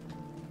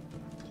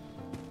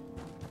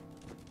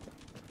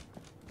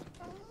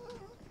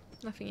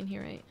 Nothing in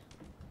here, right?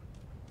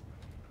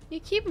 You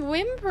keep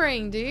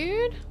whimpering,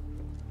 dude.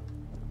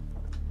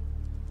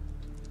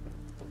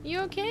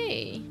 You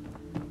okay?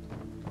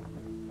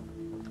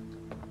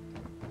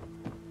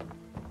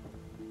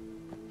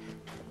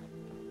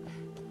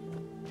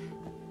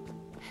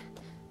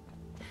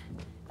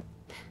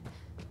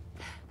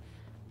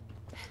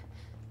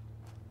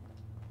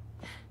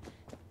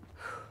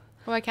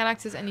 Oh, I can't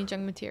access any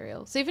junk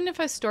material. So even if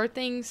I store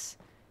things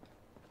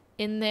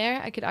in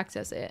there, I could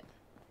access it.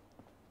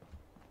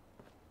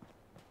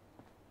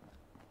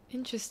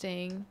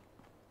 Interesting.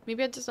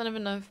 Maybe I just don't have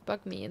enough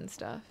bug meat and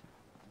stuff.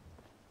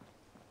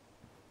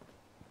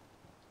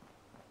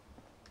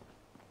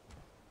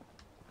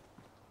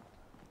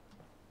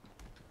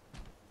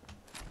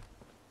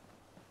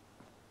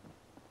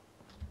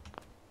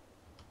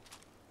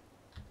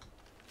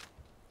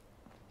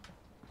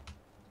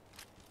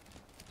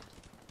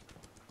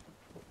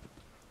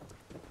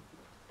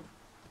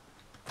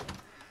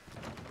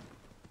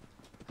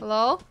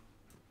 Hello?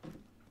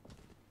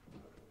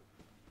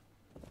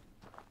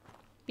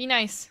 Be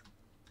nice.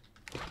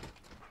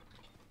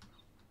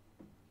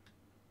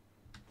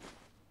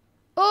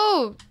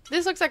 Oh,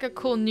 this looks like a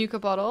cool Nuka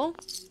bottle.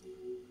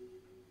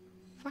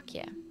 Fuck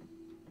yeah.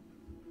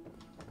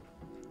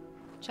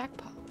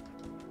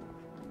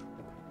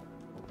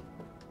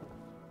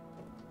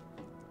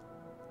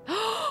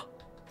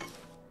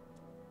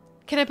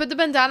 Can I put the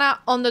bandana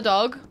on the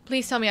dog?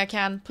 Please tell me I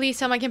can. Please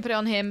tell me I can put it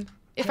on him.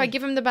 If I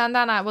give him the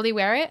bandana, will he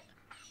wear it?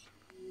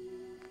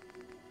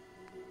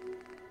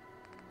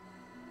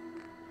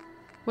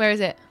 Where is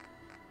it?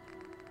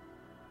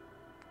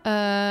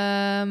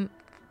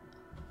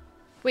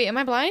 Wait, am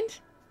I blind?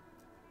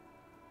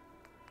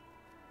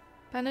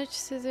 Bandage,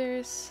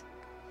 scissors,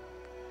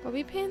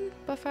 bobby pin,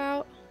 buff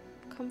out,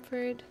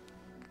 comfort.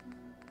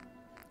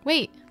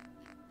 Wait,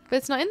 but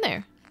it's not in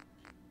there.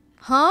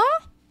 Huh?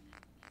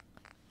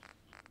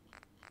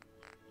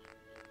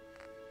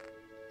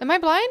 Am I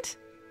blind?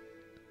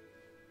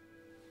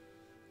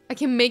 I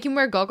can make him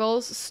wear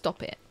goggles.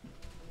 Stop it.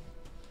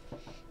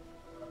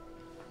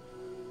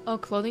 Oh,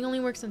 clothing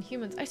only works on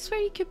humans. I swear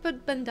you could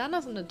put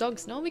bandanas on the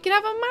dogs, no? We could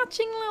have a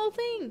matching little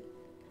thing.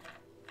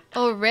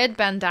 Oh, red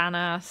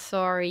bandana.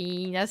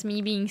 Sorry. That's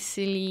me being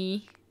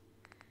silly.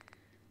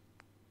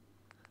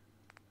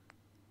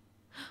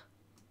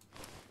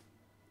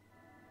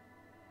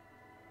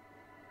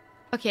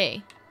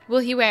 Okay.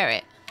 Will he wear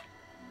it?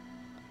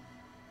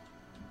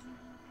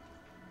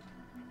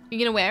 You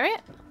gonna wear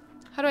it?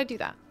 How do I do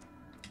that?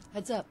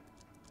 Heads up.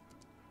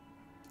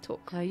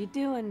 Talk. How you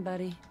doing,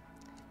 buddy?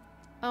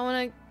 I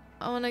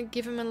wanna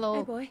give him a little...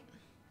 Hey, boy.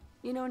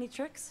 You know any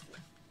tricks?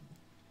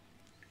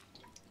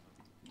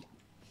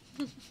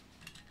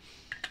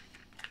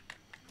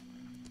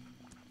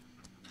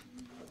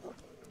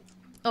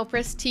 Oh,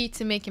 press T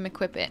to make him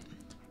equip it.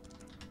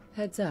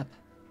 Heads up.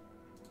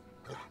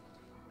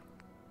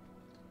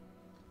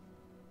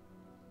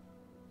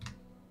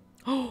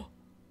 Oh,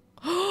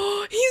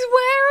 he's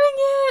wearing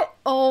it!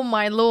 Oh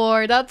my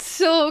lord, that's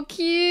so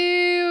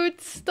cute!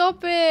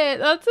 Stop it!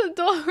 That's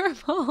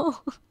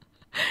adorable!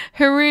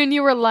 Haroon,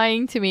 you were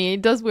lying to me.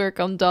 It does work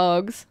on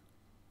dogs.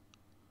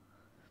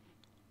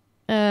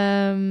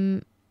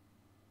 Hold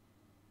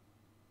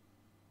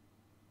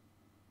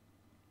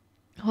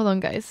on,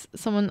 guys.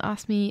 Someone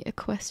asked me a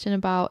question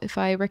about if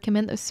I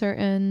recommend a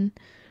certain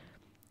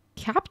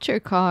capture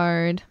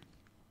card.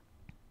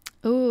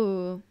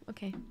 Ooh,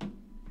 okay.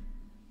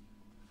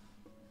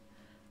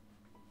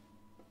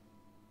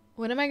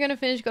 When am I gonna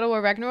finish God of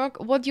War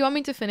Ragnarok? What do you want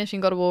me to finish in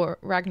God of War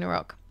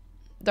Ragnarok?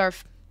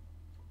 Darth.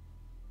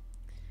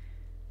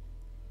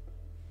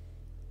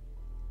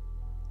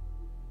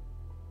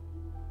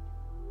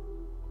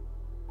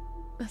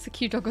 That's a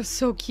cute dog. It's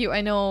so cute,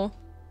 I know.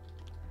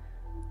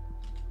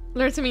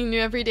 Learn something new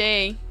every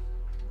day.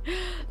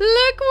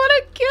 Look, what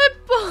a good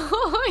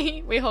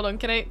boy! Wait, hold on.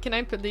 Can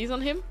I put these on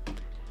him?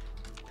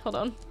 Hold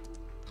on.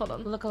 Hold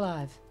on. Look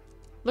alive.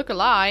 Look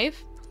alive?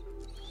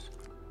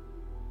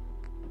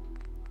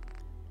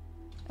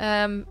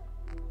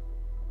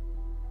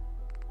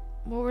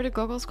 What were the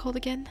goggles called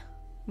again?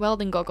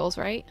 Welding goggles,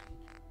 right?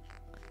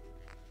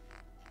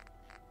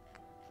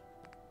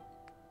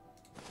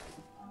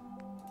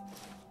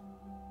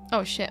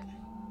 Oh shit.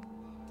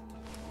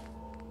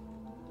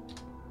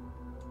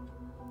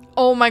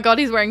 Oh my god,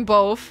 he's wearing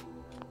both.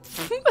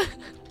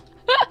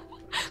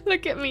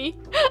 Look at me.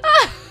 Look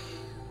at him.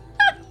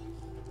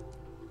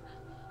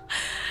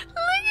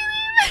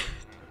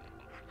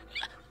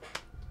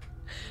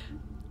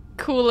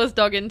 Coolest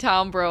dog in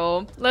town,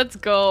 bro. Let's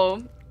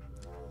go.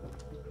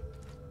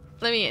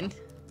 Let me in.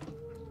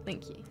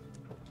 Thank you.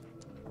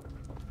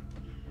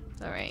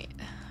 Alright.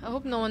 I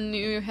hope no one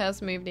new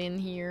has moved in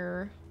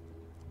here.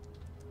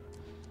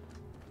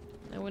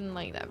 I wouldn't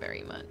like that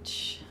very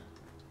much.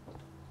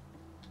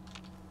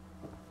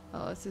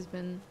 Oh, this has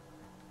been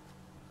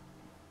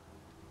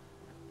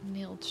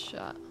nailed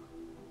shut.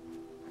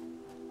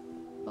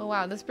 Oh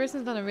wow, this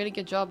person's done a really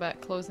good job at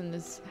closing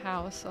this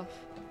house off.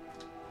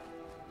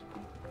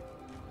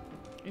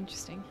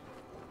 Interesting.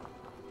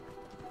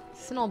 Is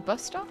this an old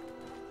bus stop?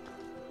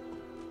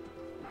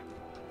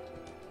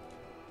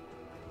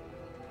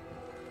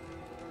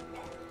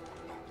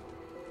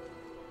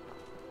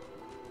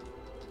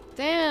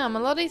 Damn, a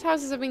lot of these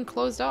houses have been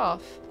closed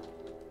off.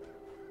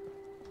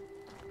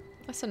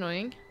 That's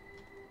annoying.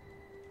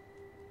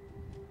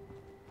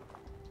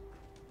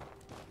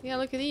 Yeah,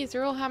 look at these.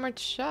 They're all hammered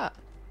shut.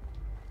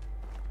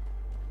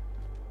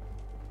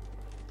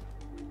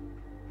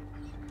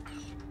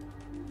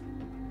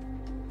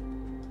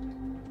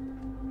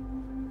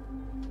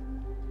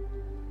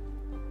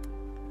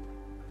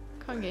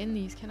 Can't get in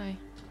these, can I?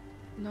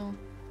 No.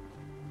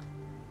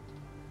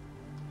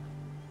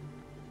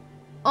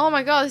 Oh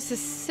my god, this is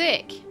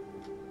sick.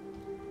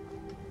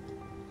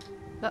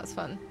 That's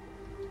fun.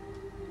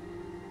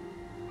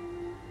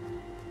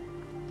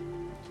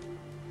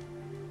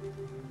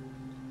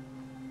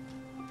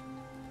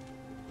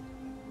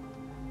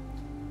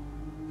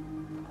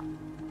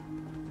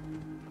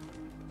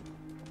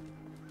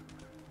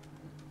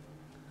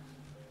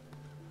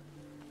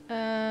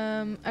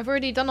 I've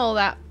already done all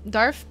that.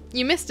 Darth,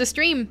 you missed a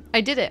stream.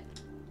 I did it.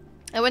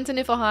 I went to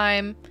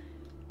Niflheim,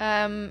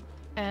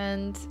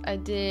 and I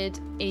did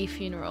a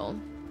funeral.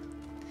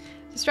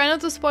 Just try not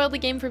to spoil the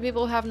game for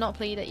people who have not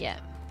played it yet.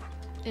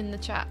 In the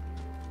chat.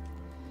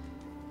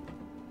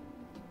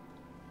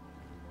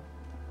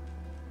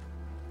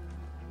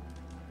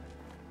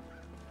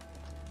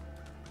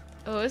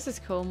 Oh, this is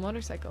cool.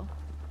 Motorcycle.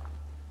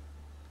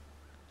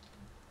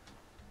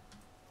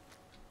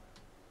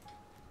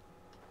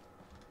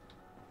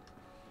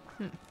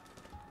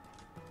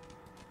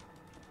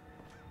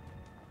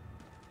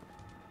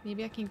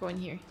 Maybe I can go in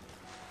here.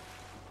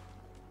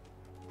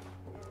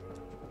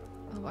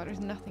 Oh wow, there's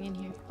nothing in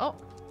here. Oh!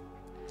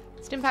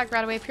 Stim pack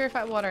right away.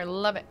 Purified water.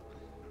 Love it.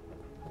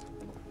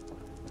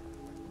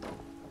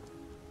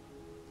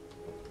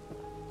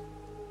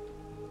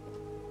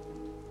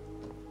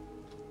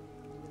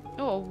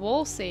 Oh, a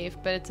wall save,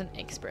 but it's an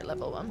expert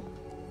level one.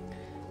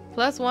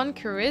 +1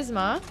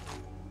 charisma.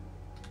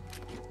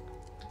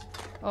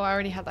 Oh, I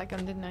already had that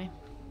gun, didn't I?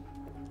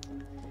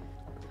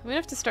 I'm gonna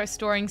have to start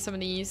storing some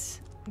of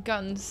these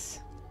guns.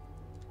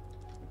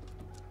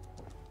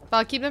 But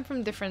I'll keep them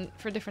from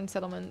different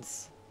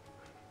settlements.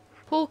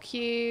 Pool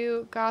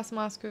cue, gas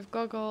mask with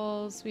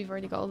goggles. We've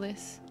already got all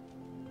this.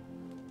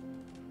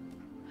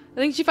 I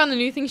think she found a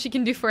new thing she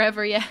can do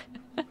forever, yeah.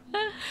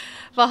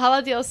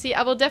 Valhalla DLC.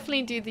 I will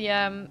definitely do the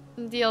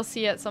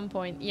DLC at some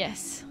point,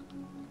 yes.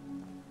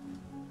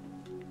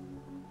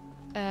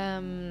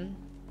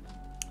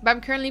 But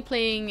I'm currently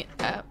playing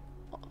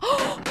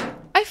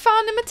I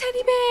found him a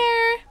teddy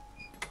bear!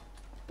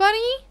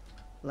 Bunny?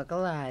 Look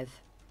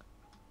alive.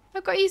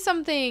 I've got you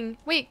something.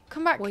 Wait,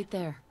 come back. Wait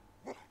there.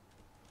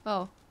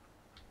 Oh.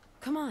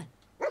 Come on.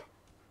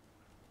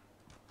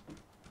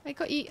 I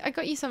got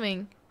you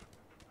something.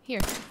 Here.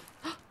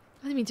 I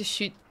didn't mean to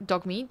shoot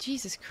dog meat.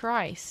 Jesus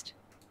Christ.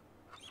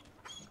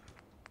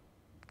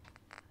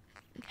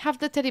 Have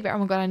the teddy bear. Oh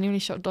my god, I nearly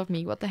shot dog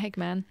meat. What the heck,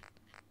 man?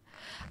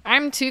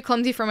 I'm too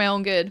clumsy for my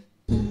own good.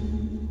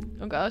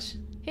 Oh gosh.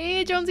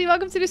 Hey, Jonesy,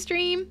 welcome to the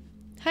stream.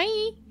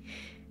 Hi.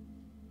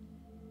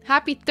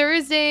 Happy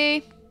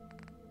Thursday.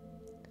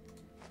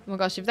 Oh my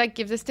gosh, if I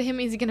give this to him,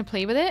 is he gonna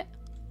play with it?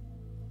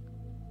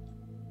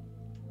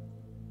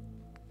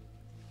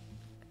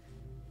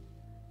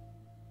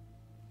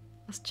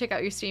 Let's check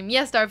out your stream.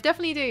 Yes, Darv,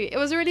 definitely do. It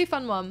was a really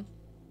fun one.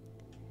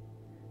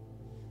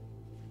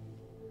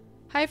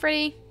 Hi,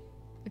 Freddy.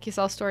 Okay,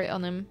 so I'll store it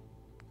on him.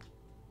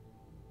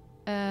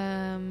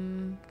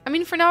 I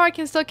mean, for now, I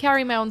can still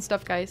carry my own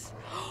stuff, guys.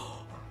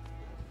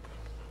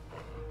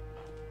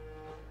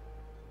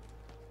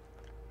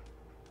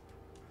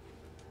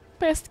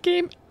 Best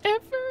game ever.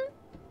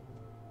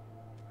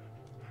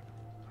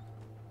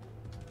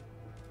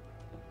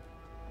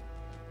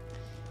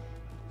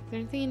 Is there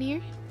anything in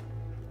here?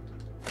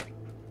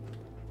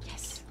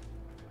 Yes.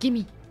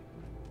 Gimme.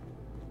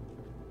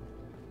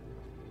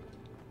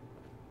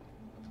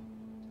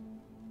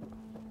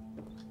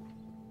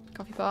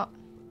 Coffee pot.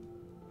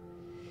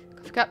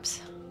 Coffee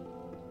cups.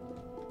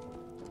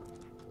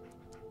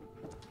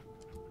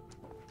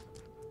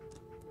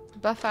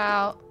 Buff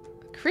out.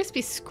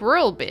 Crispy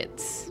squirrel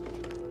bits.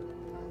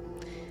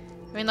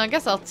 I mean, I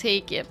guess I'll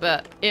take it,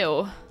 but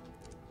ew.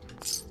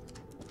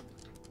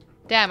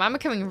 Damn, I'm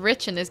becoming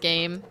rich in this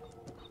game.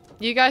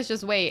 You guys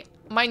just wait.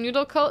 My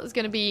noodle cult is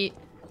gonna be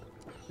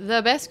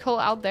the best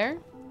cult out there.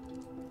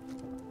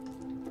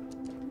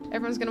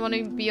 Everyone's gonna want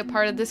to be a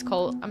part of this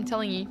cult, I'm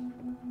telling you.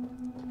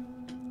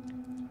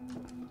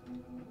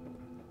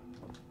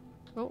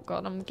 Oh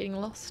god, I'm getting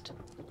lost.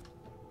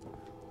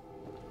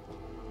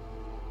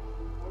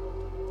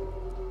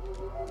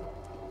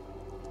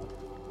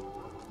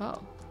 Oh.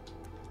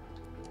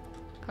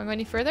 Can't go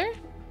any further?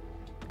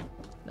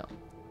 No.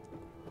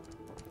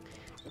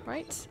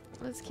 Right,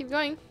 let's keep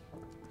going.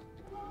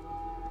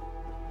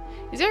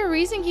 Is there a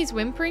reason he's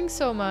whimpering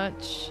so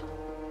much?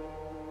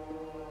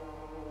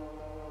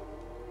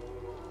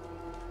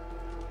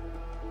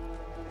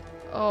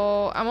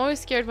 Oh, I'm always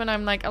scared when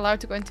I'm like allowed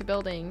to go into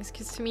buildings,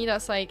 because to me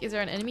that's like, is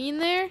there an enemy in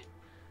there?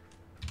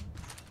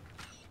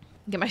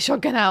 Get my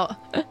shotgun out.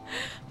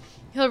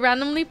 He'll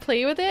randomly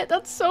play with it?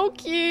 That's so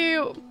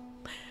cute.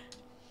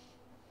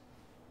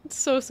 It's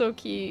so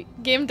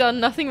cute. Game done,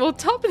 nothing will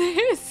top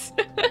this.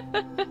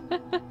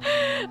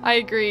 I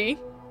agree.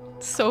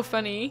 It's so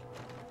funny.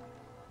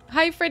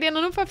 Hi Freddy, I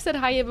don't know if I've said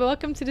hi yet, but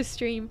welcome to the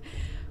stream.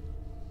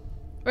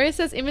 Where it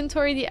says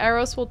inventory, the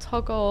arrows will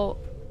toggle.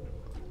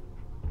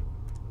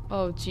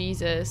 Oh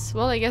Jesus.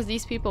 Well, I guess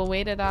these people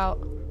waited out.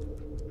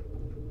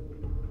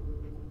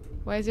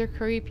 Why is there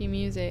creepy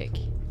music?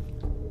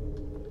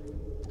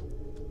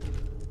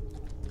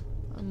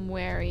 I'm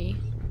wary.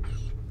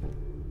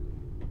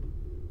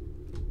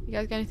 You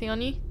guys got anything on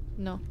you?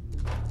 No.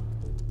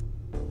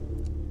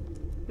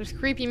 There's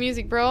creepy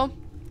music, bro.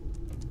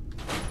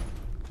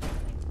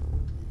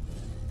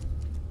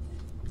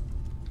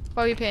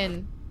 Bobby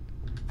pin.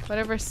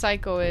 Whatever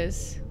psycho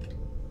is.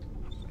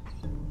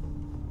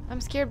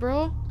 I'm scared,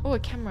 bro. Oh, a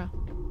camera.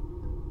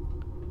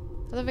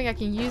 I don't think I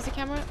can use the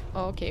camera.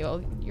 Oh, okay.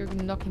 Well, you're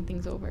knocking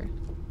things over.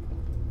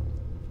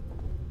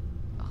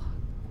 Oh,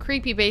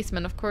 creepy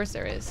basement. Of course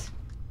there is.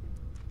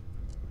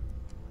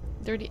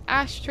 Dirty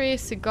ashtray,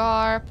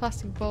 cigar,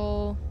 plastic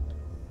bowl.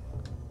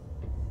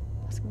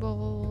 Plastic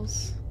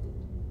bowls.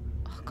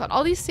 Oh god,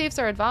 all these safes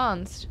are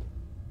advanced.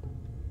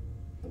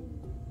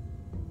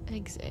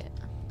 Exit.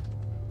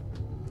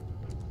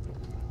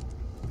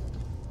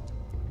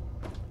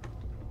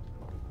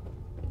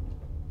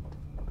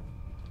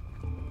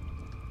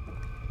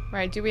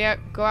 Right, do we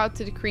go out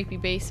to the creepy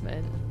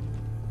basement?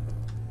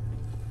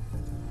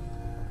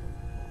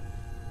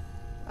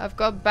 I've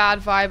got a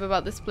bad vibe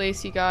about this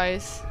place, you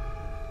guys.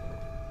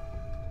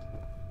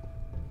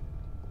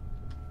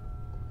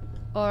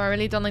 Oh, I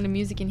really don't like the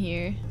music in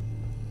here.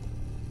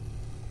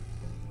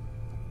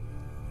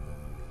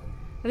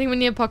 I think when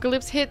the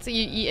apocalypse hits,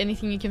 you eat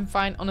anything you can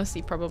find.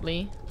 Honestly,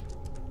 probably.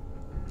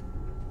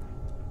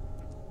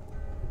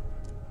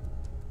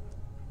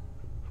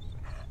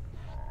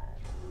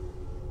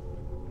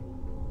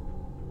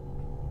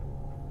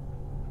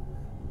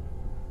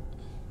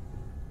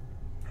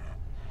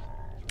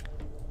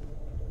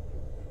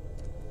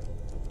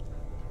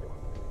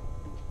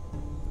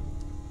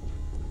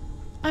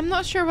 I'm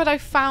not sure what I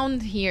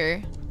found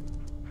here.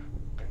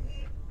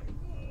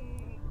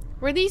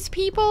 Were these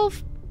people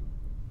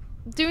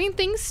doing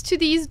things to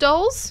these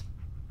dolls?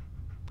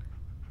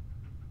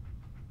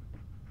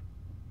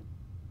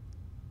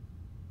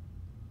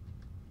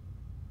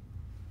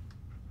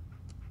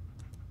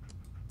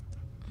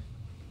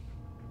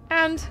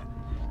 And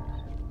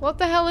what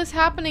the hell is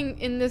happening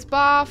in this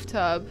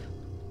bathtub?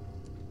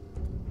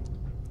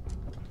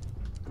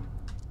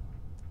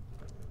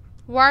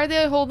 Why are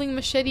they holding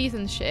machetes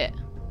and shit?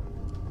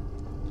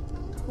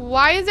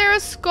 Why is there a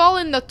skull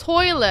in the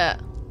toilet?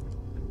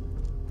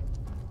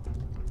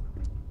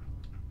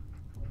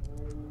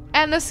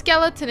 And a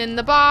skeleton in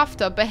the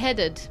bathtub,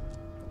 beheaded.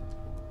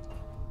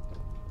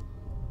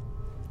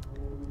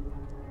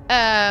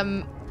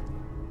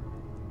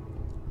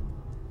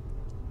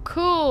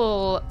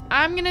 Cool.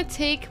 I'm gonna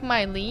take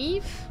my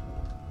leave.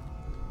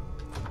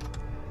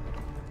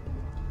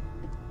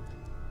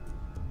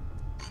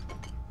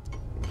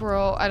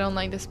 Bro, I don't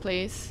like this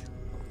place.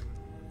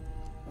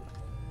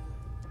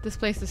 This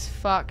place is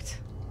fucked.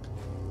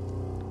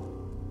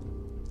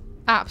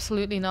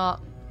 Absolutely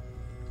not.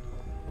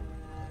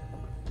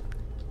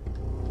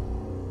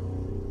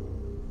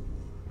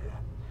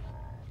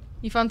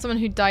 You found someone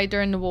who died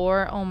during the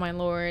war? Oh my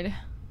lord. I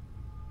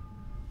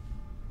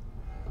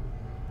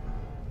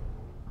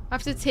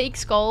have to take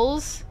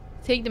skulls.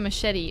 Take the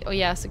machete. Oh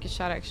yeah, it's a good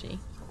shot actually.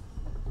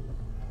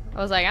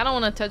 I was like, I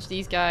don't want to touch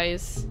these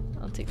guys.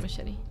 I'll take the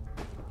machete.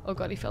 Oh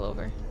god, he fell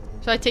over.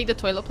 Should I take the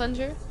toilet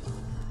plunger?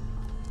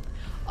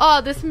 Oh,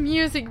 this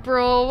music,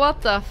 bro.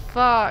 What the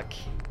fuck?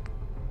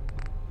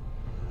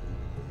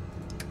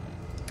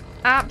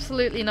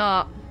 Absolutely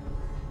not.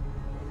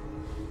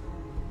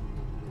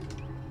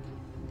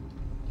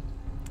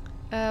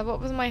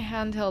 What was my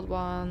handheld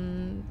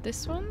one?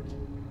 This one?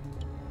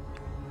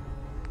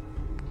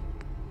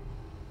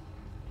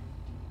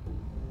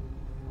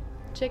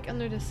 Check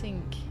under the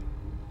sink.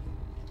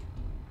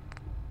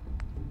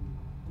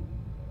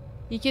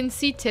 You can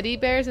see teddy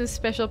bears in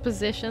special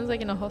positions,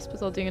 like in a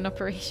hospital doing an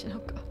operation. Oh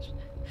gosh.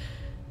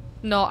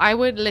 No, I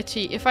would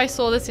literally, if I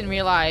saw this in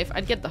real life,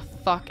 I'd get the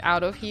fuck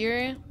out of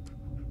here.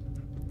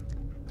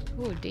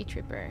 Ooh, day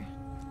tripper.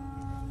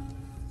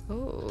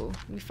 Oh,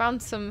 we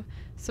found some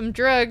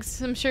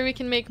drugs. I'm sure we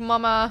can make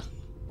mama.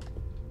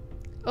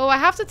 Oh, I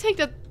have to take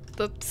the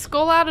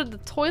skull out of the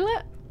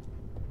toilet?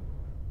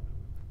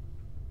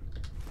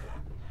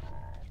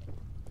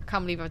 I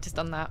can't believe I've just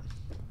done that.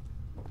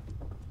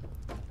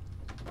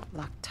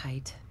 Locked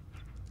tight.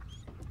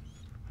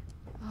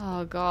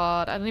 Oh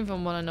god, I don't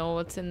even want to know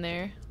what's in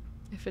there.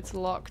 If it's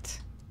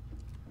locked.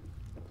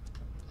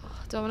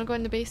 Oh, do I want to go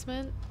in the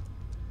basement?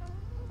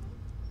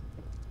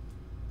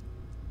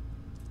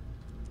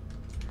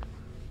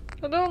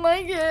 I don't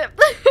like it.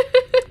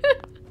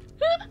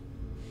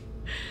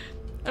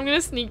 I'm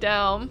gonna sneak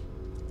down.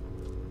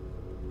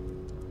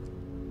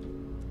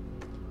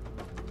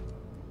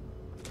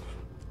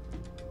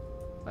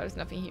 Oh, there's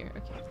nothing here.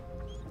 Okay.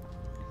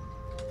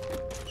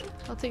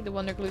 I'll take the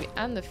wonder glue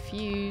and the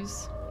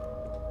fuse.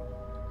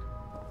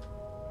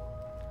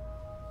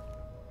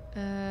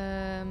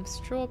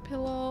 Straw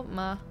pillow.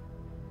 Ma.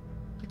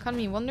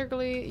 Economy wonder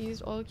glue.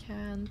 Used oil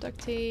can. Duct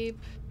tape.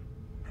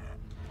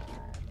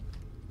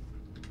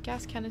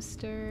 Gas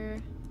canister.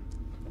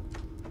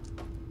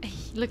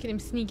 Look at him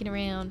sneaking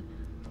around.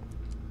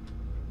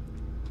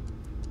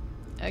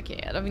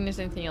 Okay, I don't think there's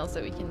anything else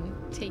that we can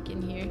take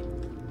in here.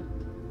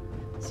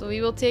 So we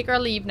will take our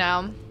leave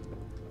now.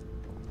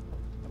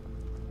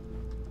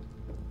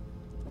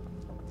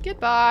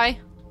 Goodbye.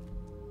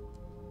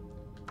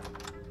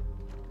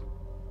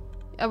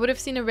 I would have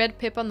seen a red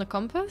pip on the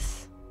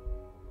compass.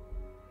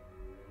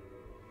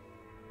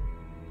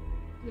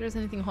 If there's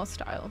anything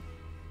hostile.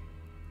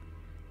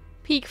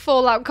 Peak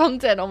Fallout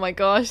content. Oh my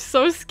gosh,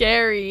 so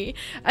scary.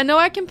 I know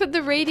I can put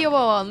the radio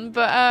on,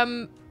 but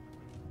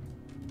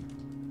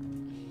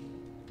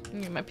let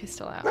me get my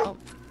pistol out. Oh,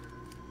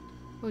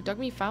 oh,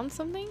 Dogme found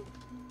something?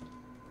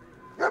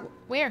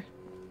 Where?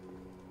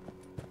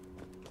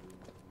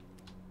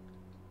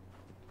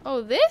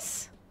 Oh,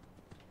 this?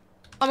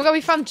 Oh my god,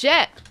 we found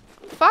Jet.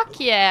 Fuck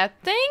yeah.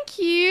 Thank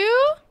you.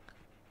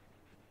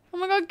 Oh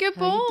my god, good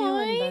boy. How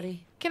you doing,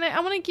 buddy? Can I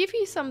want to give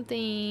you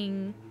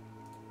something.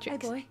 Hey,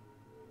 boy.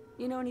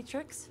 You know any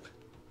tricks?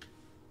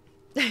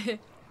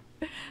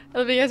 I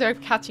love you guys are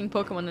catching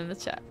Pokemon in the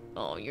chat.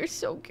 Oh, you're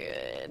so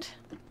good.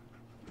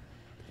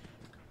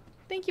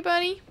 Thank you,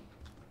 buddy.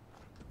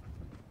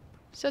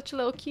 Such a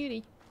little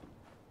cutie.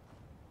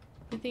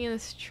 Anything in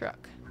this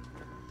truck?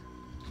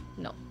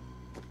 No.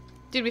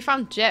 Dude, we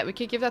found Jet. We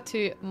could give that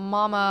to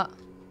Mama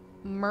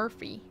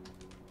Murphy.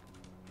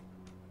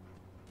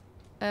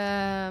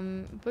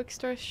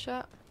 Bookstore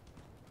shut.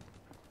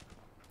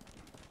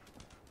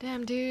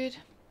 Damn, dude.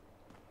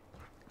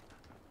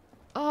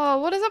 Oh,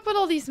 what is up with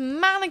all these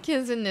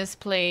mannequins in this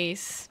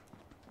place?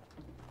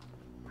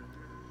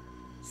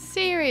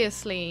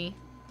 Seriously.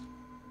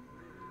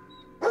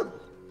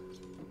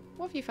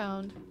 What have you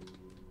found?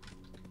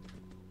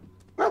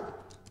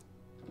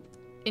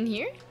 In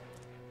here?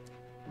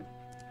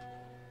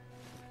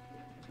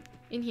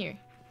 In here.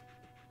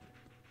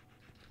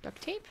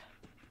 Duct tape.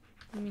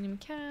 Aluminum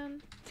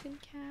can. Tin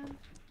can.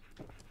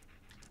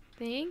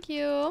 Thank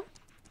you.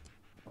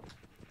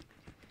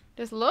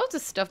 There's loads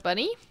of stuff,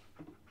 buddy.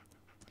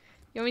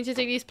 You want me to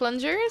take these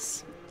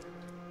plungers?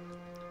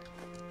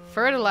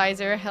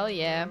 Fertilizer, hell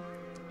yeah.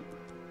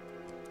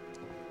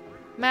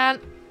 Man,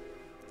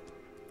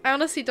 I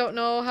honestly don't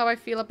know how I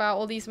feel about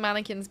all these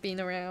mannequins being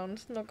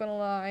around. Not gonna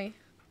lie.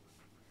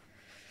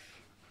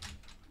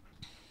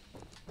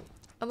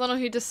 I don't know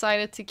who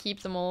decided to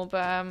keep them all,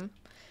 but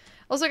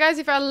also guys,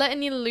 if I let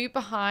any loot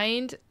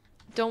behind,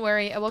 don't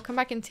worry, I will come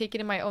back and take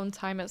it in my own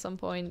time at some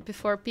point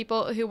before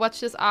people who watch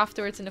this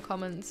afterwards in the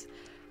comments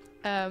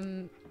are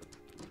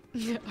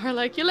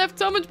like, you left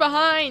so much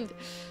behind.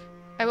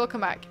 I will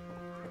come back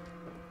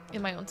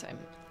in my own time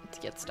to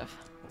get stuff.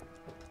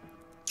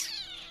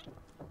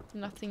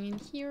 Nothing in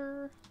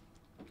here.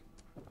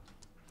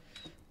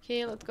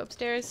 Okay, let's go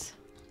upstairs.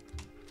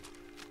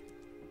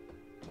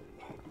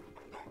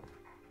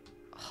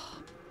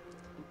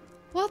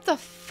 What the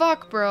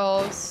fuck,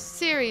 bro?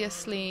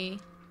 Seriously.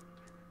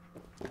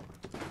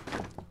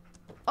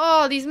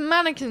 Oh, these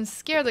mannequins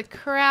scare the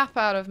crap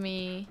out of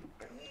me.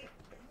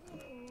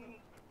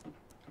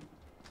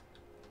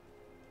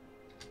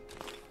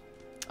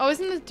 Oh,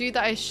 isn't the dude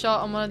that I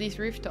shot on one of these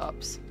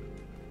rooftops?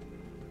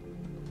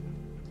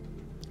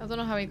 I don't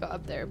know how he got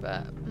up there,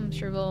 but I'm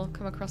sure we'll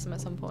come across him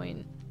at some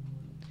point.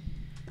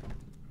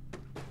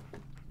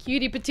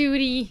 Cutie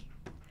patootie.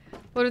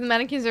 What if the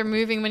mannequins are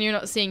moving when you're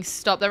not saying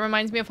stop? That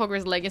reminds me of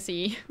Hogwarts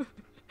Legacy.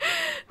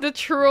 The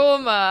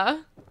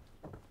trauma.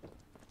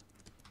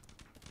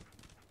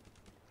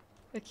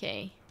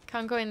 Okay.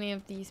 Can't go in any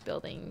of these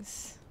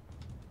buildings.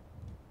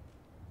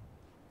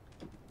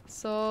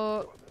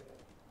 So,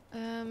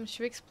 should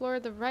we explore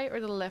the right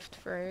or the left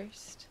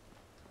first?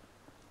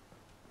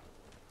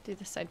 Do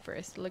the side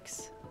first.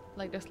 Looks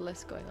like there's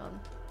less going on.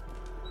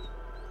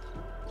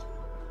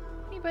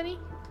 Hey, buddy.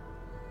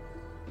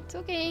 It's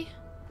okay.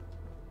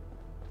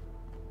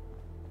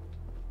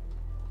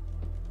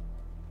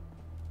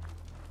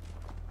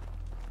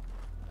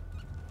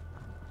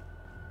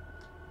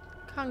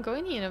 Can't go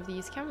in any of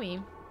these, can we?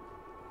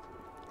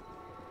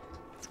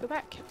 Let's go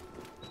back.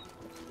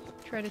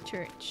 Try the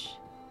church.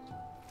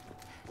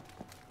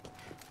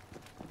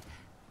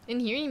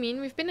 In here, you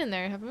mean? We've been in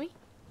there, haven't we?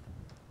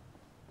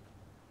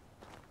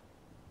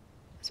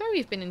 I swear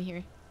we've been in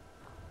here.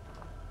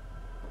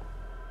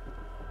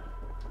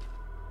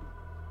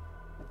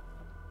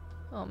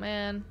 Oh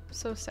man,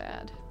 so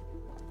sad.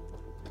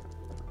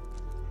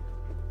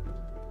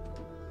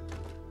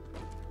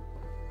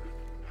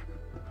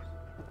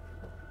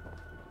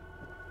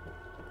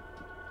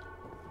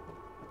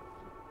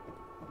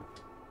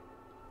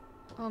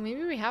 Oh,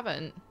 maybe we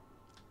haven't.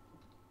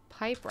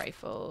 Pipe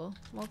rifle,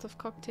 Molotov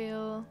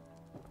cocktail,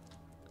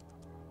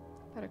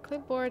 better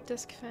clipboard,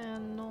 disc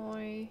fan,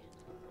 noi.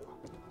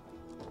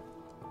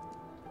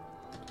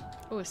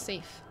 Oh, a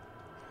safe.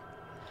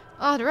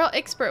 Oh, they're all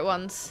expert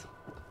ones.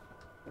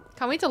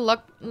 Can't wait to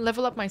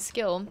level up my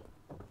skill.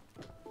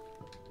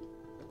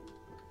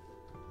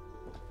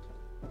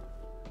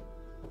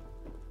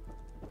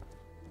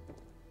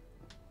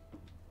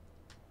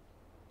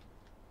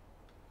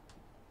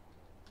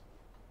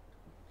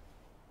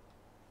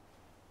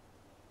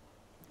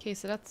 Okay,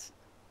 so that's...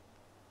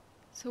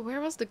 So where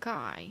was the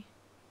guy?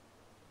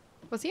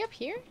 Was he up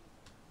here?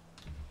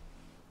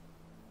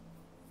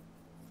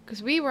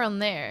 Because we were on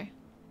there.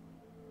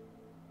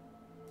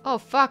 Oh,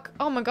 fuck.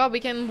 Oh my god, we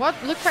can... What?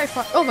 Look very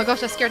far... Oh my gosh,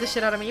 that scared the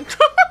shit out of me.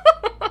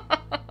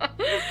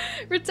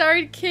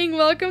 Retired King,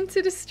 welcome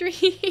to the stream.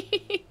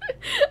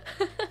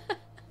 That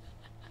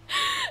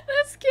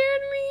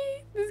scared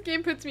me. This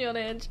game puts me on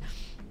edge.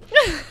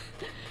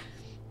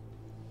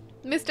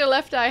 Mr.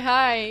 Left Eye,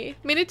 hi.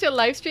 Made it to a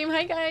live stream.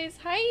 Hi, guys.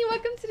 Hi,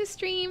 welcome to the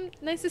stream.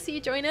 Nice to see you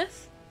join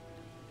us.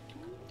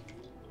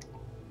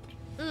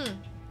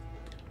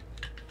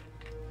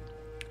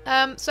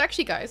 So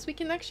actually, guys, we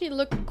can actually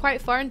look quite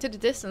far into the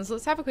distance.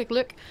 Let's have a quick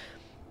look.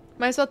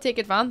 Might as well take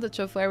advantage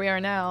of where we are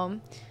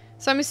now.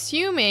 So I'm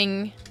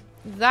assuming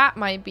that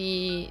might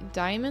be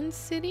Diamond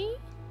City?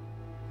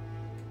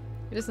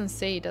 It doesn't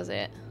say, does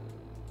it?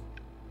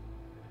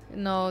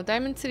 No,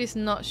 Diamond City's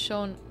not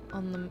shown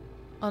on the...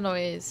 Oh no,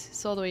 it is.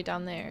 It's all the way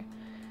down there.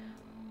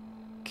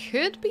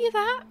 Could be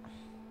that?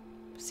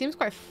 Seems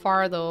quite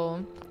far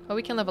though. Oh,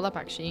 we can level up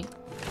actually.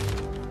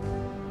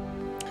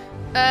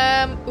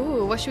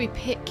 Ooh, what should we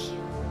pick?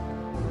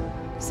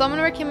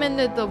 Someone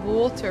recommended the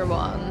water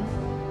one.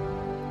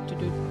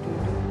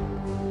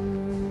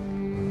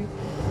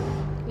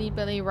 Lead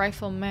belly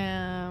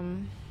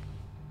rifleman.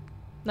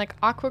 Like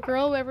Aqua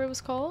Girl, whatever it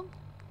was called.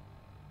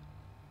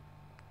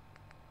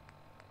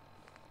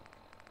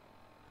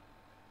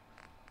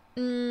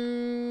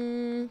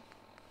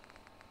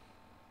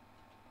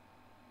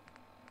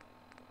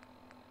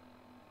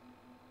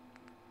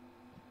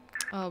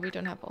 Oh, we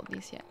don't have all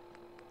these yet.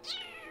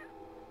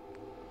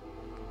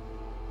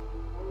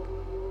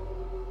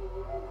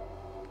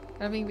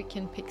 I don't think we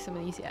can pick some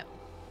of these yet.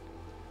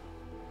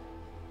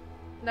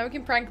 Now we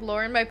can prank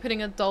Lauren by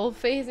putting a doll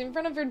face in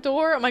front of her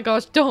door. Oh my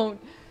gosh,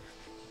 don't.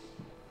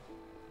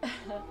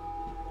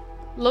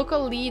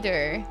 Local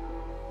leader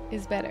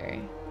is better.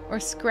 Or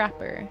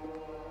scrapper.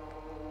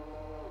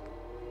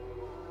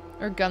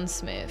 Or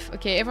gunsmith.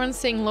 Okay, everyone's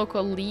saying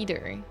local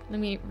leader. Let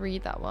me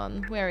read that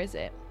one. Where is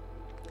it?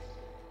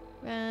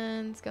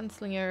 Vance,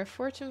 gunslinger,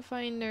 fortune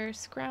finder,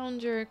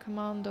 scrounger,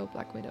 commando,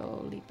 black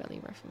widow, lead belly,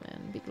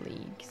 rifleman, big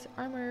leagues,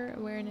 armor,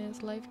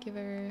 awareness, life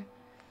giver.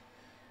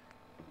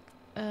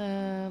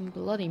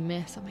 Bloody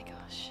miss. Oh my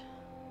gosh.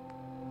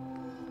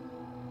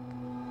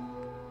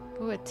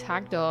 Ooh, a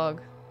tag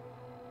dog.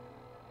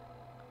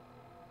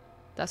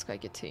 That's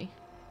quite good too.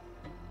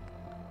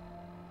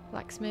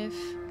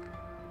 Blacksmith.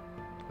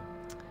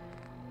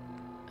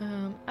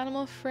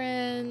 Animal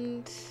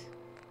friend.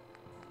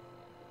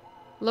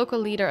 Local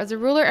leader. As a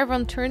ruler,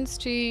 everyone turns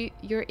to you.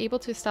 You're able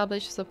to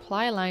establish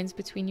supply lines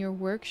between your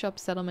workshop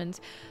settlements.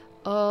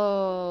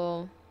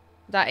 Oh,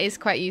 that is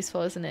quite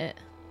useful, isn't it?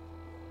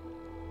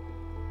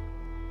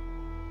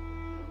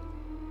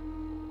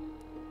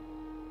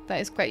 That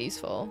is quite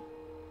useful.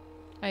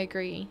 I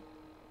agree.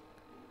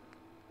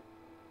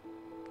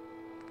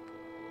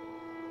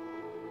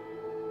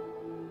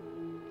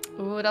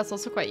 Oh, that's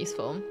also quite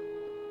useful.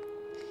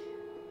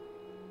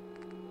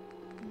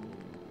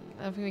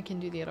 I don't think we can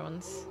do the other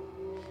ones.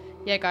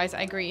 Yeah, guys,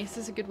 I agree. This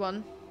is a good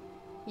one.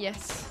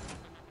 Yes.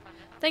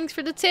 Thanks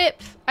for the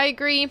tip. I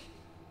agree.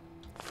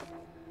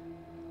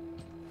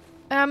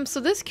 So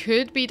this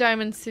could be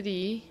Diamond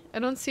City. I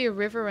don't see a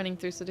river running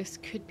through, so this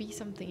could be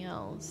something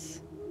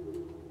else.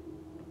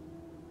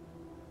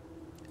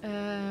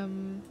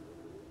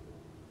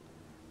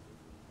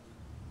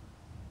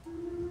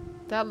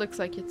 That looks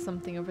like it's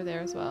something over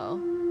there as well.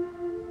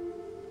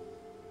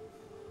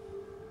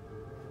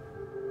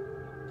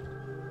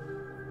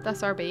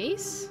 That's our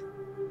base.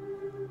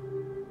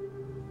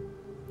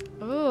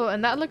 Oh,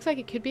 and that looks like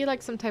it could be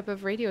like some type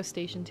of radio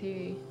station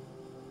too.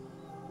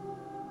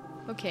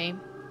 Okay.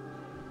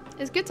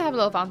 It's good to have a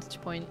little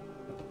vantage point.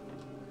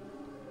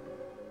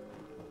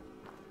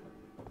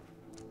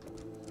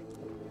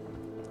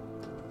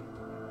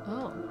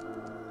 Oh.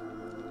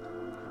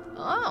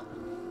 Oh.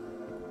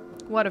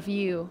 What a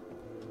view.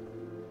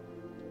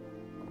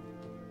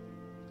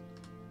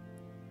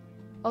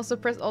 Also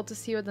press Alt to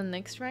see what the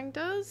next rank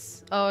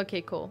does. Oh,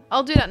 okay, cool.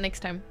 I'll do that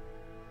next time.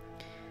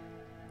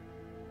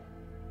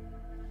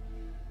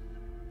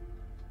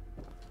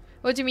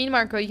 What do you mean,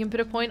 Marco? You can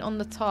put a point on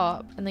the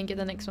top and then get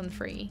the next one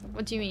free.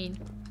 What do you mean?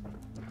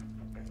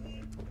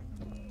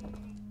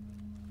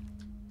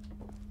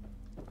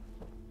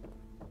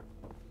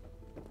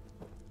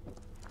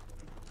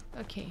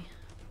 Okay.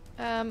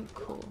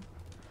 Cool.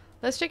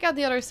 Let's check out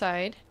the other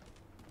side.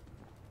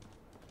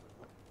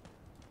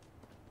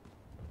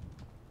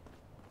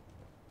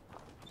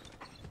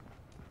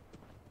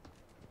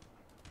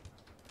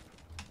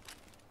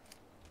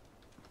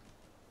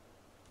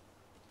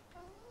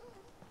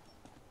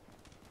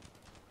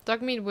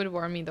 Dog meat would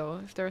warm me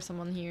though, if there was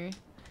someone here.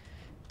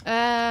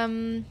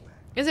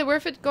 Is it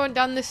worth it going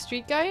down this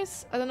street,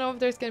 guys? I don't know if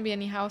there's gonna be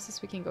any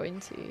houses we can go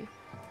into.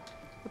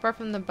 Apart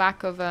from the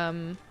back of,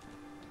 the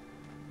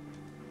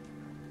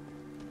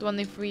one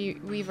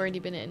we've already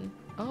been in.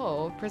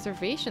 Oh,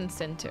 preservation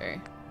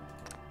center.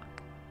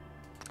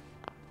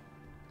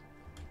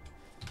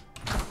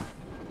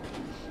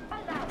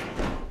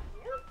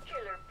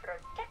 Nuclear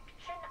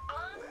protection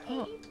on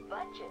a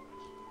budget.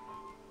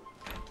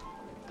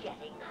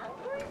 Getting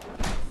hungry?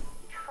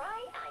 Try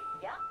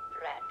a yuck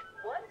rat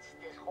once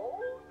this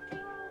whole thing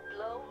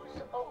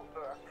blows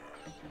over.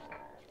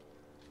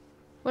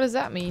 What does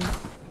that mean?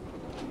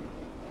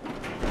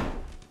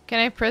 Can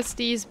I press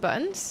these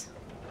buttons?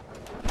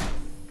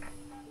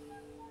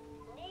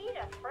 Need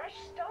a fresh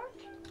start?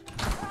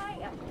 Try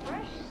a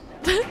fresh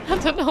start. I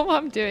don't know what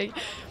I'm doing.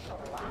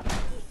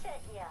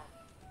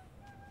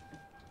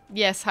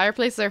 Yes, higher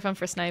places are fun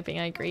for sniping,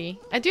 I agree.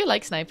 I do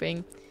like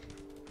sniping.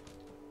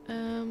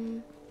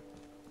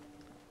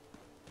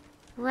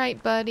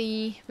 Right,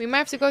 buddy. We might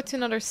have to go to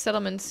another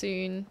settlement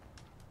soon.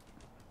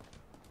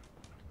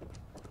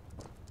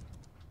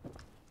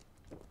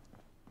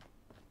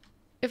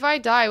 If I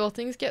die, will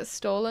things get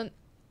stolen?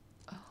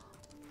 Oh.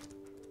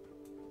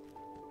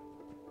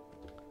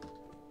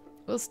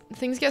 Will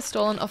things get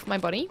stolen off my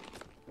body?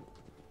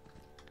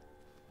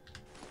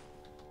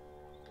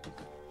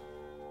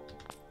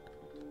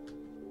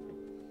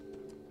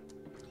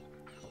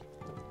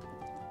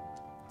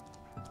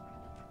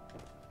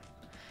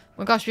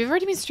 my gosh, we've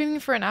already been streaming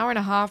for an hour and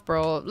a half,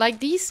 bro. Like,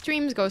 these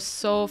streams go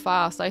so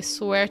fast. I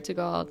swear to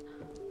God.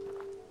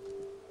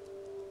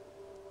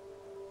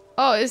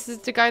 Oh, this is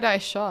the guy that I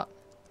shot.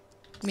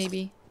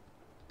 Maybe.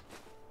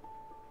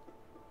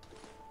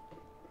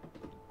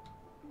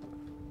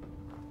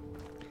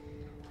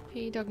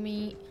 Hey, dog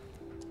meat.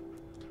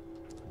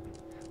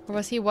 Or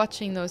was he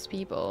watching those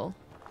people?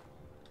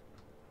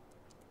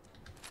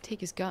 Take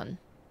his gun.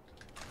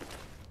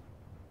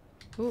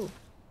 Ooh.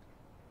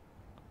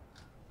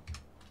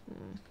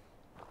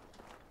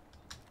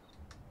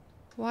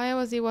 Why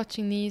was he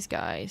watching these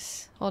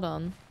guys? Hold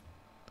on.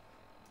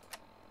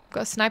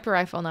 Got a sniper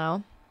rifle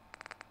now.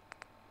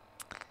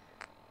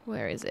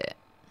 Where is it?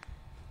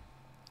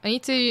 I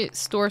need to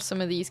store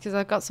some of these because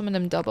I've got some of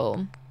them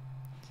double.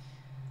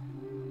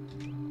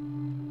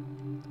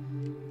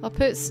 I'll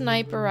put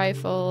sniper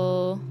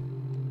rifle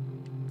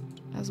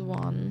as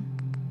 1.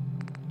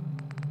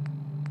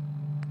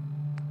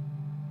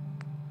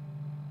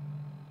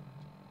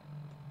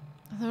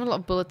 I have a lot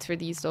of bullets for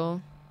these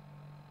though.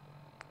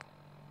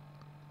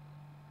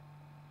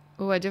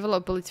 Oh, I do have a lot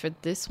of bullets for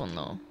this one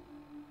though.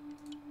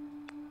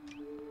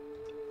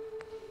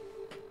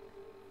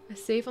 A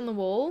save on the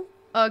wall?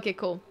 Oh, okay,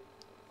 cool.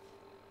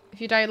 If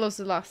you die, it loses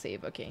the last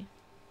save. Okay.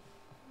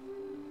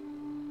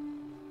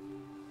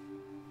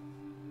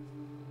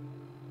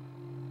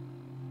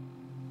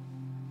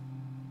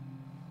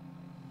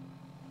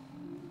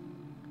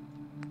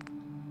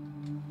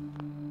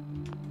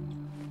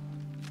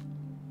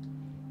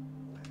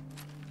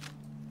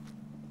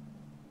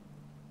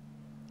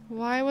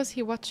 Why was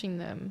he watching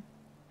them?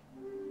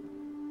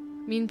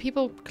 I mean,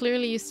 people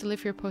clearly used to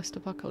live here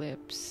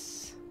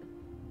post-apocalypse.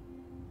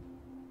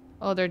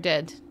 Oh, they're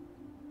dead.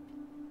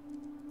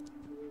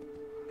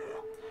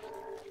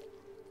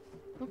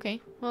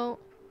 Okay, well.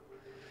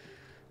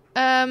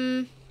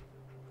 Apparently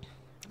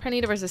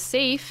there was a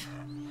safe.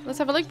 Let's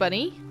have a look,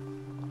 buddy.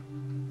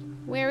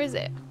 Where is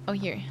it? Oh,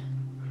 here.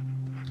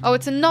 Oh,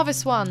 it's a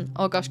novice one.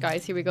 Oh gosh,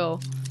 guys, here we go.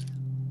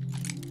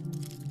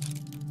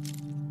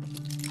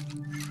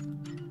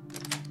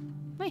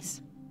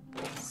 Nice.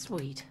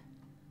 Sweet.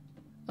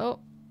 Oh.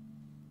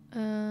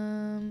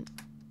 I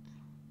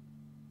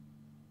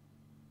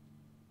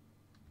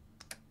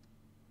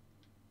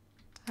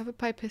have a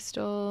pipe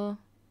pistol.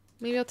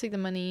 Maybe I'll take the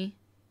money.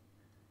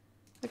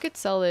 I could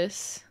sell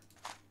this.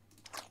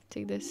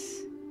 Take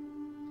this.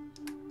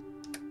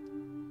 I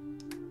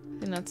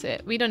think that's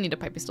it. We don't need a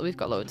pipe pistol. We've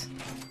got loads.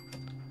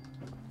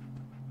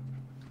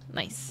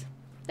 Nice.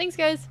 Thanks,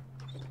 guys.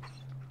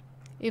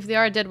 If they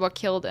are dead, what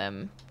killed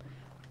them?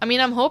 I mean,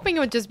 I'm hoping it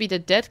would just be the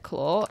dead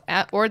claw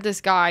or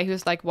this guy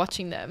who's like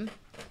watching them.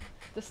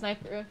 The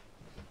sniper.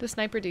 The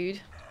sniper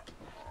dude.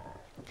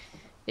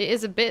 It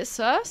is a bit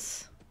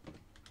sus.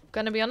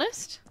 Gonna be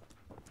honest.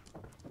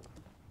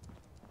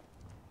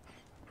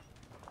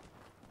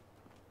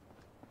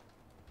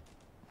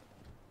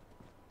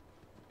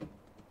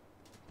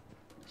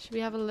 Should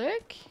we have a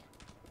look?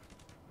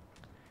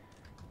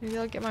 Maybe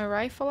I'll get my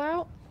rifle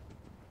out.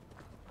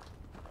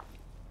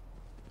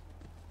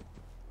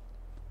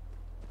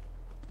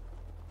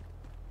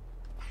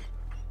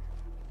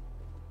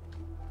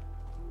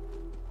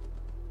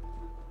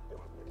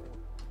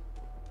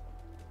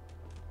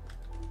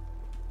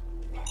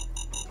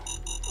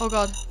 Oh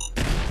god.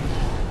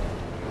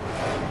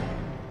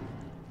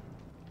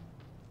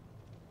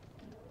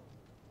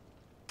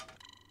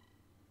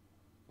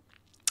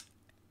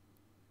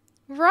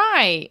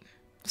 Right.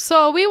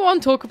 So we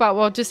won't talk about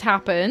what just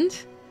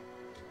happened.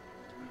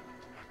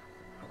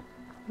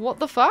 What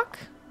the fuck?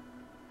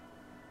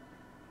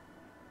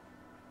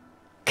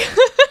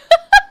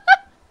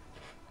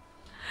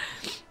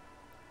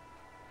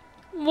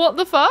 What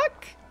the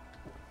fuck?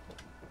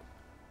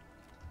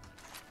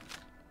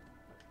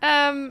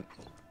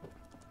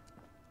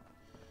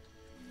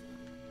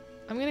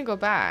 I'm gonna go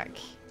back.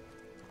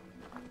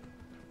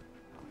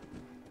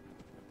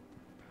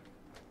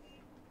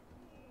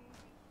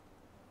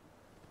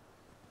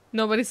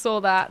 Nobody saw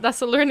that.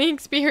 That's a learning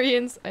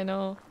experience. I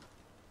know.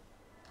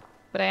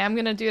 But I am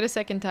gonna do it a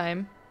second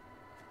time.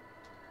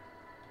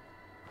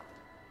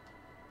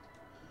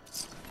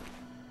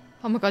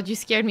 Oh my god, you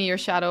scared me, your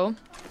shadow.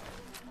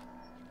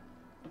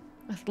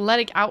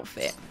 Athletic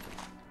outfit.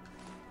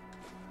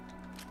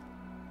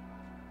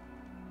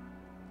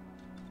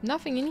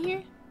 Nothing in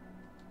here?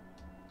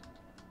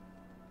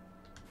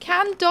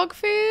 Canned dog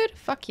food?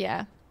 Fuck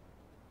yeah.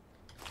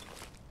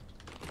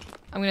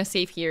 I'm gonna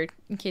save here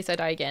in case I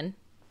die again.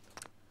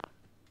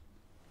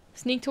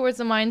 Sneak towards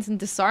the mines and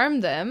disarm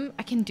them.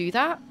 I can do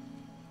that?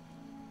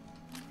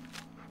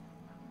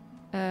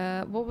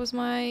 What was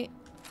my...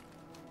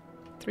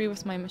 3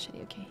 was my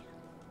machete, okay.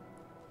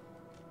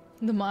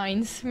 The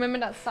mines. Remember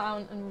that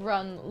sound and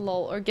run,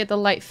 lol. Or get the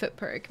light foot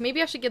perk.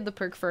 Maybe I should get the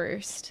perk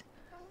first.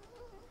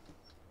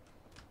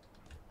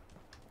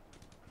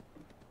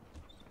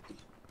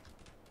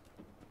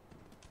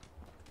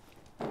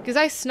 Because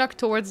I snuck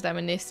towards them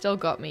and they still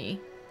got me.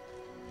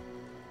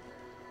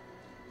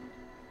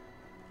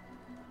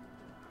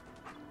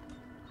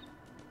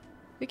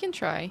 We can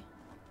try.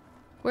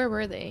 Where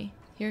were they?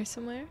 Here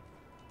somewhere?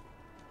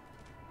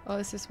 Oh,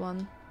 this is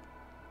one.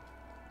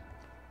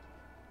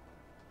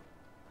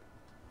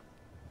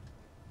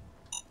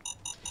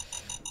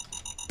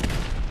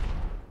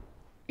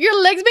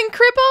 Your leg's been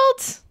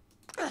crippled?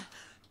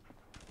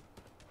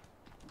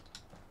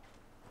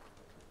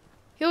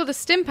 Yo, the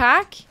stim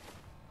pack?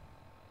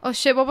 Oh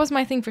shit, what was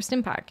my thing for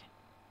stim pack?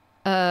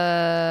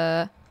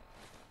 0.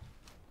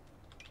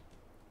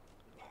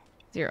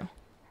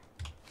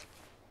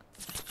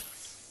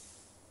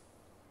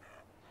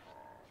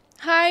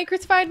 Hi,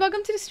 Crucified,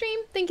 welcome to the stream.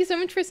 Thank you so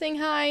much for saying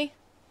hi.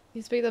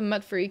 You speak the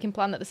mud for you can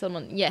plant at the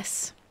settlement.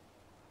 Yes.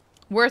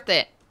 Worth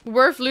it.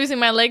 Worth losing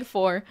my leg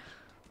for.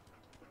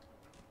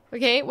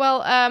 Okay,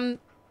 well,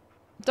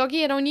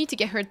 Doggy, I don't need to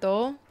get hurt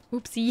though.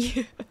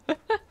 Oopsie.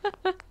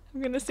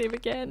 I'm gonna save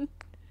again.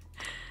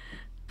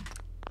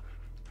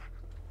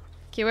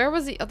 Okay, where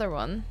was the other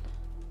one?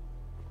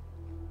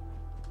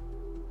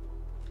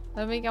 I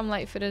don't think I'm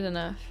light-footed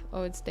enough.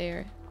 Oh, it's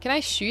there. Can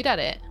I shoot at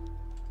it?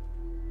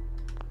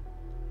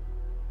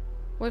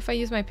 What if I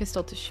use my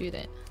pistol to shoot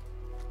it?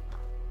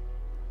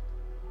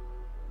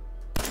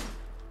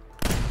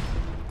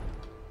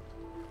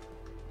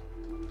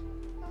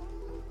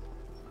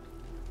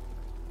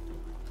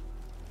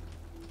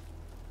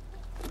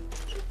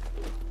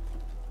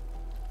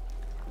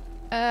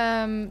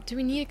 Do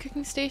we need a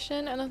cooking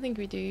station? I don't think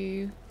we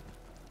do.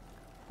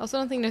 Also,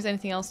 don't think there's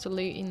anything else to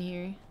loot in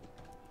here.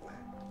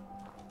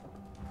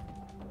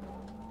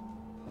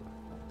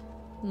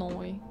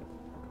 No.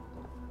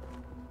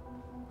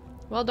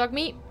 Well, dog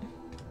meat.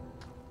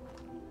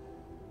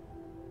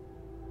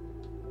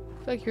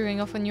 I feel like you're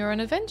going off on your own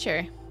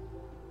adventure.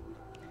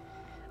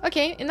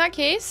 Okay, in that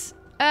case,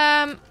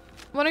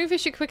 wondering if we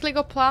should quickly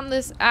go plant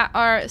this at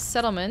our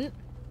settlement.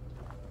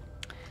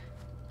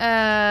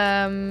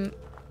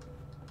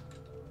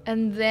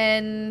 And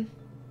then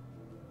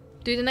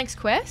do the next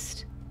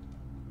quest.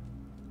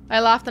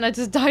 I laughed and I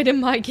just died in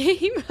my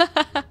game.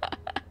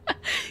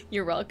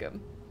 You're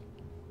welcome.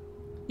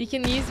 You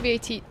can use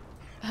VAT.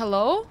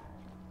 Hello?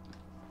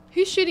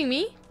 Who's shooting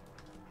me?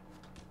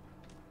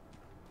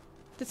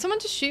 Did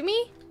someone just shoot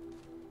me?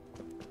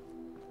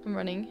 I'm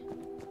running.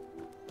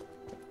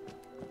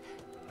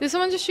 Did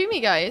someone just shoot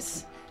me,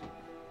 guys?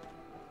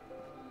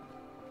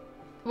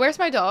 Where's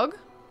my dog?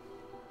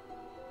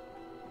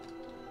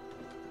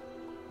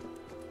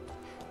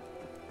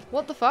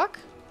 What the fuck?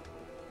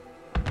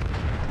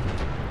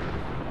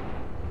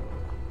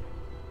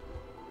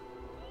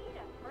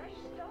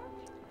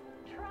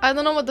 I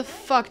don't know what the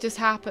fuck just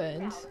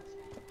happened.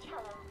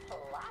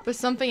 But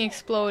something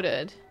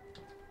exploded.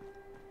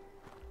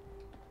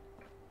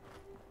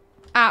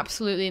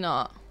 Absolutely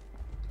not.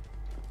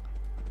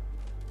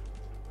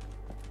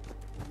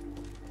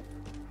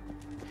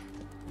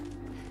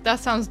 That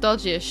sounds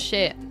dodgy as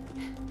shit.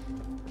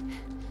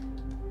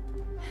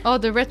 Oh,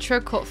 the retro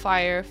caught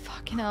fire.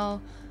 Fucking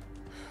hell.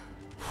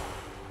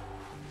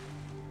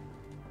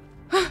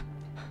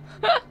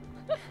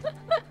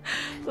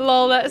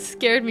 Lol, that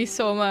scared me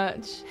so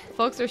much.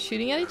 Folks are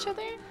shooting at each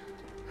other?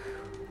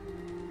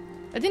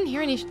 I didn't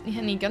hear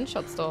any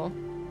gunshots though.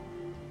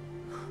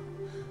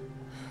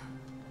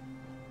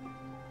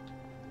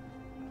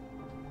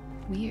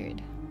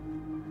 Weird.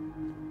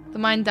 The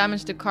mine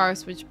damaged the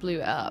cars which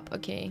blew up.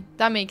 Okay,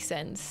 that makes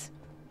sense.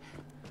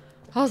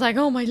 I was like,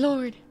 oh my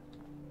lord.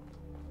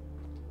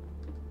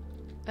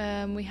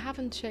 We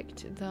haven't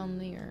checked down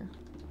there.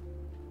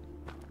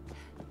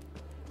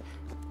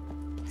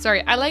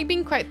 Sorry, I like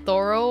being quite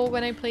thorough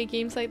when I play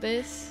games like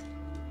this.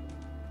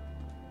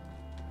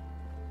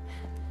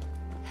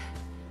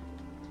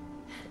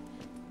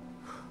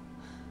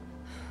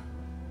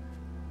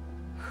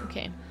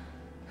 Okay.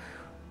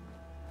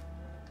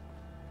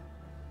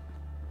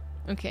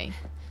 Okay.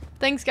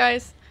 Thanks,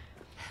 guys.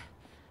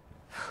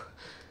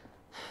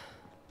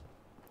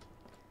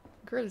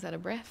 Girl is out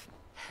of breath.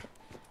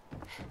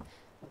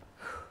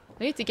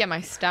 I need to get my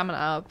stamina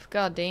up.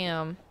 God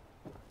damn.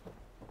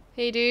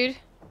 Hey, dude.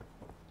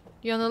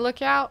 You on the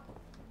lookout?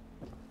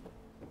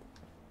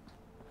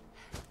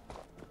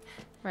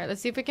 Right, let's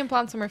see if we can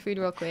plant some more food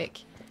real quick.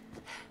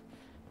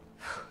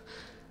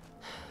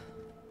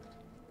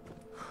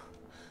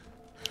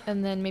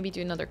 And then maybe do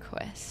another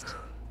quest.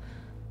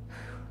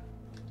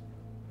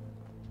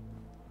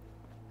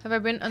 Have I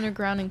been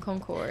underground in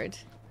Concord?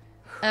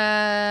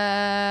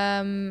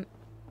 I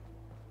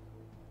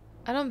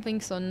don't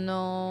think so,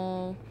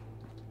 no.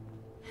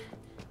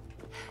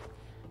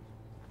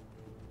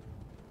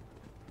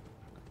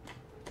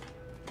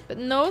 But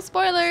no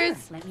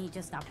spoilers! Sure. Let me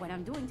just stop what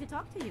I'm doing to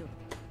talk to you.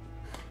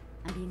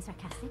 I'm being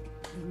sarcastic.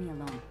 Leave me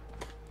alone.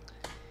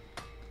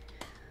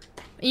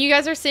 You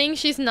guys are saying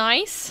she's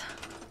nice?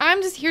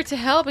 I'm just here to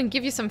help and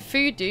give you some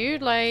food,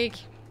 dude. Like...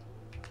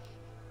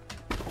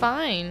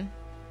 Fine.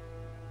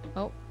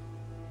 Oh.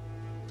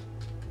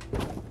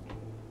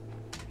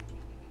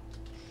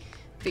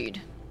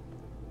 Food.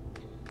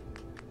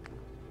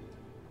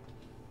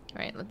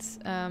 Alright, let's,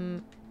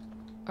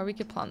 or we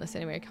could plant this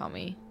anywhere, can't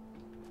we?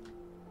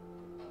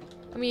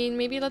 I mean,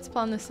 maybe let's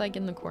plant this, like,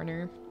 in the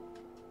corner.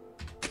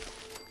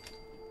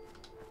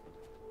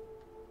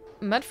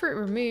 mud fruit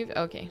removed.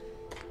 Okay.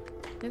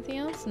 Anything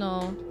else?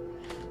 No.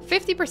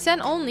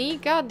 50% only?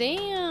 God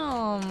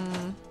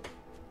damn.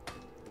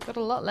 Got a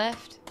lot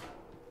left.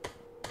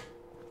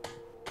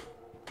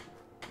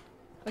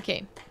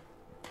 Okay.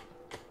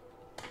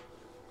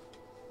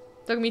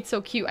 Dog meat's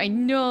so cute. I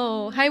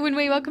know. Hi,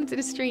 Winway. Welcome to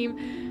the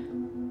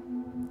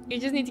stream. You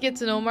just need to get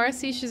to know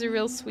Marcy. She's a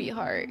real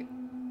sweetheart.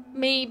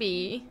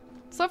 Maybe.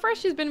 So far,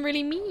 she's been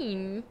really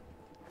mean.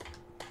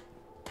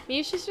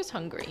 Maybe she's just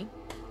hungry.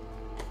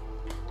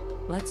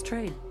 Let's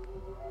trade.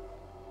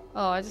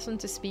 Oh, I just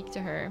want to speak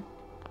to her.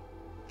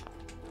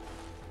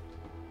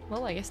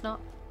 Well, I guess not.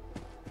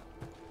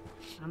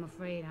 I'm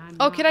afraid I'm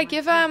Oh, not could I much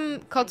give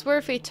help.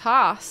 Codsworth a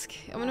task?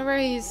 I wonder where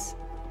he's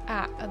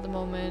at the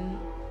moment.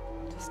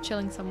 Just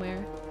chilling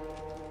somewhere.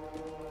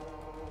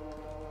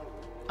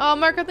 Oh,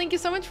 Marco, thank you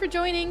so much for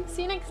joining.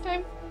 See you next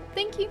time.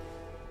 Thank you.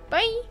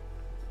 Bye.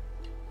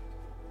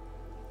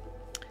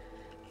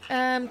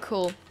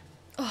 Cool.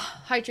 Oh,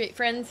 hydrate,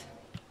 friends.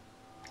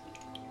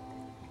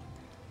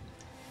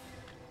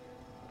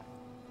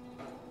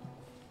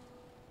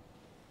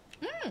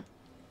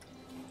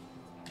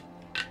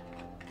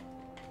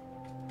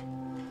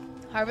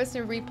 Harvest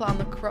and replant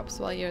the crops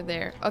while you're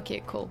there.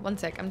 Okay, cool. One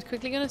sec. I'm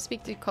quickly gonna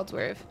speak to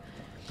Codsworth.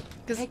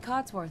 Hey,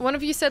 Codsworth. One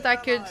of you said I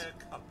could...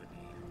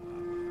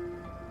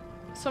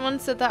 Someone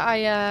said that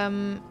I,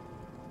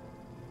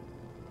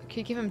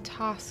 could give him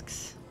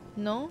tasks.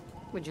 No?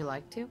 Would you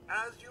like to?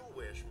 As you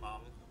wish, Mum.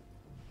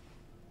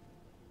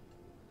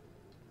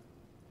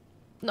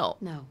 No.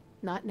 No,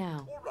 not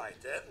now. All right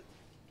then.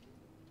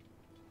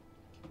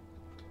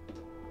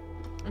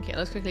 Okay,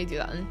 let's quickly do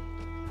that then.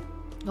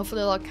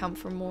 Hopefully they'll count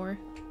for more.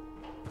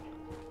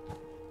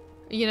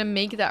 Are you gonna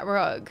make that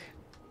rug?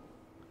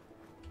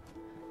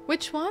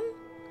 Which one?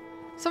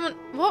 Someone...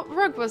 What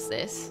rug was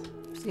this?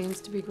 Seems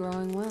to be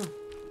growing well.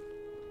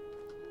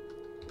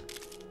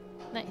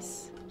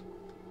 Nice.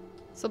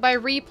 So by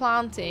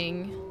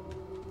replanting...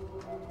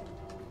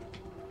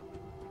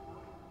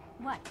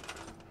 What?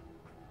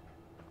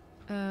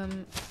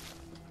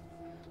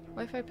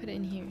 What if I put it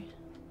in here?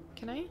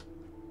 Can I?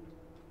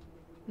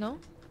 No?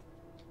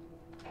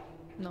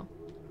 No.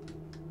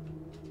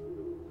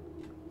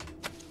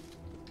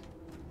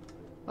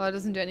 Oh, it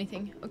doesn't do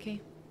anything. Okay.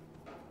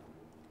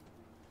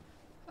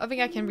 I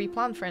think I can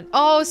replant, friend.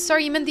 Oh,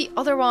 sorry, you meant the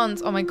other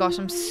ones. Oh my gosh,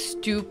 I'm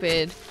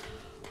stupid.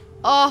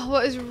 Oh,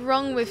 what is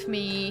wrong with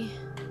me?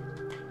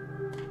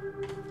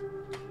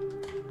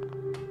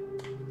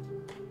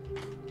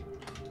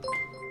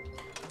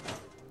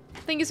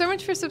 Thank you so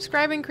much for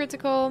subscribing,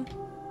 Critical.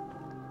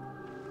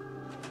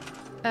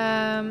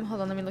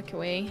 Hold on, let me look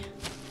away.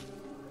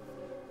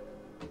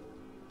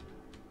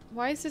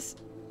 Why is this...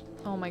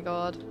 Oh my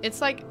god.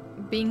 It's like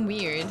being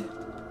weird.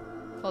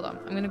 Hold on,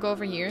 I'm gonna go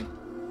over here.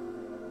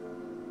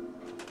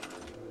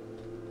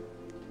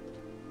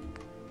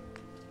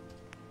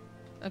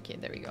 Okay,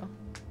 there we go.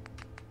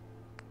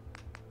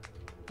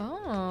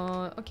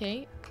 Oh,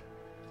 okay.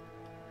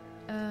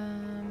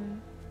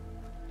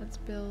 Let's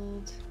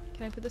build...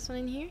 Can I put this one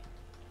in here?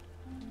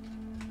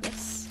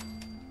 Yes.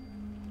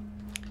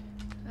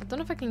 I don't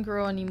know if I can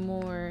grow any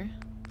more.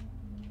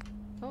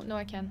 Oh, no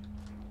I can.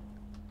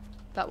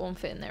 That won't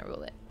fit in there,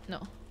 will it?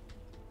 No.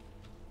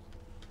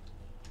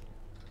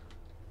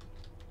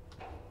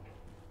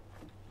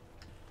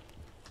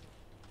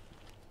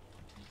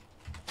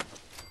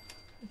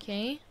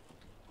 Okay.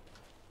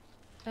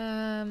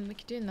 We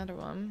could do another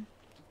one.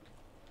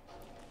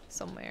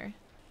 Somewhere.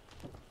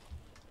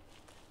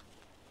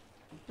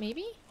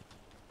 Maybe?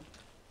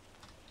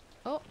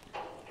 Oh.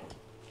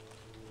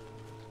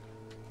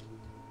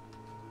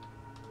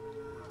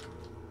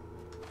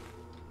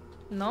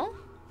 No?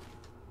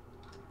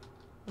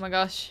 Oh my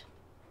gosh.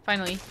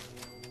 Finally.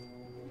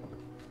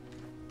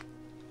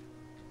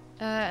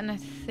 And I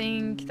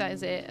think that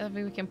is it. I don't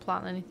think we can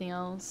plant anything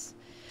else.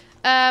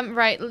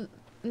 Right.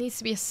 Needs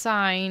to be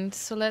assigned.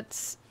 So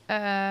let's...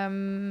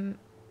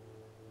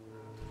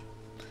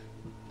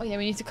 Oh yeah,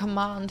 we need to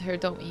command her,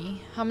 don't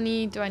we? How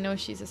many do I know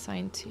she's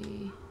assigned to?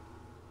 I'm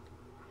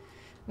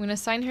gonna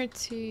assign her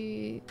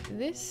to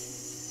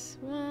this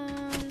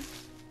one.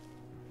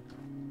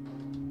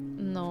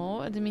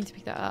 No, I didn't mean to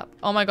pick that up.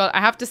 Oh my god,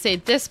 I have to say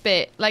this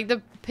bit, like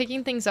the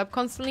picking things up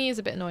constantly is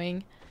a bit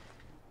annoying.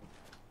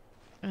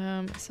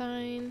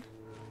 Assign.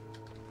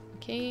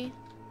 Okay.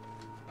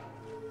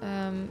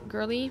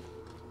 Girly.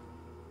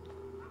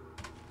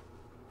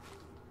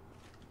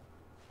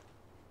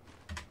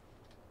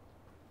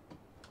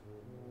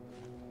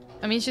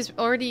 I mean, she's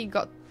already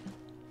got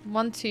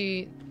 1,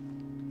 2,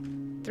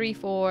 3,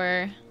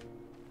 4.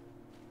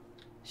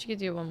 She could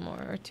do 1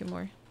 more or 2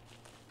 more.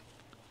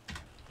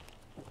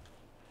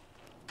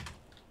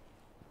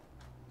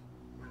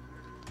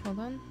 Hold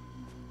on.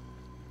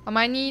 I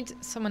might need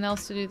someone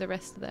else to do the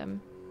rest of them.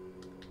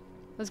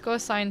 Let's go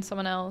assign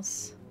someone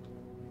else.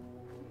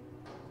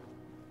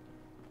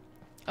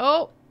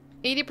 Oh,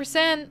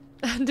 80%.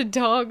 The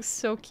dog's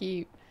so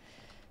cute.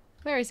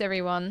 Where is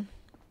everyone?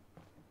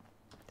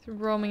 They're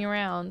roaming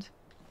around.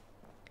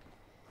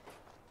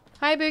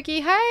 Hi, Bookie.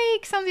 Hi,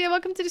 Xandia.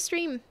 Welcome to the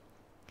stream.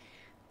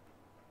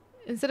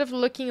 Instead of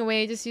looking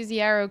away, just use the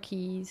arrow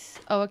keys.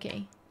 Oh,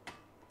 okay.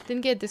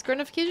 Didn't get a Discord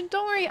notification?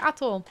 Don't worry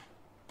at all.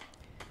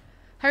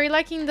 How are you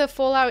liking the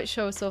Fallout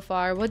show so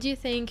far? What do you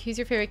think? Who's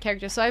your favorite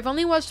character? So I've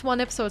only watched one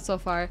episode so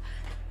far.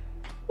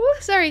 Ooh,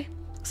 sorry.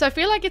 So I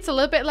feel like it's a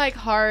little bit like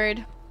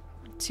hard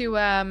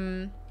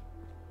to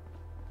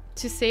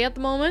say at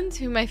the moment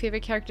who my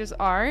favorite characters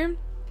are,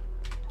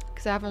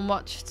 because I haven't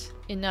watched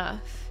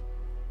enough.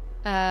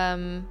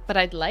 But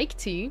I'd like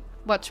to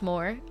watch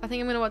more. I think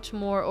I'm gonna watch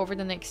more over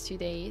the next 2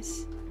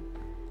 days,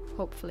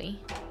 hopefully.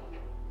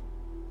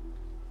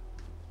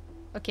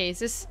 Okay, is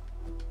this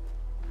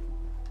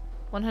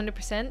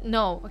 100%?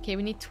 No. Okay,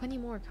 we need 20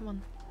 more. Come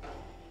on.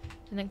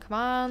 And then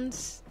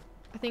commands.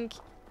 I think.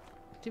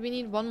 Do we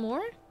need one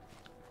more?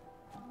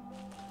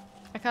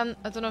 I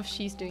don't know if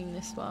she's doing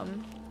this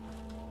one.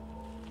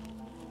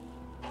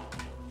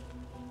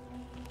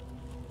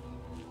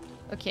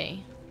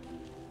 Okay.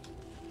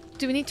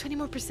 Do we need 20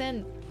 more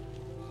 %?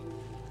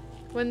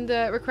 When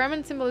the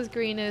requirement symbol is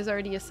green, it is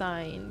already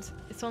assigned.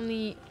 It's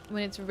only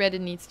when it's red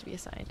it needs to be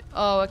assigned.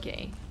 Oh,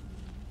 okay.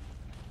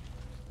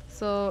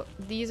 So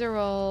these are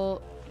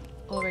all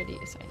already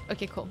assigned.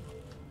 Okay, cool.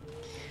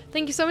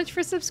 Thank you so much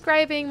for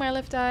subscribing, my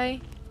left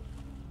eye.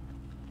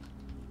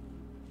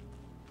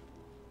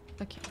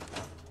 Okay.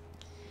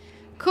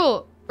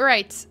 Cool.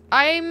 Right.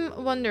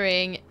 I'm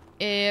wondering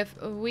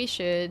if we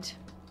should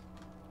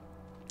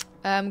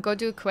go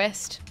do a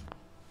quest.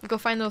 Go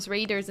find those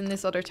raiders in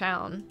this other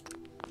town.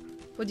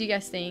 What do you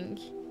guys think?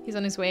 He's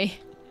on his way.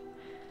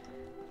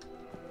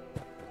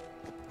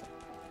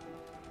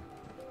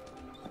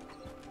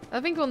 I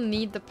think we'll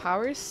need the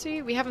power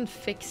suit. We haven't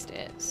fixed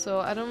it, so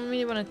I don't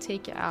really want to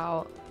take it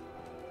out.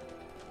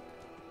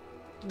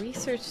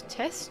 Research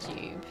test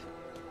tube.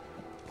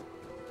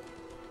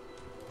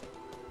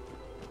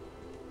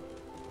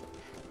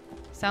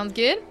 Sounds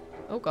good.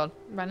 Oh god,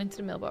 ran into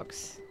the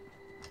mailbox.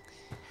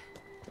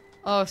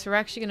 Oh, so we're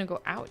actually gonna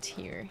go out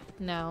here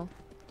now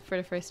for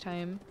the first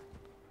time.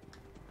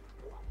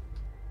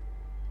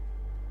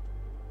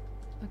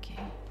 Okay.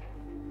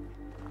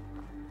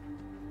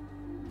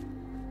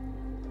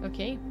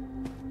 Okay.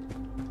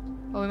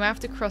 Oh, we might have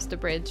to cross the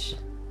bridge.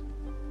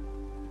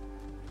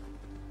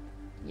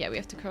 Yeah, we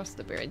have to cross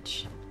the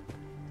bridge.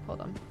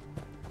 Hold on.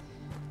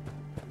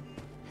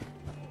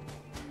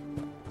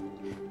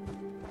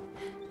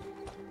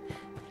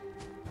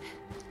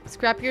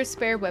 Scrap your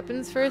spare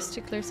weapons first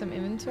to clear some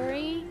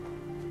inventory.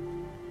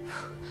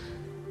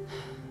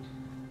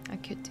 I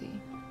could do.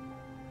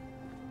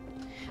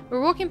 We're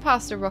walking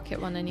past the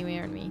rocket one anyway,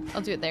 aren't we?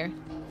 I'll do it there.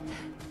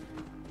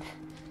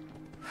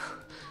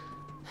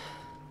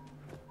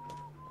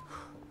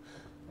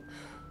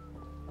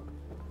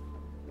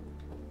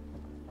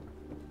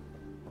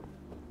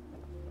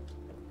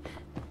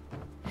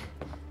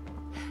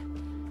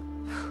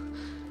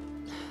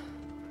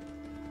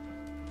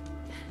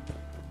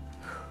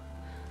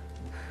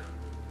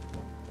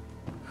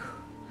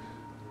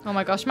 Oh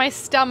my gosh, my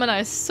stamina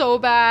is so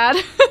bad.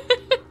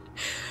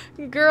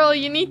 Girl,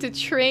 you need to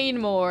train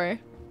more.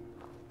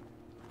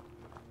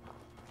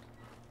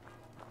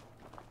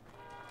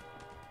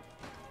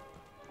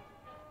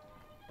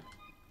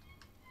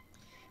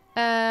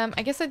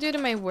 I guess I do it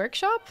in my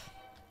workshop?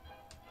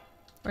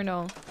 Or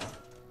no?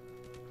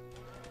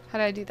 How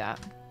do I do that?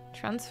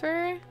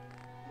 Transfer?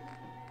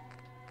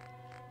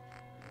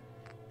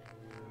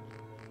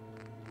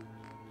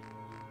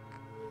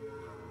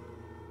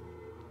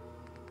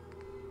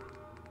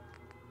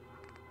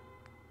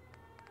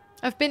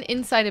 I've been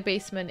inside a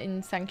basement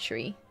in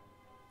Sanctuary.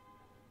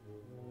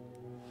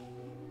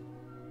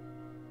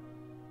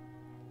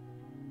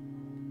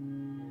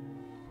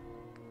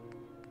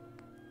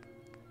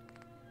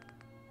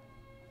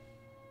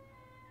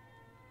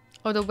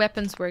 Oh, the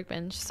weapons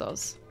workbench,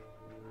 soz.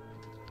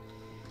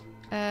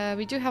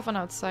 We do have one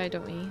outside,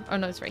 don't we? Oh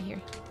no, it's right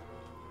here.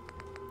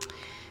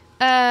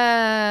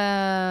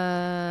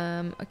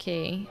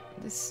 Okay.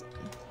 This...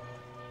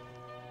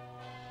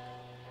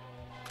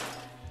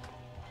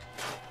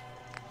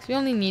 So we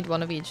only need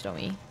one of each, don't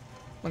we? Oh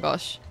my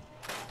gosh.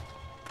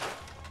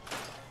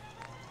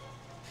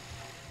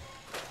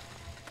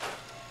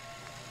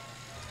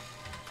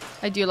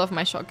 I do love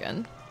my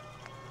shotgun.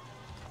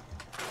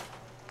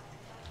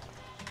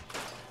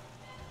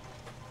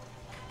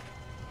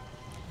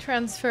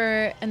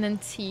 Transfer and then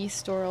T,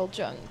 store all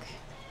junk.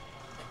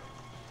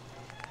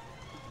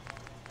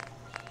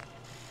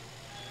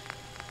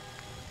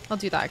 I'll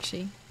do that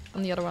actually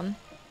on the other one.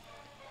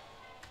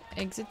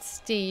 Exit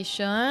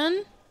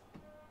station.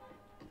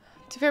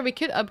 To be fair, we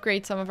could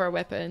upgrade some of our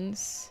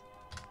weapons.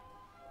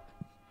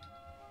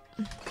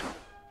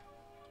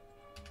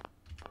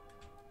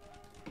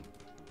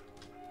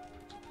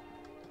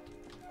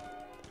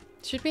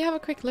 Should we have a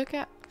quick look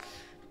at...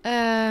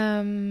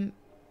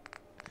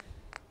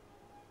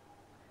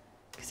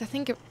 Because I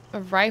think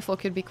a rifle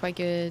could be quite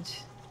good.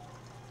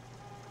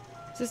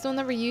 Is this the one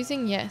that we're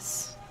using?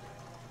 Yes.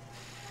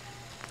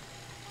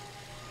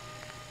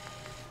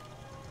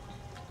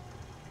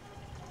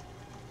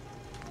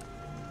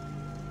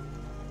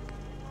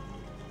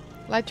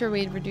 Lighter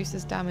weight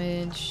reduces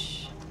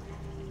damage.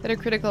 Better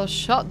critical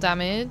shot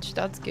damage.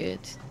 That's good.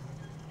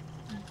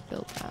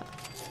 Build that.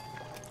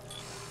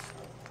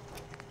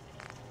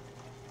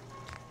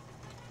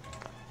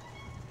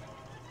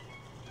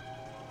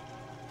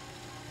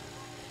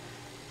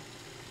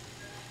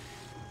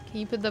 Can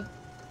you put the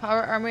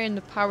power armor in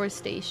the power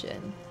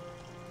station?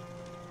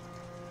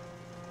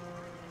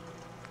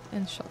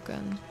 And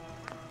shotgun.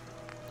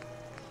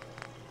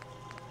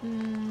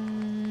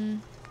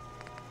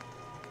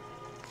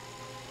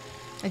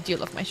 I do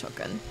love my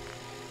shotgun.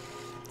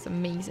 It's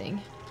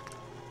amazing.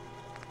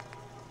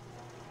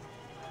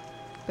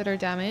 Better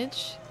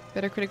damage.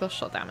 Better critical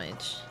shot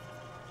damage.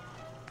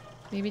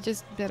 Maybe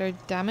just better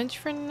damage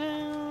for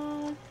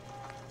now.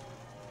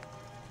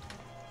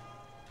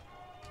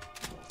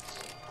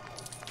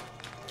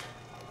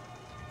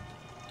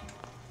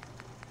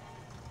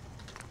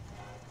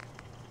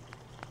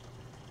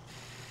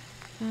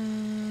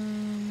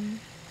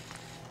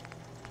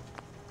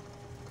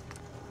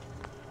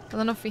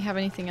 I don't know if we have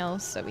anything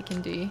else that we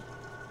can do.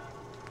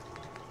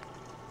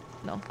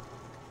 No.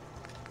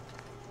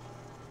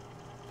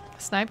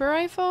 Sniper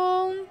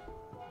rifle?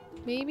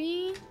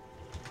 Maybe?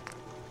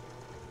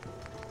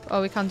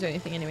 Oh, we can't do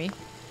anything anyway.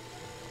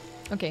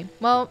 Okay,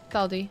 well,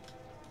 that'll do.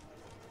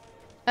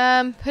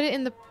 Put it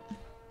in the...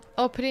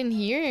 Oh, put it in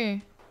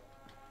here.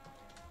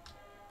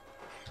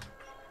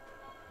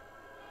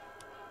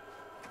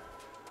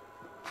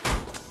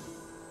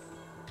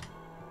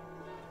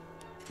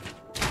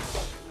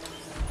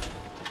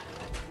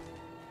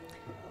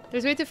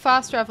 There's a way to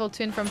fast travel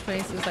to and from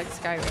places like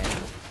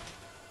Skyrim.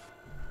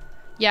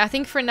 Yeah, I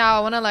think for now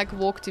I want to like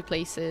walk to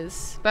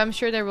places. But I'm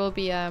sure there will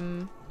be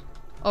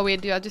Oh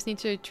wait, do I just need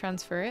to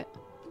transfer it?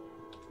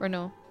 Or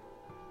no?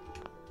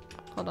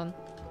 Hold on.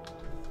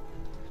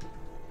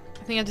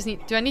 I think I just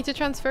need... Do I need to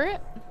transfer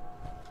it?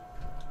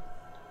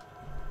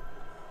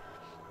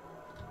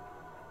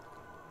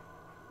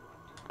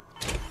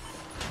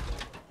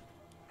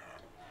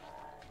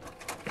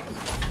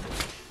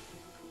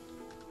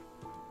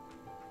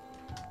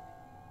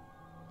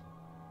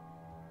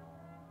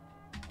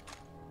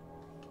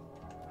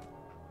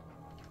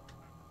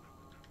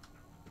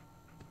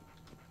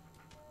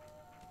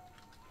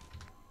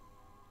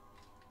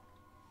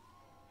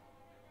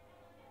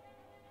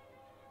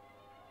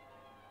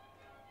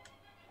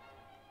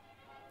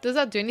 Does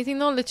that do anything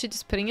though? Literally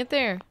just putting it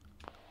there?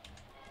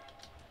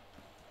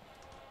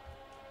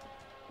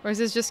 Or is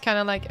this just kind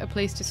of like a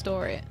place to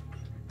store it?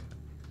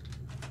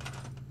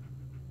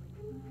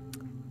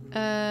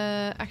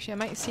 Actually I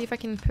might see if I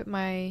can put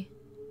my...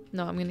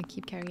 No, I'm gonna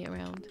keep carrying it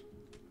around.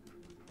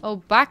 Oh,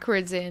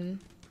 backwards in.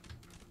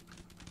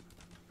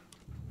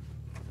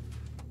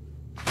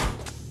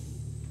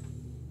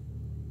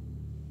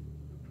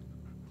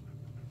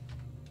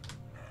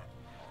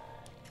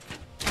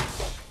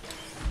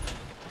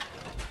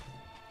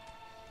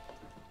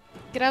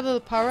 Get out of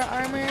the power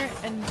armor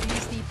and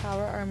use the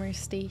power armor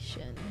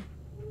station.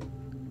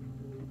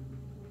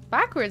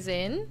 Backwards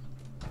in?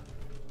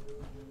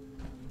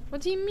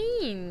 What do you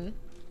mean?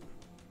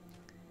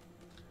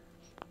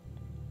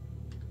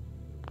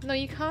 No,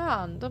 you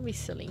can't. Don't be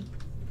silly.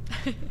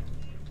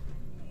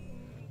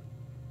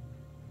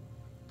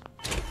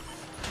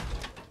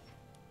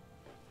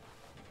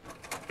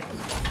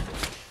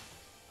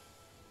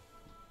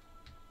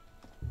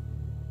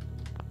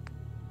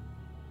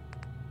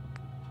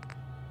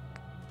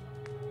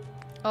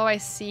 Oh, I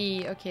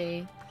see.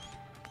 Okay.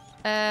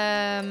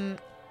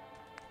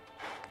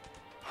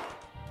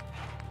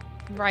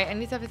 Right, I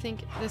need to have a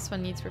think. This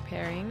one needs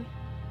repairing.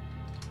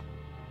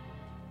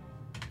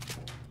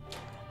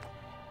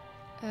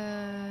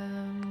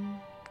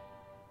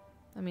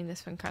 I mean,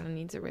 this one kind of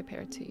needs a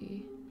repair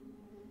too.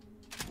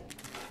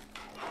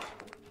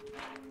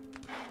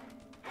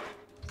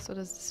 So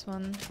does this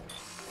one.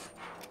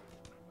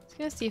 Just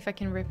gonna see if I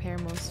can repair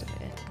most of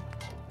it.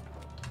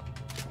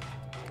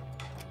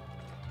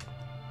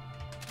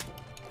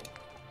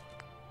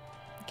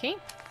 Okay.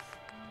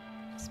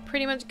 It's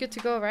pretty much good to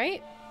go,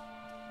 right?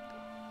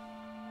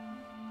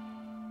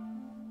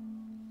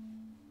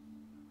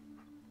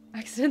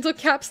 Accidental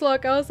caps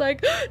lock. I was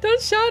like,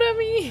 don't shout at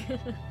me.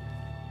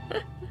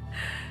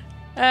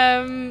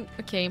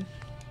 Okay.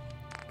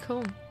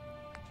 Cool.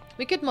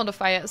 We could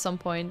modify it at some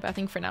point, but I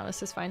think for now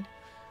this is fine.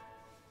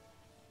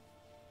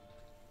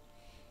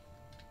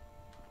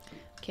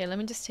 Okay, let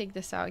me just take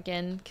this out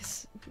again,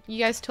 because you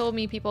guys told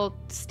me people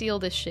steal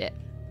this shit.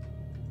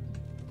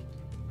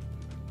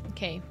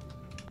 Okay.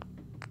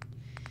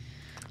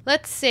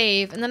 Let's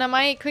save, and then I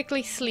might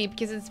quickly sleep,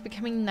 because it's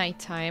becoming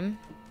nighttime.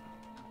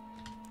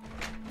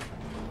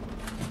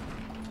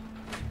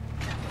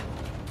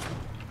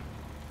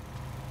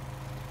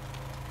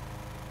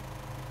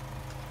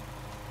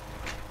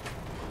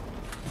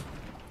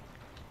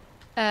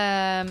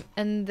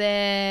 And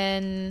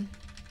then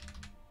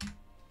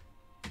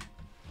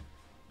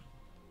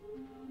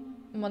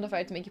modify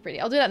it to make it pretty.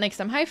 I'll do that next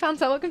time. Hi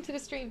Fanta, welcome to the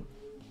stream.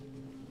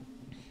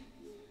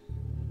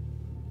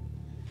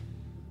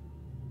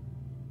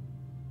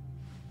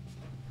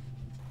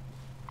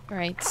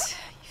 Alright,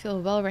 you feel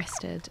well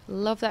rested.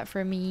 Love that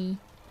for me.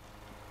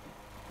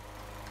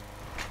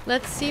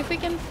 Let's see if we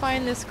can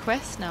find this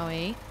quest now,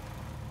 eh?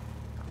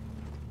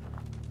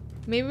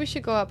 Maybe we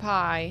should go up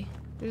high.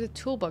 There's a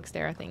toolbox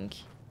there, I think.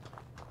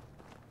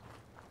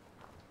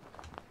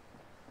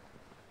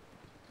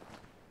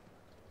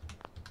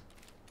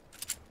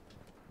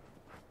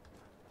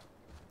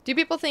 Do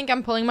people think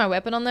I'm pulling my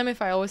weapon on them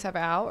if I always have it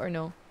out, or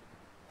no?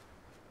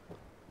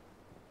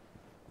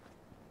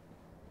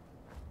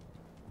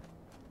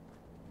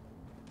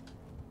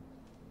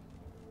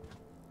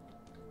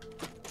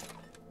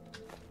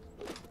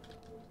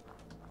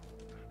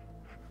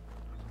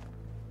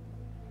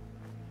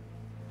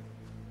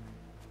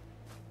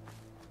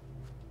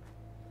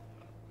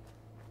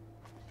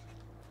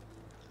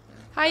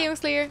 Hi, young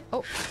Slayer.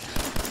 Oh.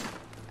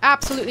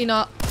 Absolutely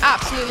not.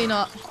 Absolutely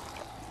not.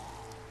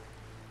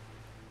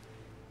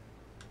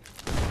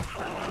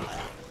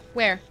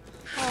 Where?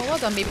 Oh, well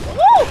done, baby.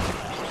 Woo!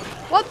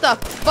 What the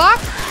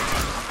fuck?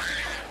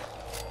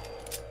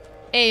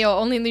 Ayo,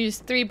 only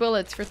used 3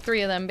 bullets for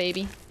 3 of them,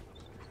 baby.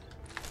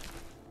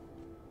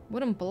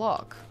 Wooden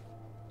block.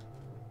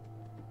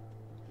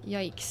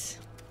 Yikes.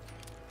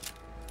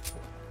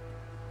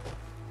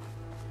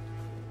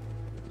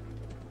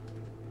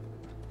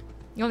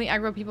 You only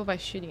aggro people by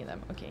shooting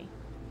them. Okay.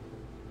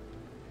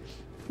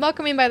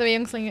 Welcome in, by the way,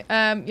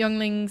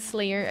 youngling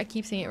Slayer. I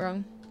keep saying it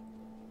wrong.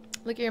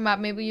 Look at your map.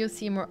 Maybe you'll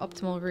see a more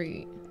optimal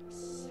route.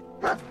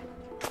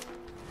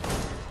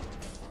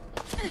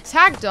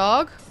 Tag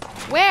dog?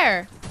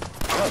 Where?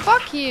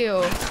 Fuck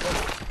you.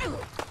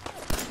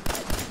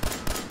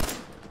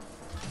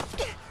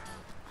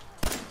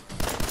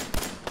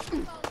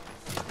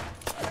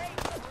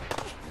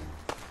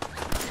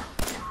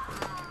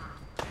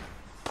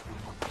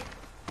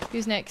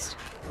 Who's next?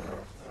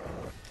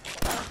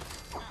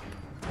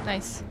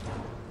 Nice.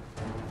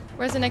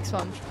 Where's the next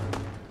one?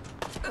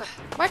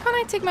 Why can't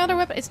I take my other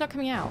weapon? It's not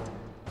coming out.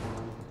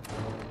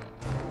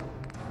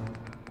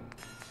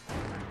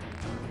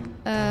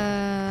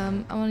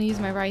 I want to use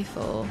my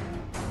rifle.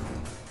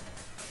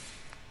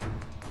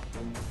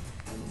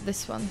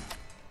 This one.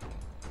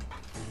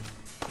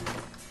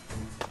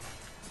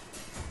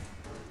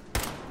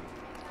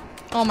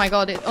 Oh my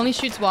god, it only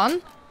shoots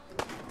one?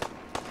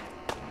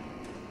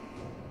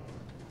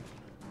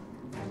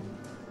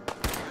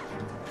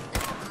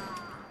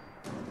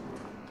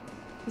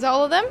 Is that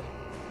all of them?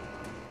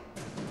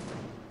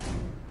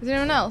 Is there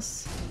anyone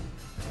else?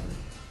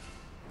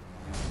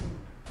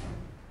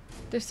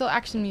 There's still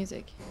action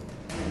music.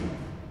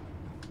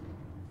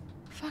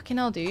 Fucking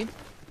hell, dude.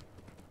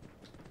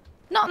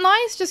 Not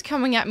nice just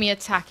coming at me,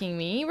 attacking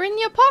me. We're in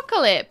the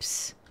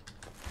apocalypse.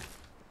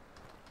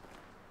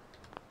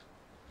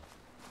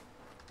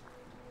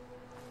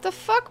 The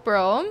fuck,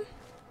 bro?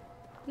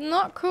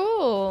 Not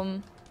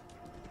cool.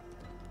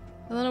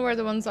 I don't know where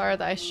the ones are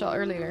that I shot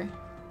earlier.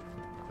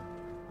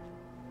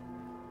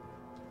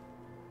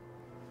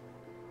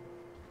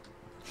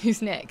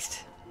 Who's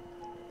next?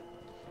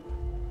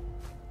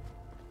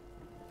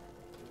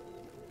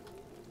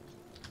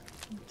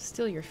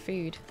 Steal your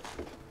food.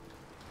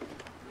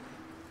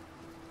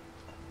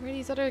 Where are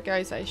these other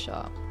guys I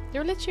shot?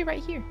 They're literally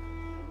right here.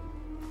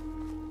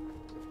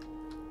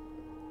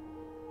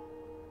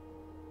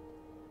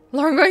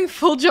 Lauren going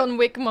full John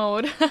Wick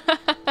mode.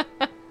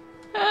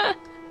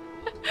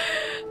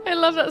 I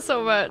love that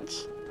so much.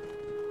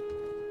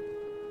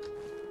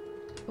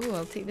 Oh,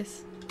 I'll take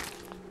this.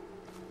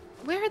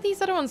 Where are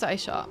these other ones that I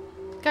shot?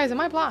 Guys,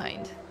 am I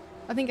blind?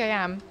 I think I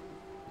am.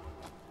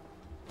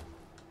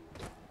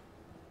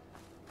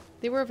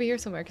 They were over here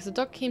somewhere because the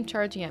duck came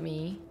charging at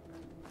me.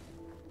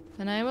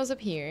 And I was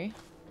up here.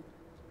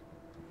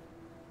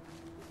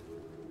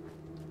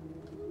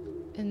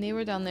 And they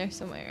were down there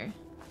somewhere.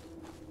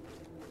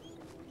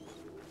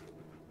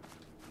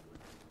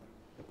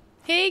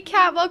 Hey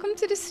Kat, welcome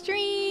to the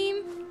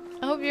stream!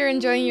 I hope you're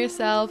enjoying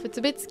yourself. It's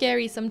a bit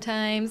scary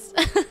sometimes.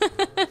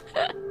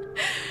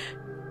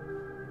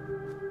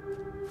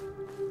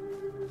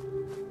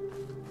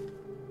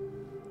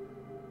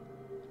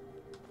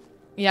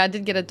 Yeah, I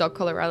did get a dog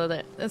collar out of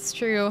it. That's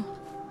true.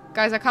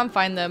 Guys, I can't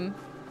find them.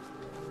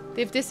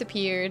 They've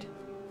disappeared.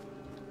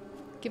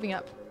 Giving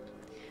up.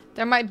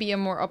 There might be a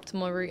more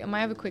optimal route. I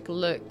might have a quick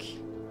look.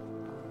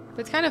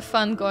 But it's kind of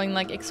fun going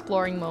like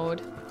exploring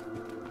mode.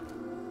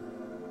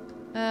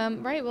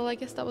 Right, well I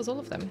guess that was all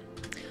of them.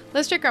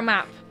 Let's check our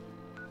map.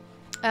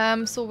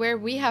 So where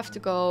we have to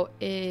go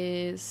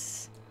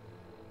is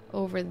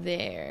over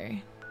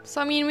there. So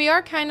I mean, we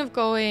are kind of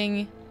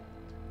going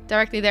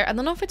directly there. I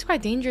don't know if it's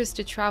quite dangerous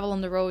to travel on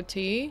the road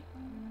too.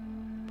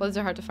 Bullets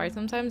are hard to fight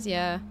sometimes,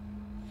 yeah.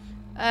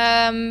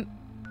 I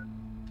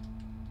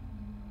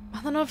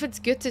don't know if it's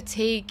good to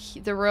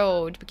take the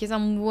road because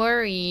I'm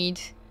worried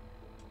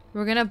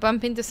we're gonna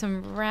bump into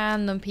some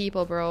random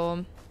people,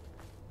 bro.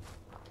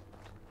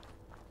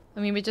 I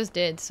mean, we just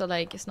did, so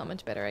like, it's not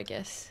much better, I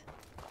guess.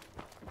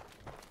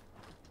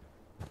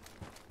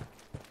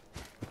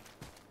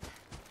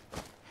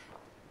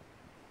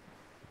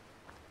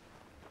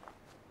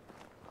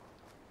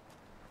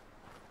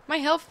 My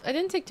health, I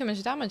didn't take too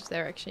much damage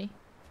there, actually.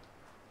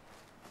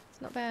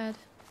 It's not bad.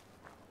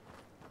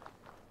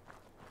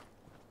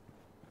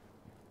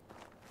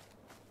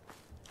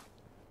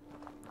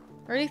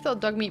 I really thought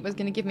dog meat was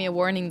gonna give me a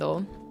warning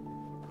though.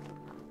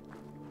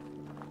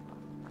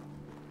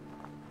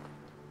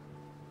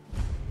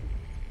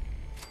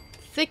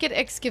 Thicket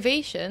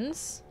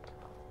excavations.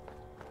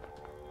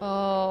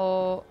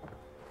 Oh,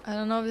 I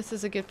don't know if this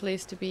is a good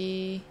place to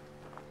be.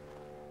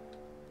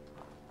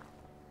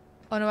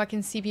 Oh no, I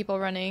can see people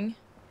running.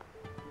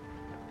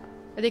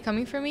 Are they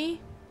coming for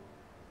me?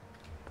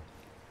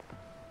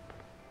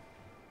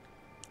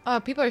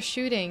 Oh, people are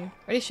shooting.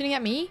 Are they shooting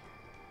at me?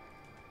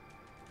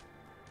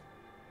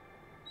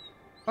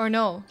 Or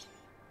no?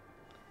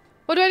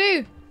 What do I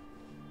do?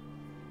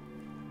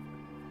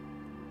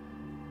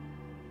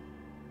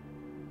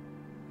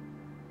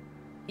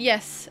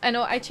 Yes, I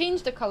know. I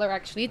changed the color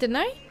actually, didn't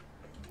I?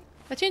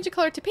 I changed the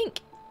color to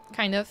pink.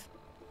 Kind of.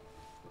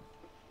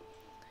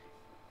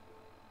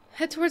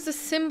 Head towards the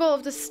symbol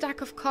of the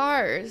stack of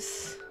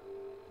cars.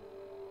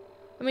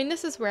 I mean,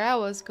 this is where I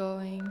was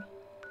going.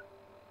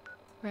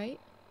 Right?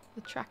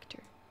 The tractor.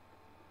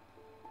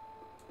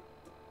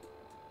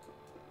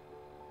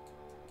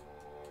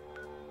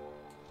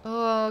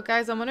 Oh,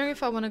 guys, I'm wondering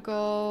if I want to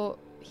go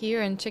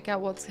here and check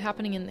out what's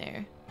happening in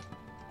there.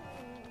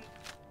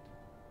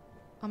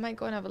 I might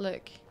go and have a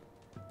look.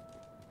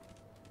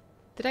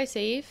 Did I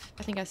save?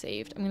 I think I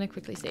saved. I'm gonna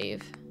quickly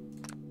save.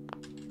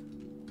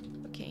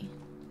 Okay.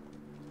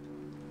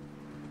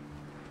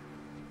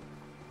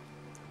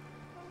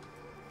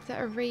 Is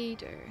that a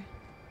raider?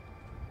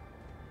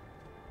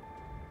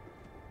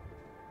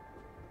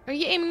 Are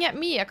you aiming at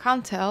me? I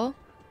can't tell.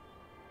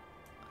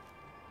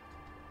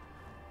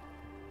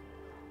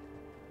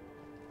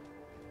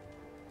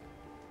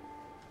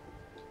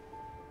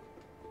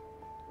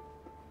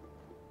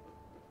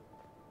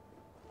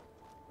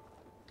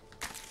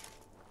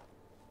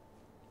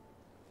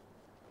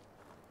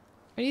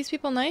 Are these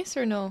people nice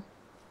or no?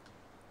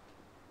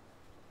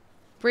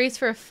 Brace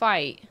for a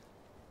fight.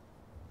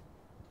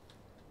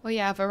 Oh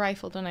yeah, I have a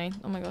rifle, don't I?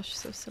 Oh my gosh,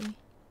 so silly.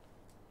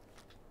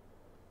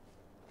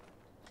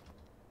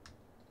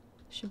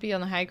 Should be on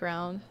the high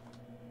ground.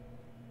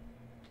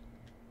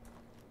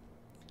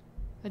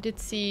 I did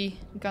see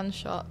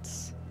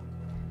gunshots.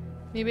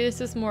 Maybe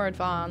this is more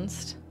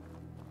advanced.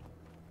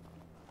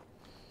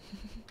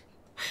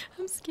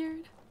 I'm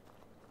scared.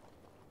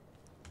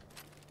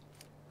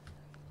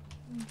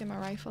 Get my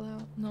rifle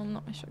out. No,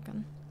 not my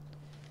shotgun.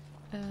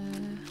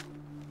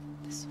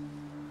 This one.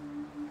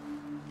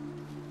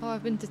 Oh,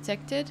 I've been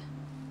detected?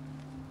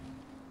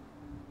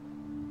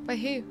 By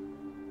who?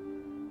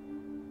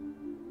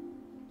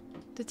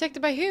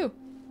 Detected by who?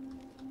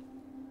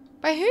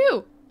 By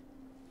who?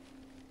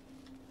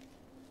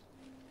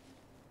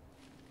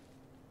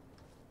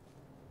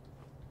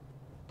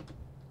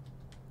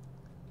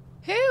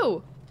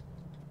 Who?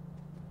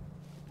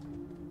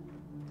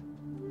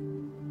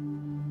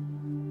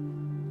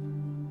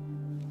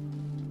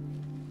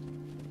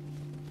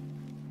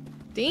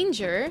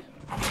 Danger?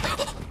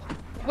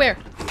 Where?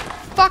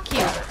 Fuck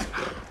you!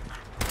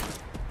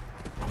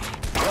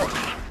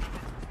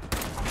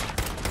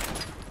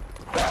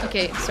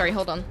 Okay, sorry,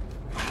 hold on.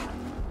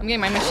 I'm getting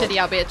my machete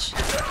out, bitch.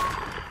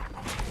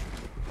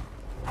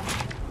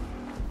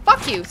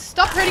 Fuck you!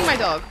 Stop hurting my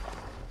dog!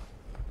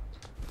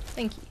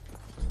 Thank you.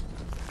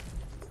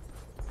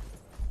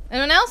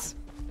 Anyone else?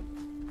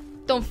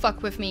 Don't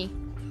fuck with me.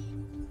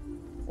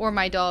 Or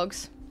my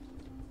dogs.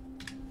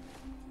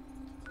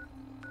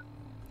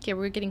 Okay,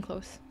 we're getting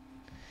close.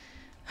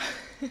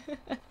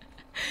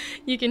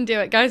 You can do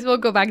it. Guys, we'll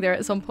go back there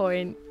at some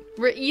point.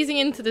 We're easing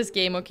into this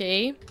game,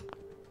 okay?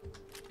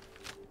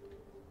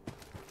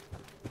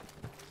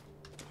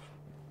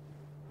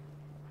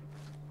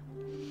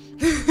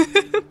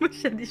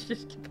 Machetes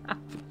just keep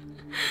happening.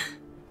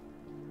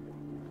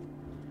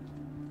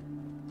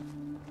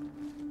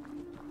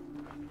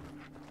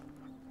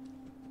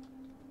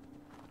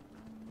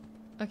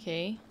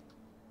 Okay.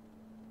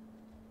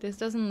 This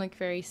doesn't look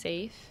very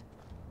safe.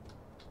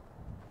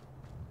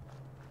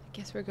 I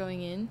guess we're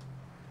going in.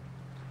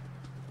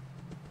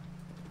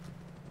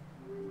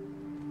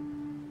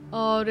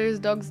 Oh, there's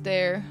dogs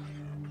there.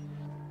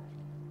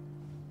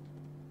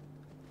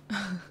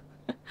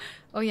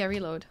 Oh yeah,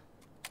 reload.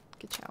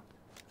 Good shout.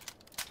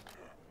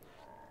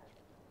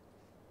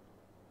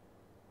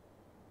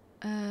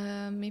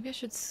 Maybe I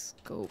should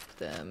scope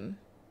them.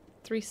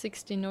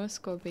 360 no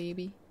scope,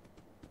 baby.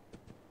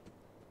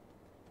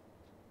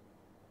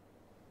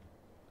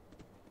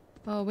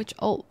 Oh, which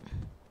ult?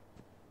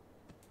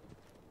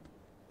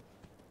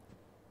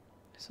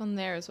 There's one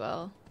there as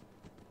well.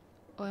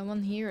 Oh, and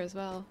one here as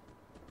well.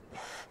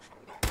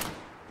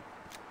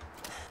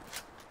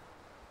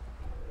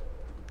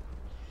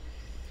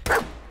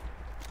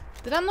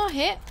 Did I not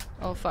hit?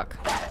 Oh, fuck.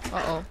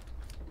 Uh-oh.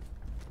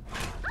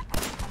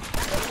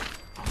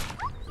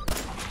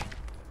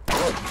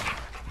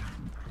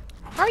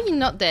 How are you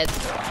not dead?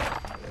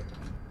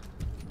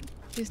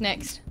 Who's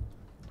next?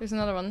 There's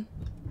another one.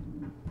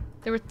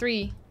 There were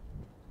 3.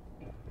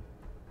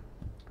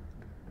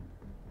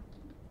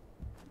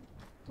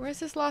 Where's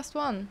this last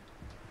one?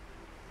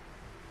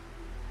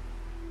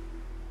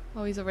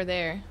 Oh, he's over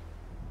there.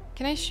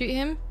 Can I shoot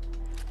him?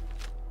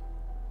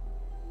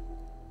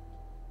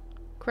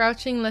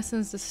 Crouching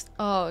lessens the...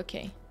 Oh,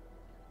 okay.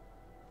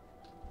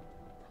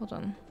 Hold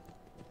on.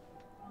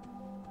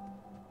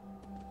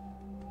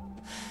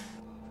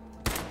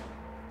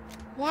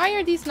 Why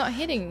are these not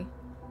hitting?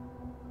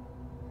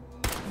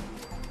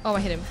 Oh, I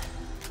hit him.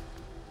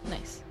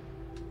 Nice.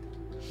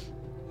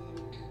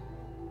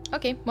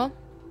 Okay, well.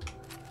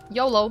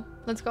 YOLO.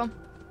 Let's go.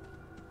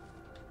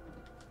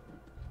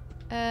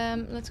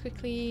 Let's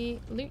quickly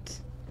loot.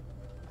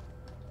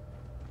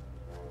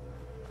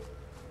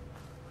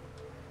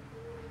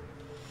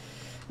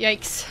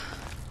 Yikes.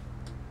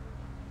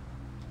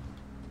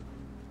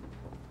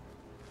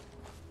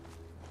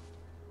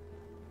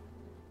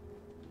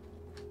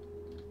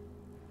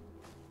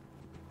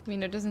 I mean,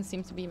 there doesn't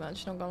seem to be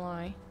much, not gonna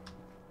lie.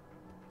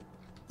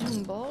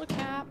 Ball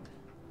cap.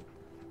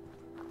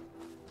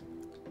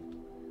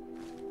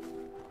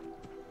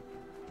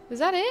 Is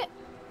that it?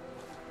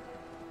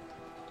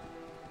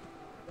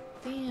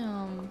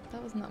 Damn,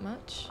 that wasn't that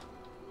much.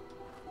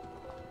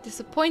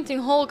 Disappointing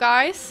hole,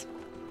 guys.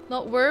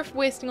 Not worth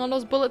wasting all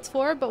those bullets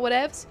for, but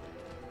whatevs.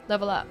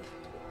 Level up.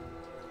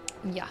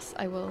 Yes,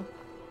 I will.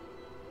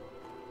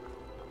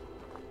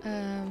 We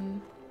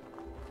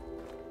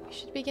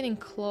should be getting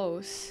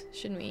close,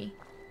 shouldn't we?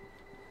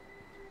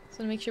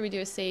 So make sure we do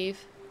a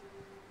save.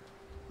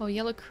 Oh,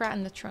 yellow crat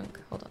in the trunk.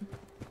 Hold on.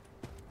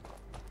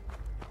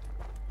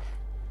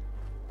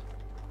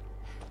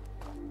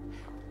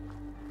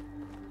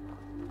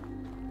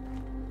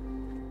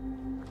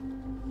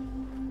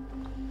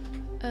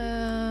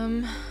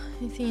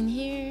 Anything in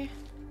here?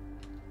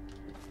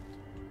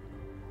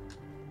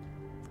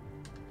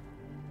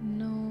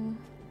 No.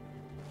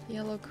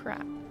 Yellow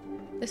crap.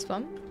 This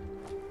one.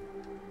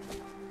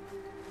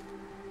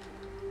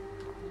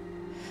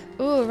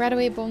 Ooh, right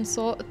away bone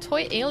saw. A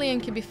toy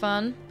alien could be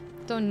fun.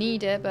 Don't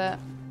need it, but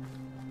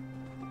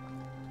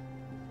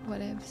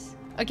whatevs.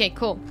 Okay,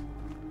 cool.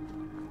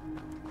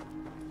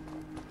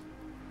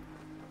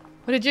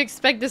 What did you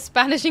expect? The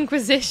Spanish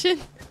Inquisition?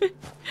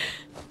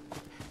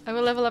 I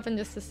will level up in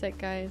just a sec,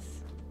 guys.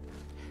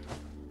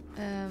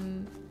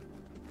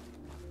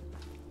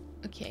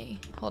 Okay,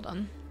 hold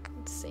on.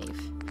 Let's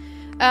save.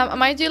 I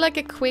might do like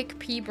a quick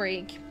pee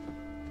break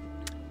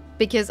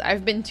because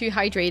I've been too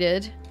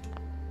hydrated.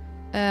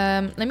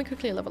 Let me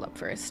quickly level up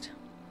first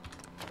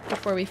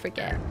before we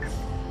forget.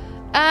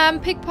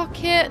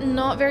 Pickpocket,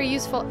 not very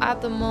useful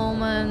at the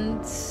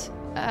moment.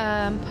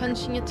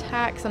 Punching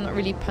attacks, I'm not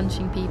really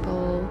punching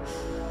people.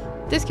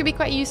 This could be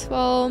quite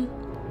useful.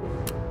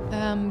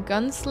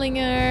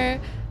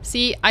 Gunslinger.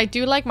 See, I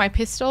do like my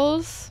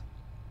pistols.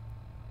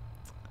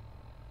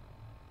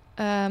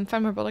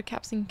 Find more bullet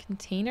caps in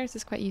containers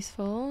is quite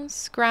useful.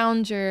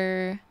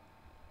 Scrounger.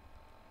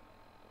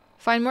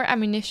 Find more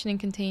ammunition in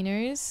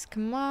containers.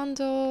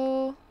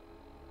 Commando.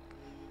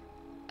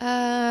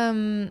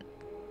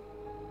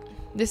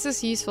 This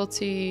is useful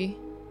too.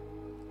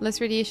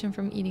 Less radiation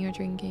from eating or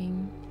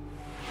drinking.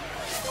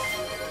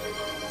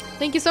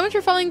 Thank you so much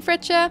for following,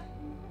 Fretcha.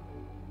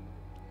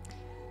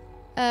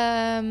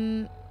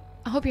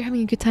 I hope you're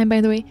having a good time,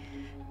 by the way.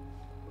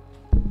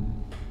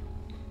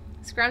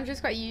 Scrounger is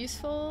quite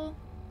useful.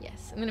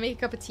 Yes, I'm gonna make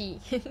a cup of tea.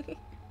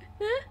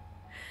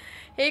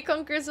 Hey,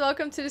 Conkers,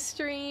 welcome to the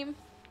stream.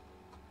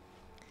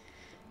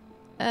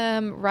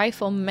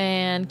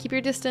 Rifleman. Keep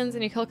your distance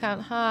and your kill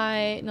count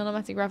high.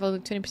 Non-automatic rifle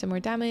with 20% more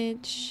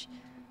damage.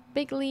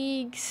 Big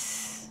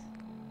leagues.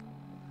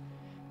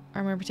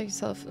 Armor, protect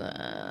yourself.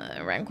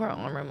 Rank 1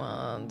 armor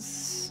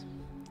mods.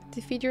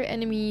 Defeat your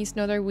enemies,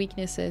 know their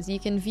weaknesses. You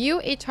can view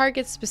a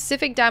target's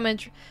specific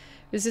damage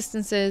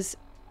resistances.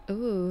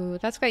 Ooh,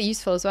 that's quite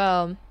useful as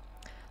well.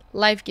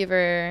 Life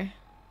Giver.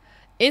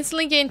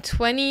 Instantly gain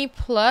 20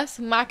 plus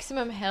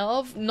maximum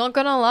health. Not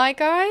gonna lie,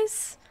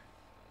 guys.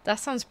 That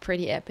sounds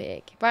pretty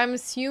epic. But I'm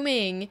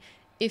assuming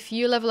if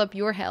you level up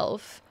your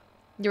health,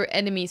 your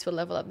enemies will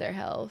level up their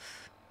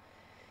health.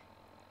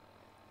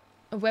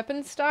 A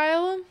weapon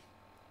style?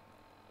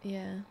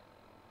 Yeah.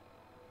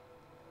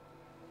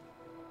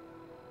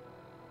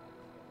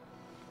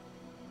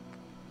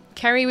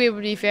 Carry weight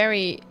would be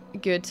very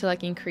good to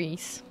like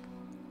increase.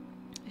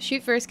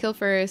 Shoot first, kill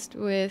first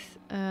with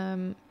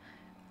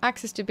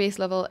access to base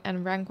level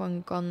and rank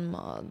 1 gun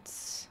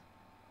mods.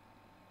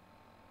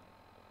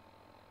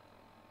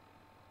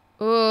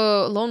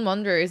 Oh, Lone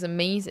Wanderer is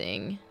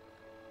amazing.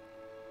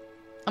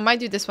 I might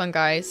do this one,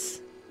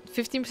 guys.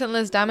 15%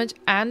 less damage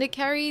and it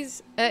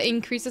carries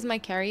increases my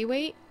carry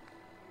weight.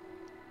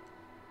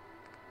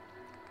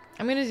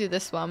 I'm gonna do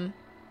this one.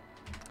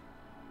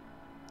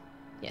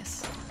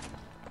 Yes.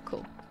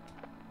 Cool.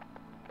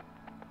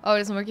 Oh, it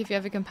doesn't work if you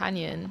have a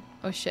companion.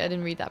 Oh shit, I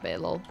didn't read that bit,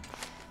 lol.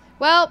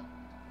 Well,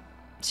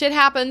 shit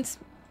happens.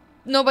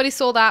 Nobody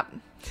saw that.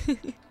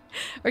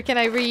 Or can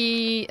I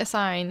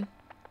reassign?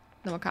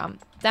 No, I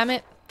can't. Damn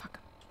it. Fuck.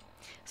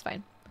 It's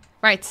fine.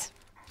 Right.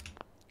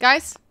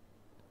 Guys.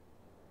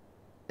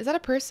 Is that a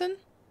person?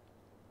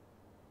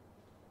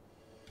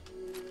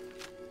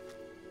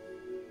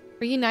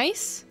 Are you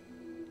nice?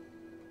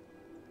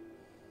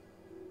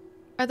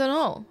 I don't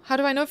know. How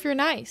do I know if you're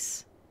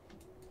nice?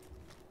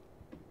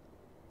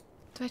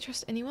 Do I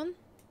trust anyone?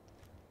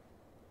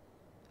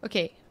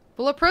 Okay,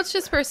 we'll approach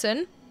this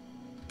person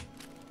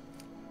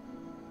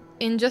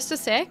in just a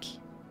sec.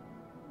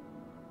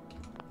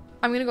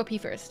 I'm gonna go pee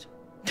first.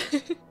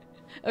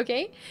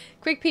 Okay,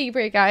 quick pee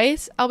break,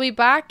 guys. I'll be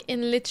back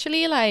in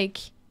literally like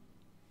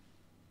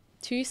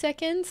 2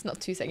 seconds. Not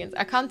 2 seconds.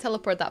 I can't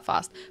teleport that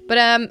fast.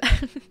 But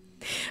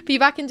be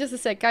back in just a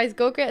sec, guys.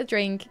 Go get a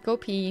drink. Go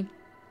pee.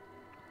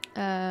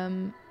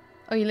 Oh,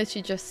 you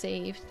literally just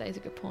saved. That is a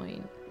good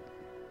point.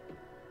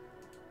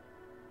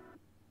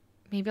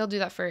 Maybe I'll do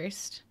that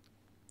first.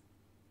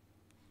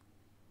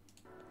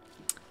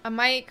 I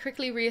might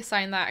quickly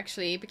reassign that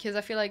actually, because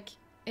I feel like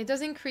it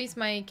does increase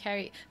my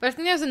carry. But I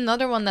think there's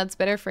another one that's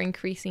better for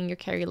increasing your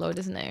carry load,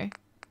 isn't there?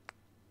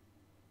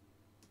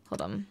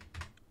 Hold on.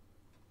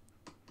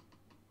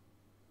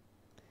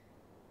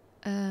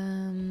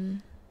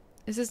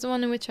 Is this the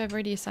one in which I've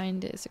already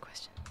assigned it is the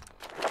question.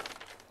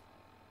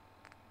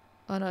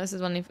 Oh no, this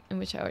is one in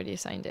which I already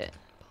assigned it.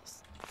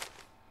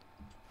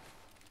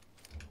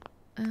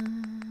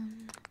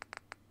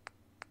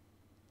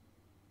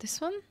 This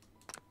one?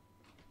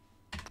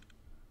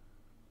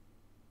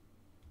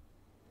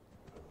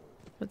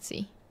 Let's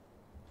see.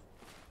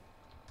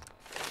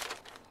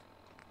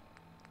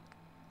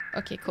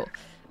 Okay, cool.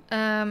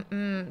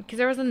 Because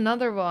there was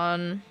another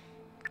one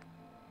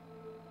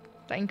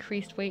that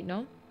increased weight,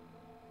 no?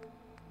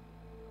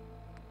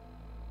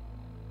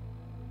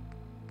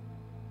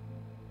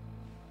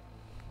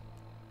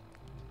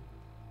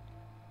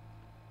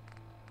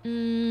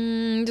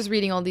 Just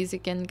reading all these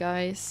again,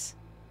 guys.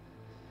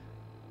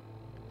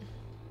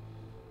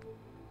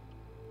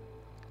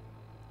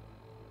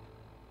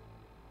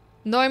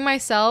 Knowing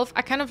myself,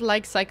 I kind of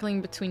like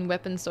cycling between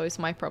weapons, so it's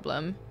my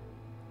problem.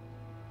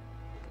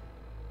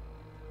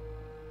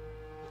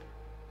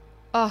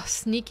 Oh,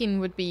 sneaking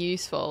would be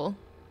useful.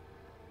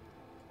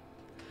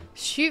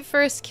 Shoot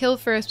first, kill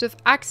first, with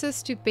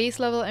access to base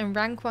level and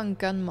rank 1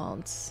 gun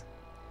mods.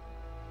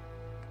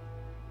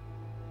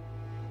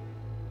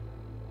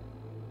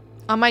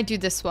 I might do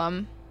this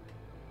one,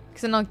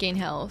 because then I'll gain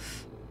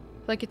health. I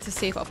feel like it's a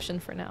safe option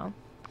for now.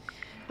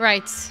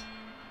 Right.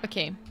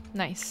 Okay,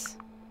 nice.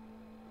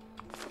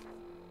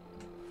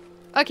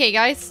 Okay,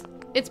 guys.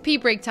 It's pee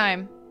break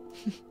time.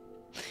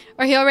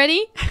 Are you all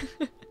ready?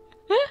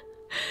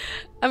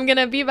 I'm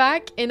gonna be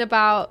back in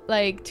about,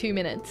 like, 2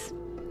 minutes.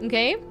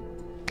 Okay?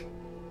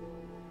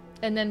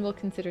 And then we'll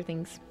consider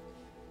things.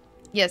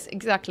 Yes,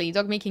 exactly.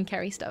 Dog making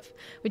carry stuff,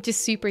 which is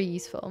super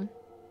useful.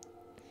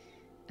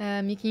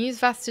 You can use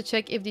VATS to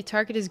check if the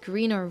target is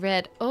green or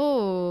red.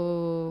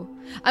 Oh.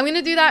 I'm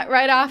gonna do that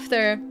right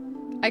after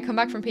I come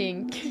back from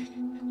peeing.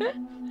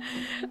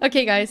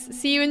 Okay, guys.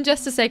 See you in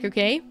just a sec,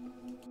 okay?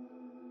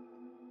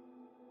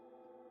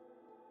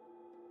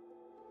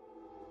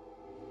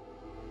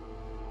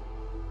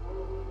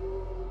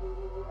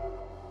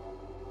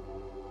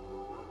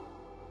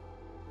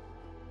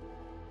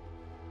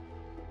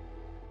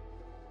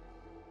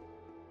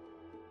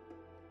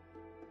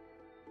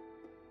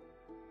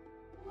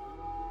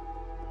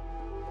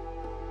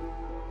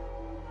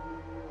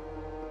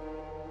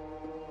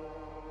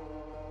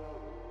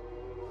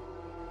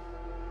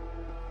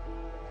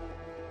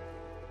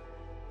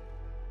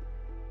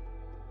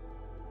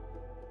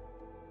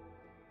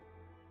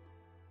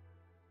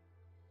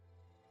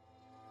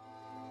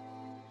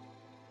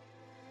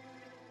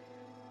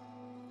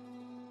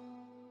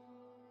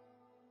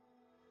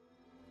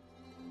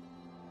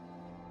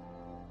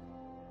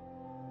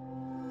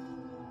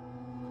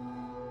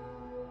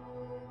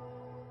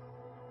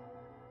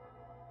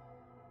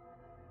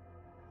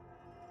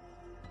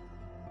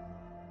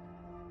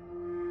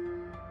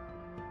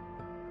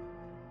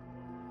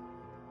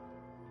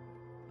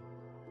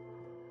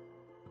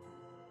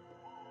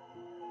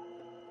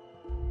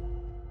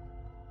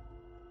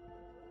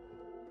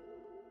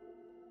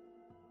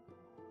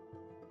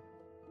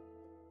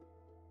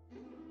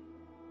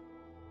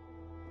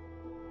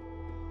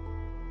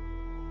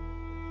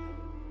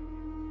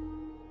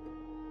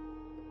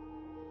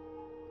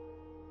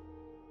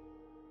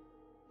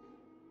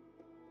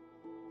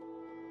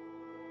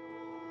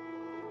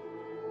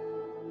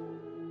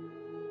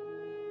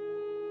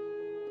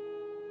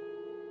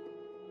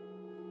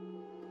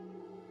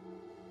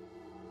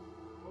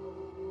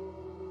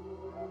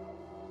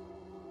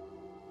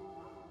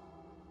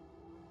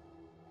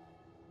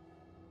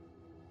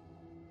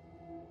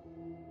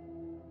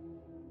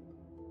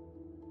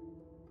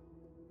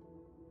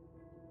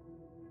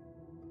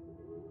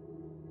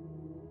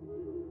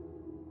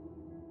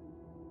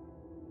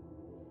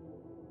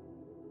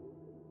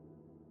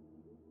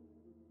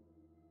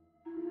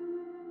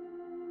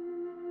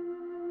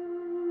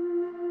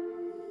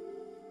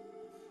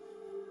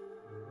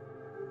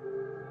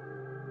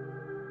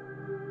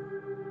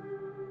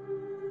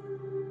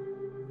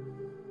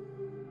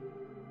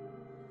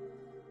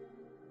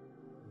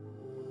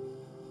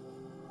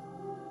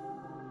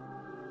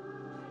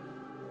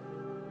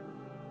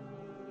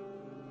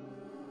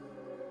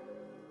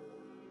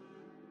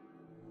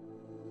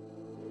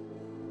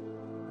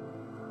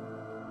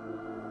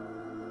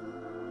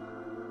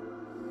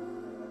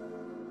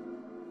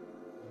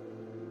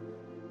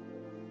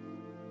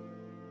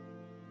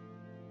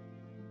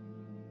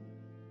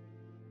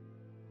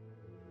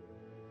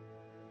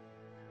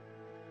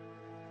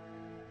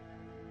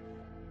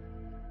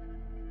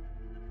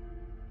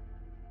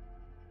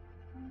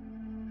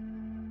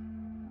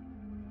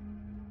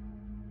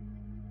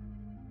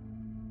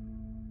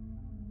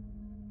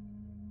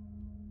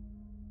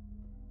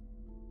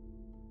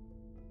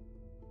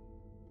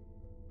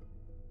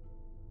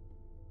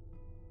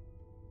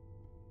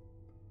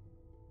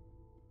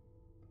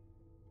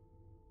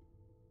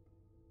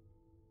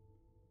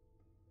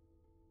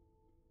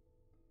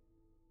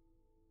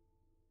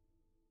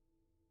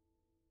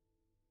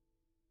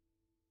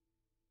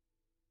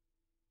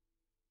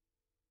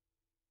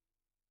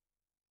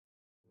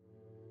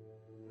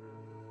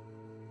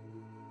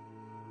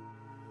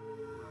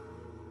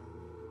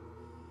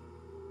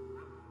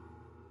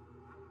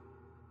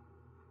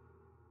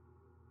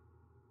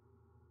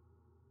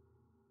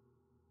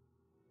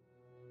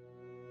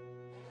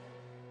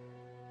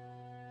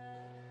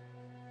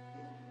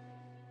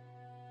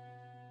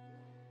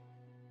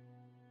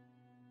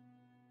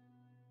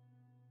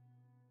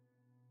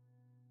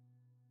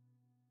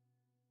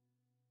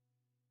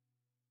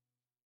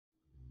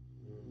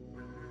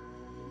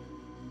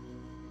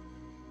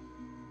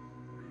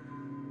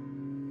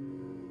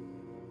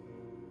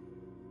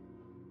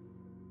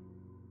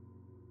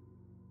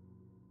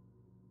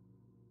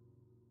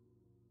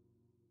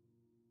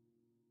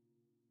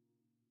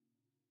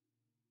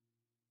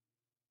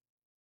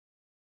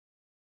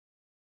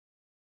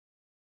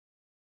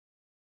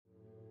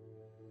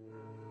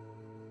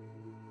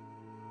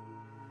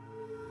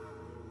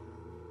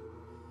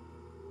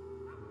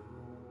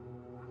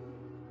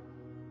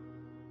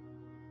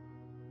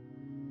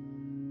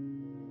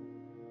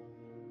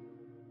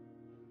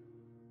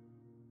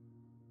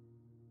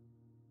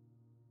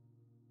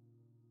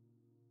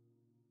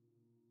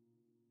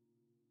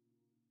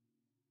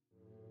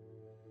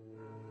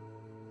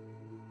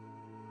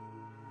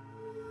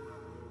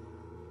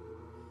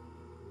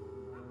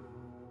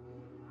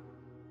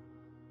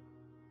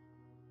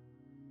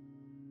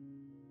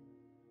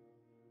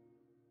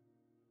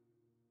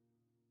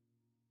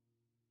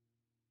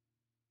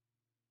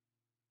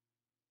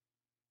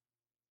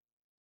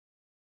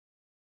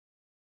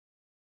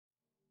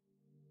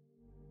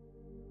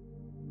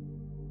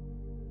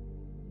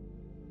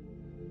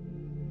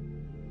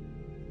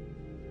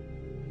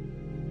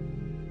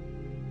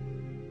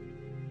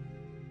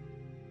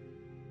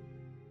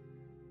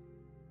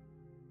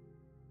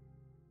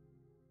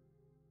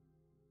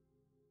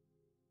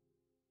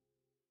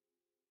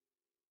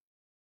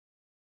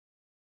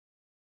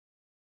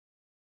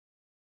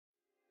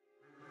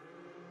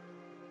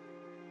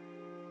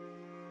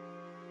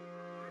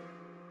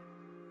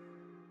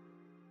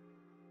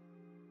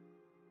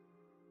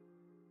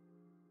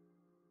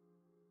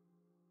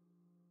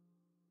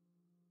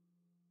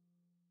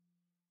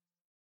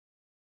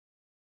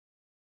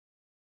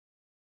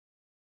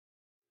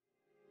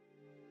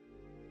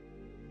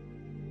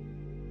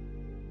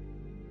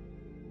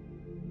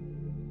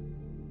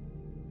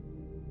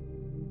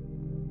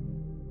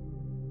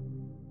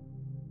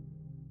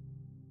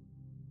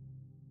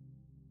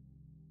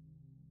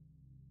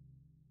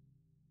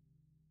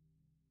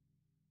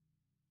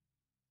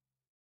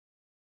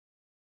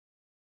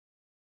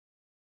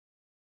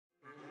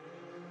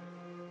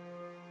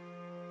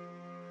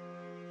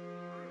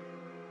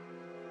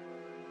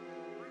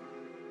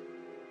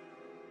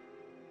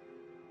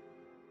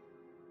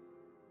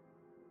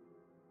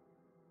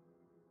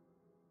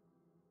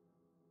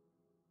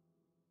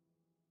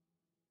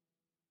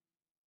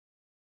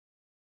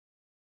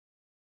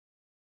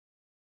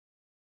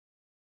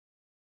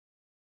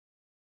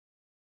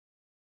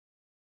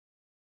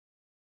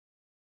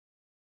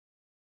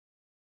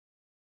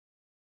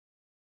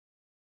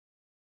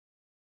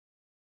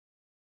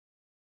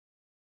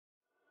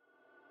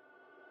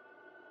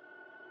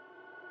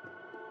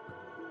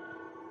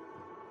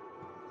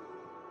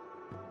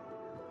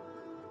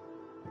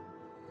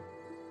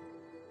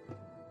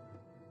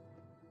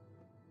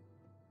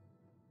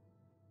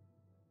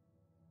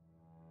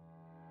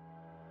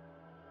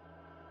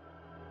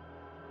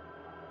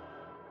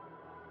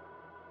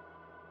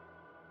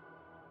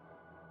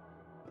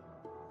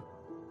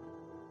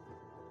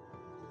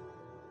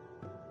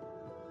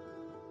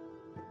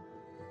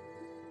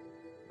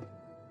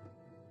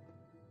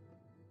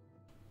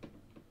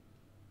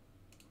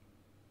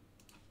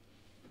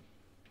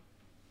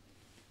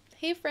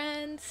 Hey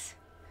friends.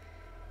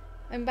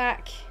 I'm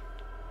back.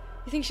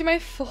 You think she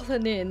might have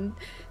fallen in?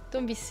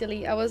 Don't be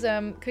silly. I was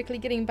quickly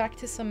getting back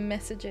to some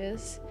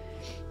messages.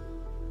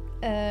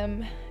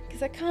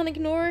 Because I can't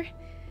ignore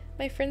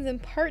my friends and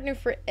partner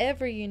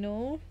forever, you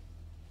know.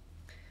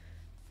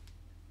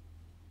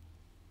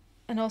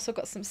 And also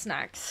got some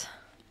snacks.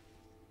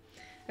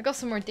 I got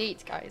some more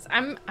dates, guys.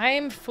 I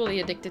am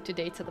fully addicted to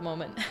dates at the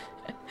moment.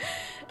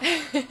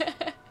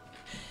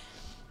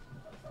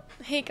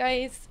 Hey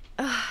guys.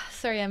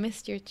 Sorry, I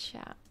missed your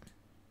chat.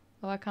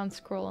 Oh, I can't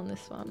scroll on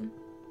this one.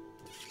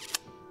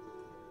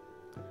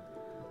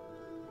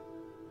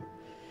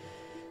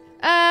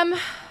 Right,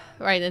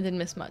 I didn't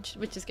miss much,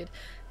 which is good.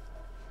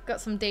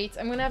 Got some dates.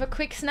 I'm gonna have a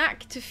quick snack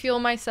to fuel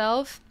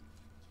myself.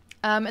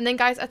 And then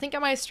guys, I think I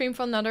might stream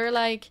for another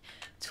like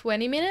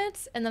 20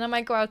 minutes and then I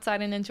might go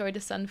outside and enjoy the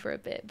sun for a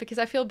bit because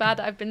I feel bad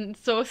that I've been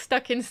so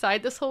stuck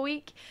inside this whole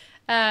week.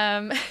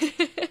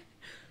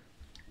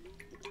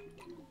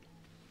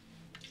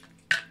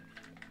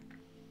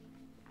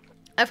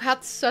 I've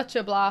had such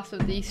a blast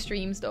with these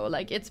streams though.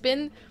 Like it's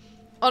been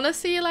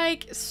honestly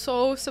like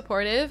so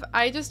supportive.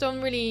 I just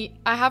don't really,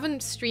 I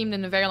haven't streamed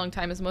in a very long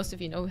time, as most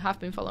of you know who have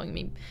been following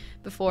me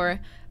before.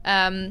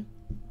 And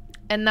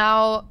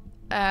now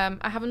I'm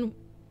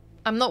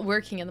not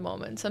working at the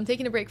moment, so I'm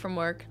taking a break from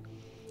work.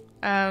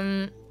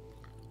 And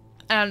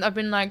I've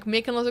been like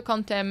making lots of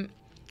content.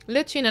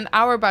 Literally in an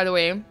hour, by the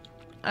way.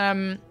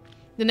 The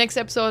next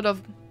episode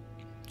of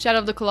Shadow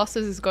of the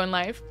Colossus is going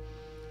live.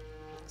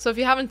 So if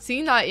you haven't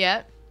seen that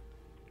yet,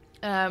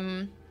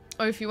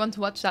 or if you want to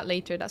watch that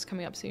later, that's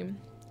coming up soon.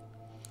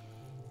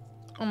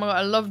 Oh my god,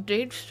 I love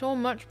dates so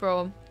much,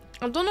 bro.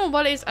 I don't know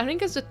what it is. I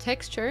think it's the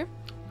texture.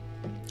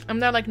 And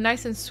they're like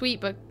nice and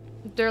sweet, but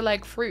they're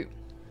like fruit.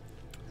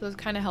 So it's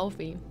kind of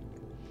healthy.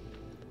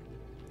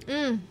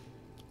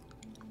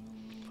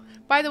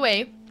 By the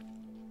way,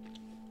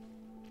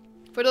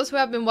 for those who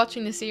have been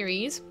watching the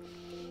series,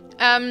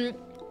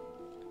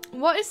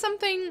 what is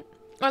something,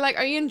 or like,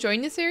 are you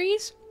enjoying the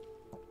series?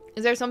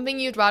 Is there something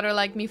you'd rather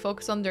like me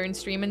focus on during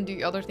stream and do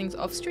other things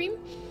off stream?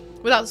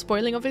 Without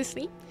spoiling,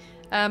 obviously.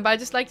 But I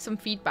just like some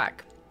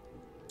feedback.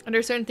 Are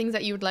there certain things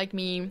that you would like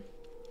me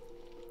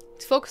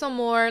to focus on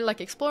more,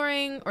 like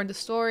exploring, or the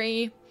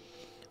story,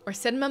 or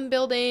settlement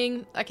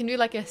building? I can do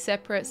like a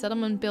separate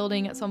settlement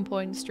building at some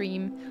point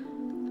stream.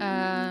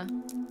 I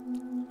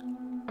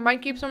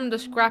might keep some of the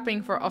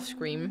scrapping for off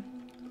screen.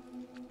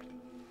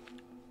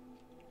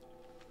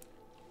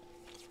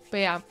 But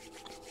yeah,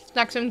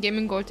 snacks and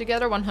gaming go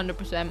together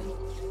 100%.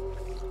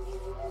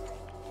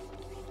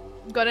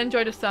 Gotta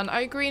enjoy the sun.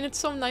 I agree, and it's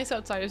so nice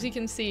outside, as you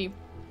can see.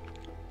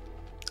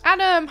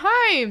 Adam,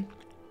 hi!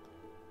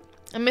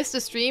 I missed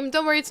the stream.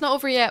 Don't worry, it's not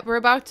over yet. We're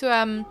about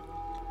to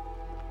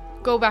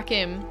go back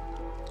in.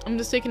 I'm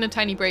just taking a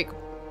tiny break.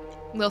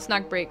 Little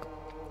snack break.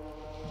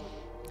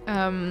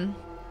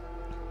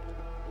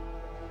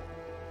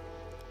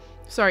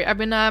 Sorry, I've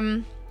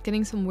been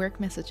getting some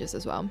work messages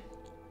as well.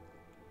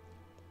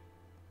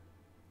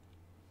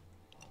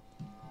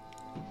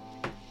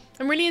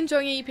 I'm really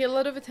enjoying it. You pay a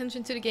lot of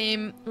attention to the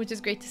game, which is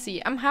great to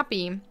see. I'm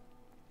happy.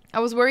 I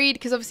was worried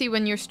because obviously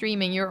when you're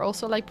streaming, you're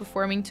also like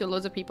performing to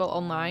loads of people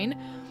online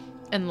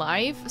and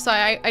live. So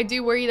I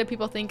do worry that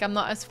people think I'm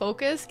not as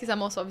focused because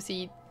I'm also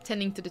obviously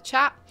tending to the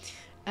chat.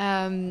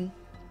 But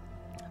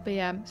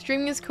yeah,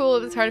 streaming is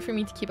cool. It's harder for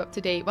me to keep up to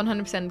date.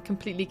 100%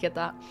 completely get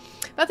that.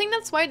 But I think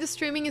that's why the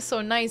streaming is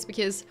so nice,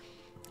 because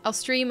I'll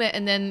stream it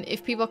and then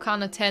if people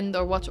can't attend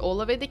or watch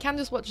all of it, they can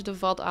just watch the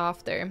VOD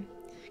after.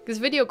 Because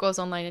video goes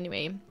online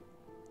anyway.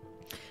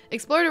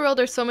 Explore the world,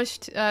 there's so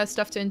much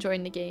stuff to enjoy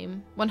in the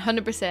game.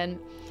 100%.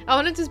 I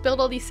want to just build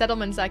all these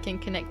settlements I can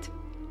connect.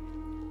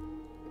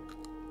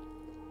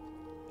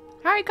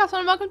 Hi,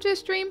 Kasan, welcome to the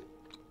stream.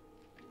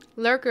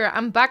 Lurker,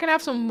 I'm back and I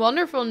have some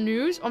wonderful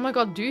news. Oh my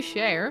god, do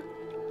share.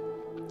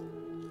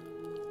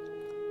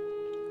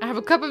 I have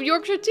a cup of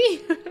Yorkshire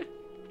tea.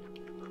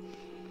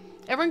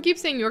 Everyone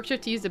keeps saying Yorkshire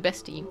tea is the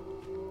best tea. Do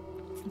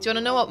you want to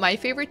know what my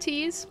favorite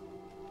tea is?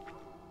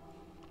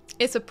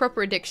 It's a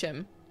proper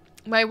addiction.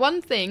 My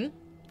one thing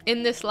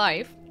in this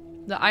life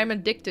that I'm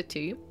addicted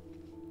to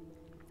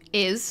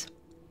is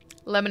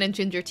lemon and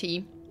ginger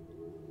tea.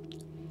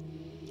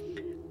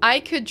 I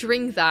could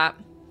drink that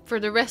for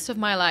the rest of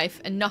my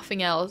life and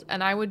nothing else,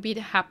 and I would be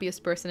the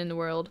happiest person in the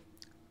world.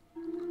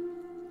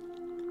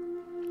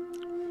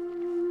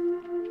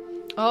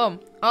 Oh,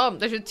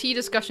 there's a tea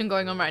discussion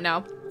going on right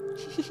now.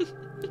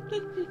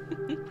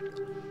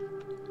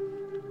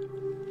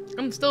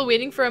 I'm still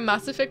waiting for a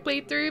Mass Effect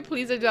playthrough.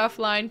 Please do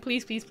offline.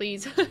 Please, please,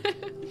 please.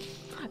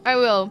 I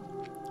will.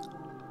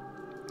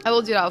 I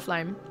will do that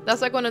offline.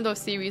 That's like one of those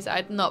series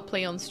I'd not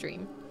play on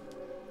stream.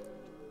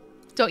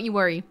 Don't you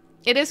worry.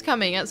 It is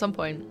coming at some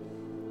point.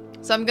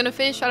 So I'm gonna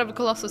finish Shadow of the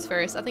Colossus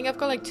first. I think I've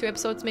got like 2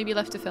 episodes maybe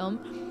left to film.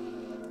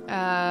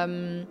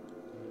 And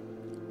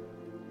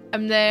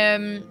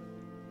then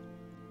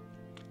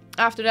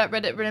after that,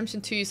 Red Dead Redemption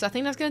 2. So I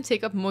think that's gonna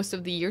take up most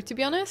of the year, to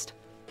be honest.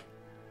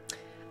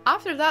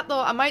 After that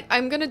though,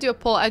 I'm gonna do a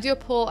poll. I do a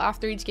poll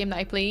after each game that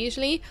I play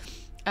usually.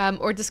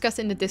 or discuss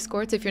in the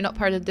Discord. So if you're not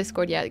part of the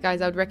Discord yet,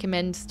 guys, I would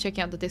recommend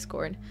checking out the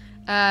Discord.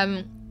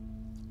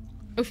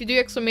 If you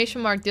do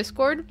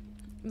 !Discord,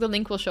 the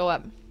link will show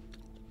up.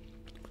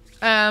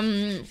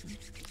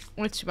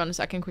 Which, to be honest,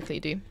 I can quickly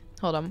do.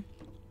 Hold on.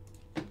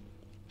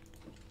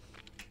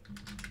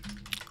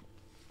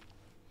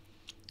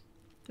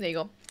 There you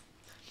go.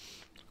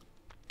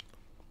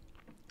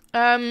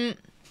 But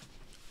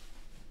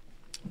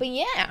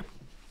yeah.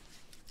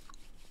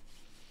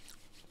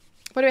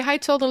 By the way, hi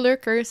to all the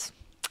lurkers.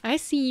 I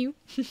see you.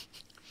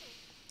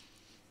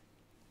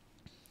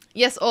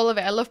 Yes, all of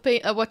it. I love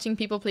watching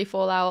people play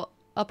Fallout.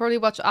 I'll probably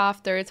watch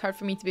after. It's hard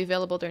for me to be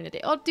available during the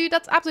day. Oh, dude,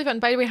 that's absolutely fun.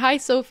 By the way, hi,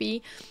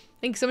 Sophie.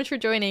 Thanks so much for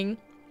joining.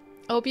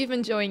 I hope you've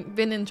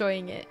been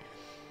enjoying it.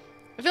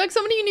 I feel like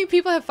so many new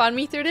people have found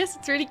me through this.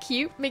 It's really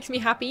cute. Makes me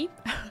happy.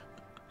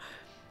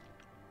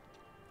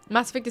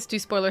 Mass Effect is too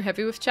spoiler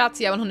heavy with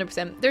chats. Yeah,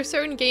 100%. There's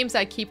certain games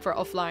I keep for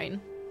offline.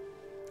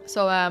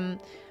 So,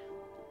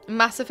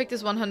 Mass Effect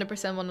is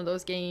 100% one of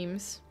those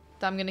games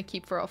that I'm gonna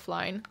keep for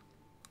offline.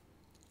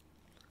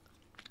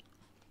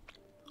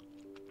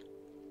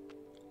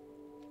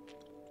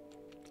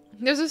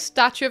 There's a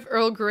statue of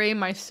Earl Grey in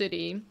my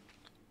city.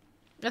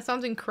 That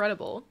sounds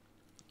incredible.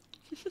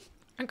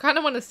 I kind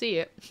of want to see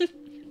it.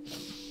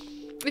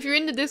 If you're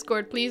in the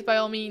Discord, please, by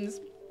all means,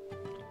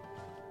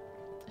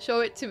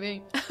 show it to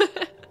me.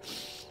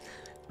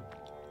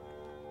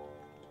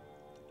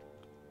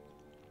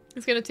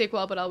 It's gonna take a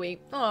while, but I'll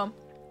wait. Oh,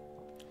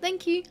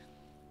 thank you.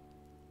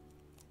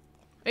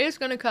 It is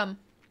gonna come.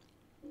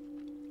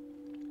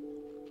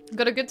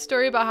 Got a good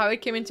story about how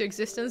it came into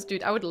existence?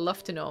 Dude, I would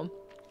love to know.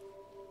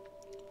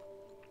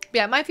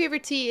 Yeah, my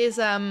favorite tea is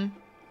lemon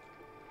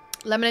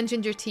and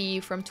ginger tea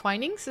from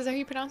Twinings. Is that how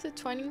you pronounce it?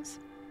 Twinings?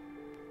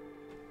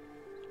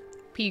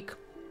 Peak.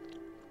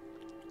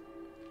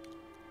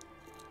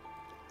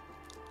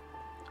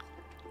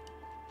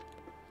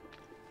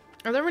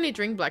 I don't really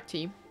drink black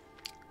tea.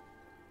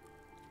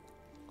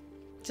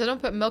 So I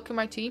don't put milk in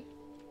my tea.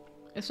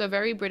 It's a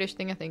very British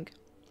thing, I think.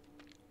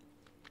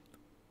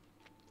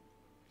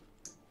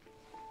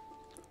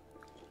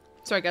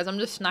 Sorry guys, I'm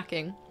just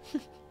snacking.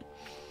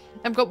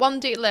 I've got one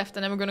date left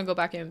and then we're gonna go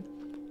back in.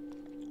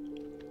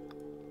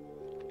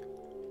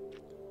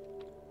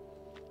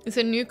 It's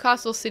in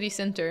Newcastle city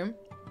centre.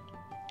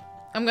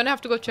 I'm gonna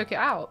have to go check it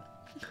out.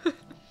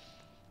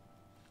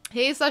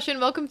 Hey Sashin,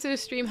 welcome to the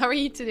stream. How are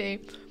you today?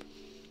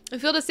 I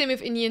feel the same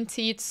with Indian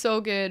tea. It's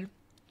so good.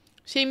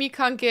 Shame you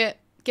can't get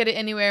it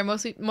anywhere.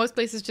 Most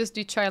places just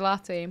do chai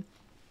latte.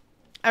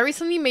 I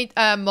recently made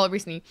I've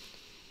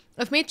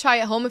made chai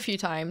at home a few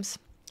times.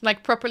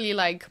 Like properly,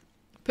 like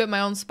put my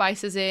own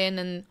spices in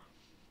and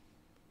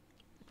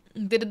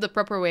did it the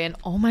proper way, and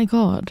oh my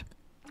god,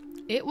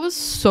 it was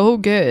so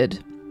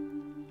good.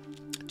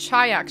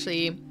 Chai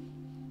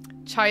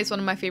is one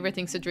of my favorite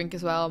things to drink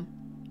as well.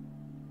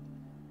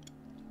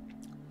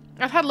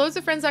 I've had loads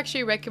of friends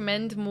actually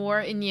recommend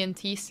more Indian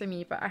teas to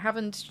me, but I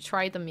haven't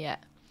tried them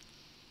yet.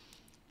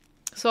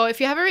 So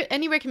if you have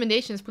any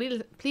recommendations,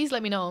 please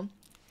let me know.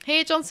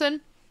 Hey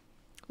Johnson,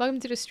 welcome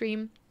to the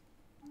stream.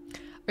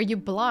 Are you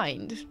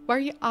blind? Why are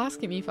you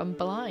asking me if I'm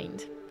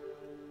blind?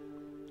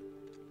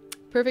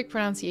 Perfect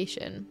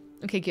pronunciation.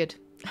 Okay, good.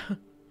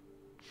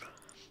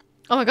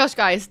 Oh my gosh,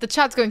 guys, the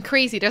chat's going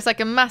crazy. There's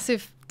like a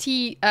massive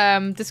tea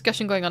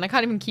discussion going on. I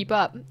can't even keep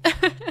up.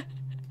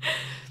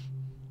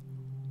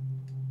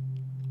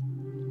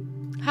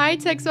 Hi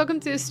Tex, welcome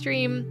to the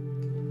stream.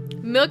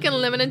 Milk and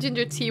lemon and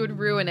ginger tea would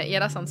ruin it. Yeah,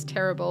 that sounds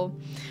terrible.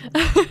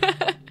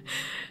 But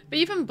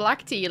even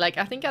black tea, like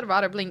I think I'd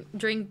rather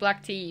drink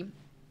black tea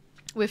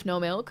with no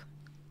milk.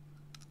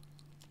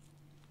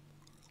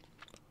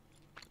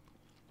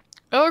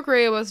 Earl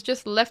Grey was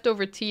just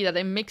leftover tea that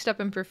I mixed up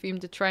and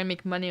perfumed to try and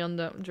make money on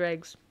the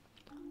dregs.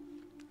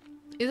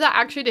 Is that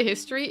actually the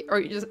history, or are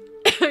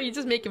you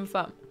just making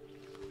fun?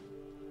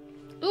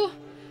 Ooh.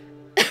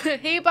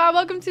 Hey Bob,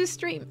 welcome to the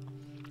stream.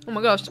 Oh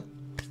my gosh,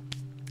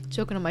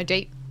 choking on my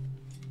date.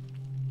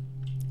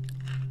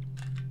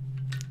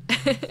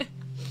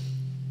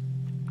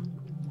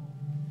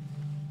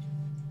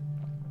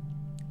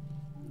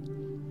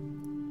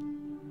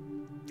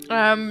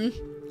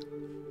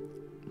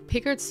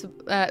 Pickard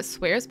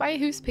swears by it?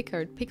 Who's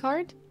Pickard?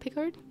 Pickard?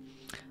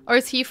 Or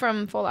is he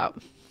from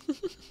Fallout?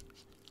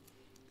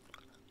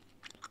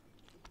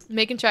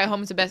 Making chai at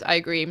home is the best. I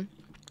agree.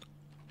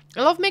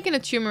 I love making a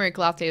turmeric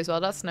latte as well.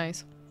 That's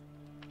nice.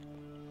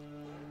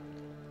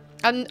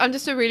 I'm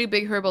just a really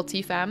big herbal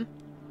tea fan.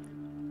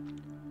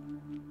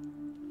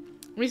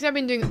 Recently I've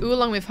been doing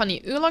oolong with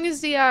honey. Oolong is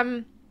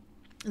the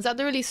is that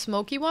the really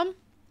smoky one?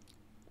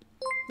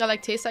 That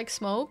like tastes like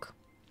smoke?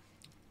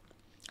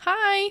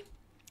 Hi!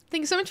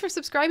 Thank you so much for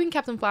subscribing,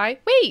 Captain Fly.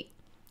 Wait!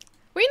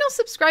 Were you not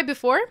subscribed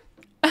before?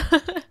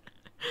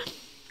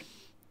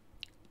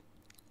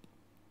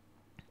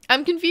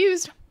 I'm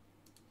confused.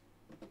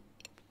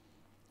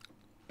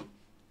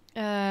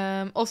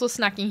 Also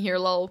snacking here,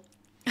 lol.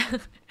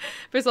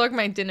 First look,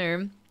 my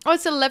dinner. Oh,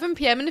 it's 11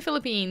 PM in the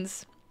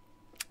Philippines.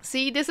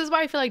 See, this is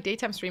why I feel like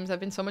daytime streams have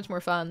been so much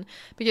more fun,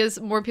 because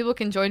more people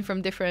can join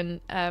from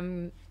different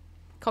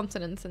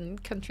continents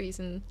and countries.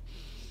 And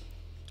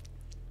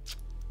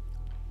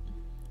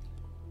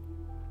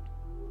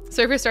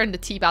server starting the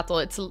tea battle.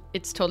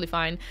 It's totally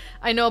fine.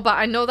 I know, but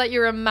I know that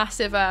you're a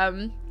massive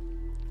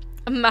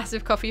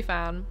coffee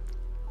fan.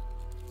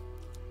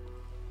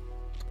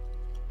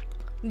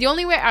 The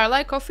only way I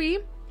like coffee,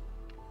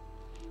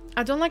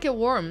 I don't like it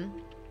warm.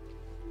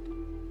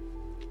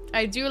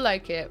 I do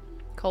like it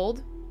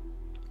cold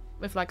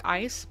with like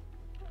ice,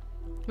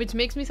 which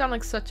makes me sound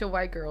like such a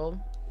white girl,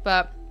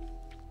 but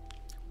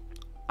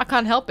I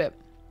can't help it.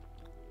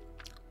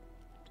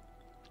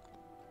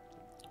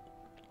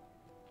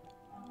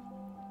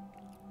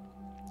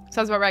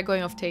 Sounds about right,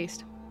 going off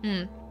taste.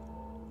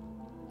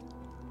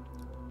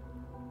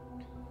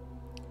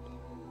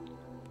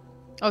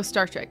 Oh,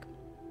 Star Trek.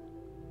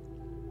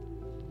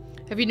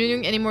 Have you been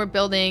doing any more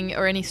building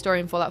or any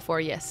story in Fallout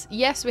 4? Yes.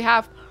 Yes, we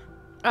have.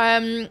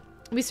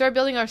 We started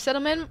building our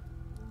settlement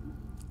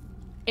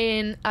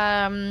in,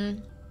 oh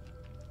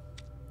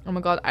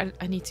my god,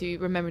 I need to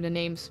remember the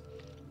names.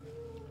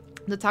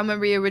 The town where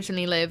we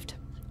originally lived,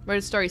 where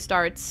the story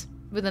starts,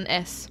 with an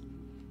S.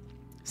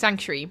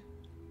 Sanctuary.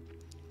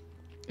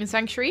 In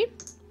Sanctuary.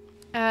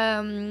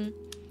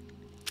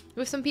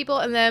 With some people,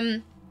 and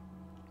then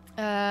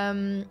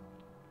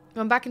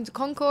went back into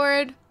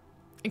Concord,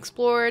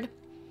 explored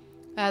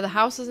the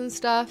houses and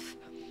stuff.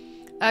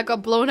 I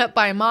got blown up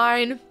by a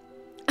mine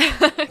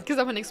because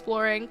I went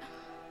exploring.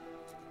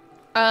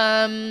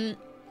 And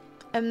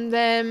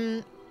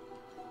then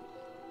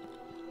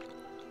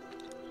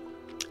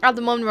at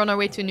the moment we're on our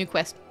way to a new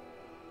quest.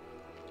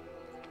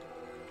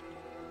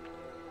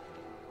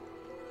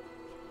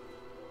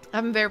 I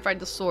haven't verified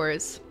the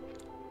source,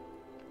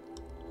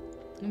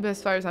 but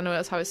as far as I know,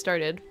 that's how it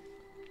started.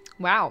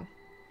 Wow.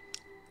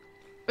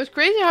 It's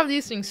crazy how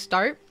these things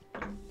start.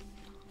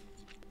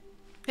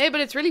 Hey,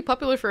 but it's really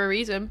popular for a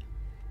reason.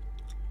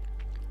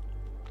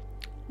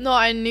 No,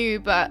 I knew,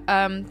 but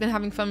been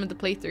having fun with the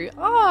playthrough.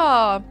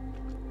 Oh,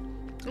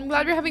 I'm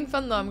glad you're having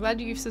fun though. I'm glad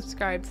you've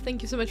subscribed.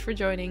 Thank you so much for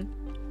joining.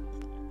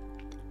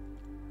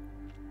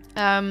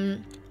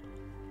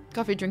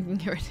 Coffee drinking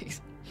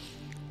heretics.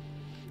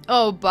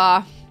 Oh,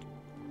 bah.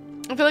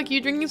 I feel like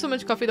you drinking so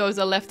much coffee though is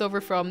a leftover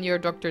from your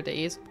doctor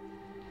days.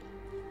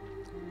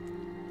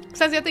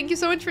 Sazia, thank you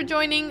so much for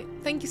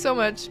joining. Thank you so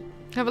much.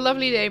 Have a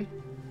lovely day.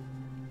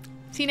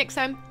 See you next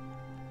time.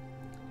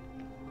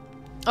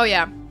 Oh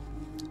yeah.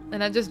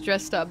 And I just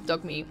dressed up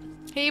dog meat.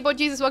 Hey, Bo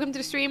Jesus, welcome to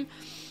the stream.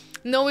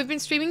 No, we've been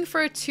streaming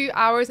for 2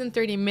 hours and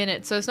 30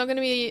 minutes, so it's not going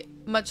to be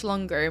much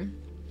longer.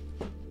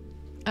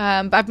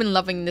 But I've been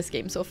loving this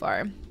game so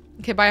far.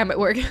 Okay, bye, I'm at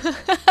work.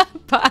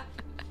 Bye.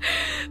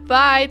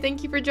 Bye,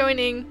 thank you for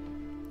joining.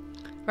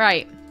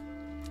 Right.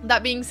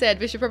 That being said,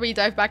 we should probably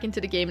dive back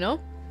into the game, no?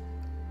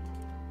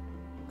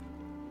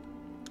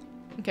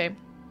 Okay.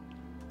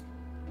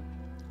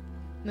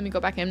 Let me go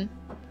back in.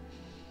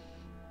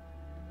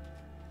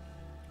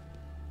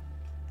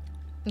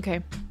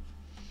 Okay.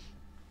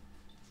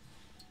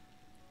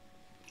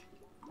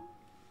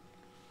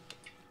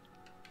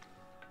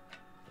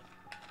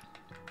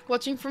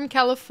 Watching from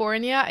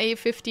California,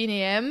 8:15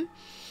 a.m.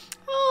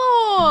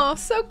 Oh,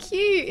 so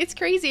cute. It's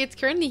crazy. It's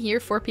currently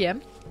here, 4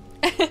 p.m.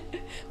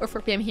 Or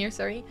 4 p.m. here,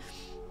 sorry.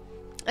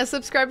 I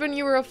subscribed when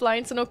you were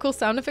offline, so no cool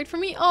sound effect for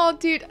me. Oh,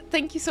 dude,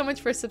 thank you so much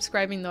for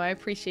subscribing, though. I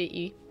appreciate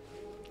you.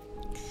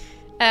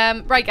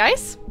 Right,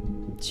 guys.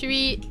 Should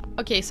we...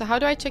 Okay, so how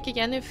do I check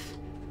again if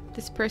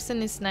this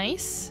person is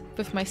nice?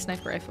 With my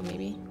sniper rifle,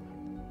 maybe.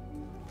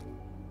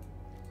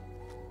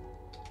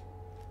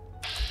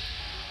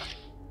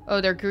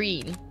 Oh, they're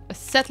green. A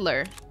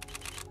settler.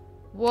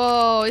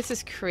 Whoa, this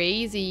is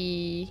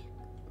crazy.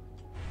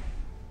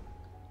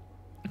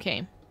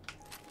 Okay.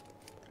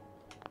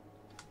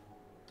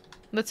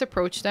 Let's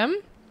approach them.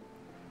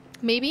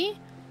 Maybe?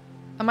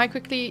 Am I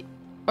quickly...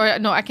 Or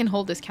no, I can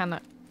hold this, can I?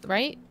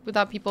 Right?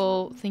 Without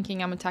people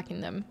thinking I'm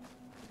attacking them.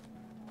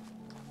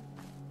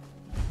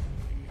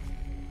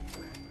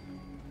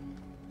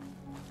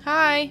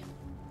 Hi.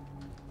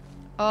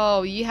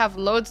 Oh, you have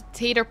loads of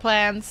tater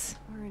plants.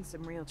 We're in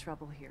some real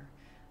trouble here.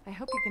 I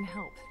hope you can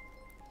help.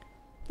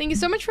 Thank you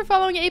so much for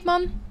following,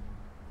 Apemon.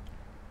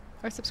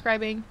 Or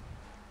subscribing.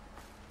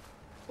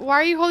 Why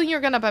are you holding your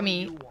gun up at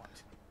me?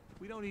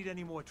 We don't need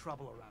any more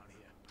trouble around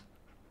here.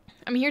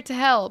 I'm here to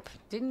help.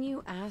 Didn't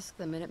you ask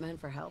the Minutemen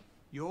for help?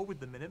 You're with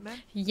the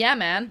Minutemen? Yeah, I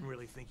man. didn't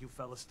really think you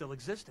fellas still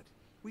existed.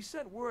 We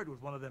sent word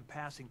with one of them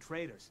passing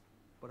traders.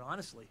 But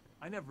honestly,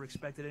 I never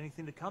expected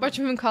anything to come. Bunch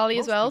from Kali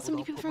as well. So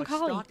many people from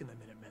Kali. Stock in the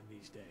Minutemen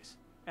these days.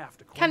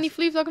 After Candy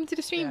Fleeve, welcome to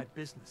the stream. Bad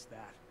business,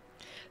 that.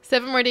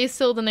 7 more days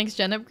till the next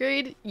gen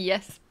upgrade.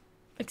 Yes.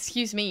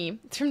 Excuse me.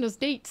 It's from those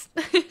dates.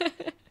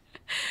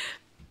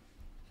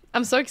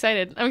 I'm so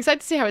excited. I'm excited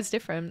to see how it's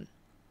different.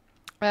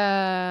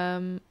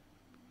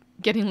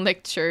 Getting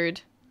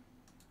lectured.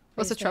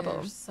 What's the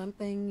trouble?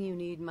 Something you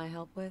need my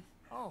help with?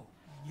 Oh,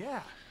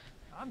 yeah.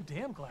 I'm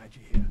damn glad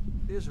you're here.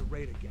 There's a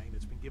raider gang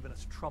that's been giving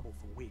us trouble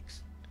for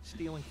weeks.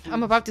 stealing food I'm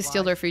and about to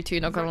steal supplies. their food too,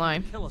 not gonna lie.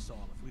 They're threatening to kill us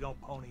all if we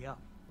don't pony up.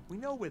 We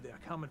know where they're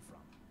coming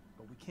from,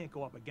 but we can't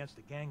go up against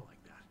a gang like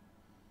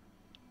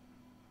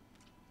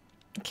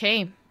that.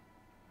 Okay.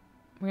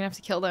 We're gonna have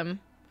to kill them.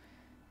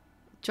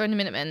 Join the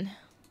Minutemen.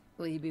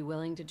 Will you be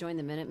willing to join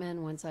the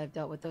Minutemen once I've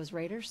dealt with those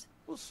raiders?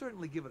 We'll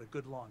certainly give it a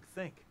good long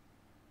think.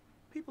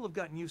 People have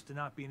gotten used to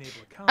not being able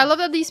to count. I love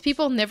that these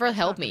people never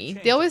help me.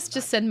 They always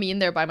just send me in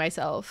there by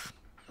myself.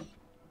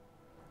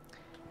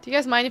 Do you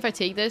guys mind if I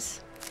take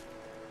this?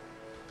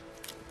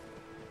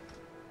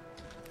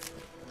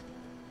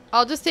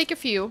 I'll just take a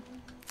few.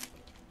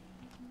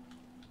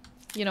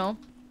 You know.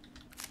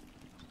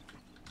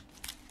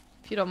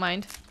 If you don't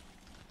mind.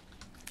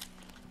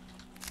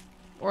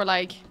 Or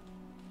like,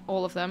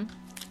 all of them.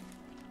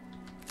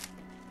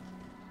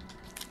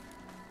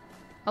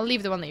 I'll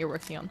leave the one that you're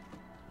working on.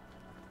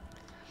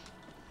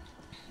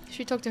 Should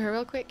we talk to her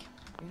real quick?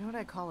 You know what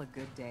I call a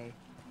good day?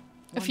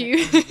 A One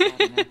few. that ends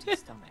without an empty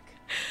stomach.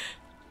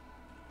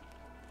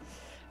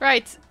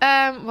 Right.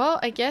 Well,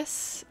 I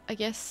guess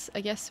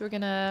we're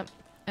gonna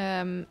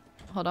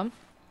hold on.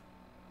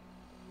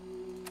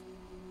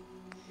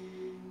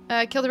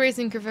 Kill the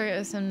raising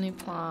assembly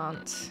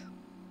plant.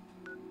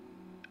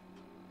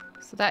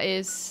 So that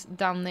is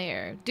down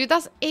there. Dude,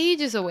 that's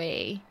ages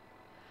away.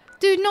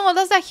 Dude, no,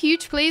 that's that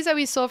huge place that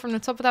we saw from the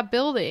top of that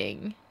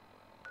building.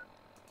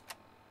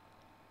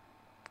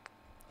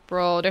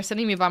 Bro, they're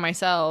sending me by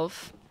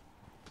myself.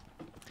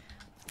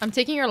 I'm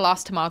taking your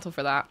last tomato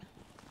for that.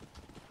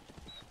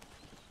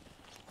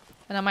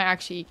 And I might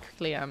actually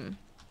quickly,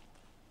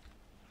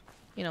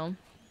 you know,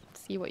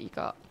 see what you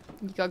got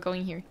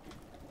going here.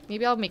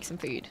 Maybe I'll make some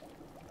food.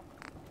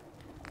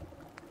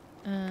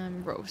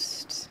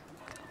 Roast.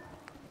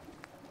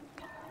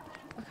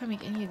 I can't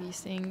make any of these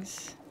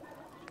things.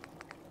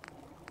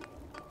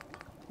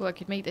 Oh, I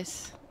could make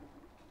this.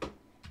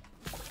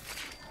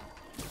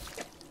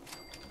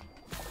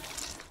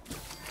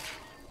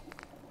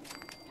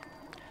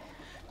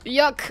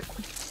 Yuck!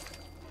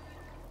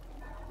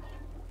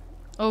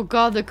 Oh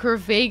god, the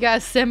Corvega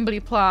assembly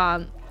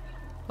plant.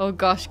 Oh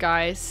gosh,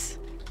 guys.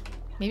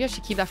 Maybe I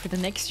should keep that for the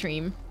next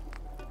stream.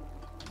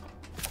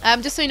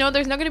 Just so you know,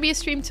 there's not going to be a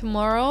stream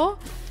tomorrow.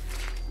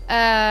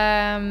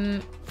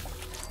 And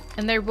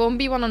there won't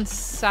be one on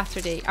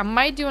Saturday. I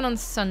might do one on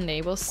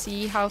Sunday. We'll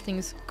see how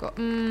things go.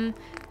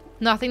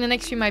 No, I think the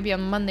next stream might be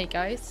on Monday,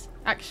 guys.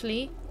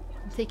 Actually,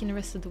 I'm taking the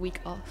rest of the week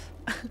off.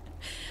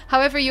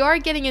 However, you are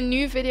getting a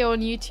new video on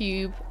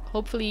YouTube.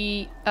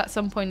 Hopefully at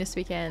some point this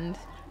weekend.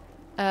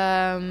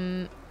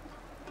 Or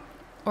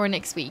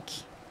next week.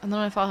 I don't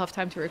know if I'll have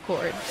time to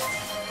record.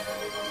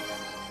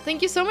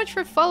 Thank you so much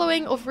for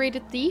following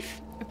Overrated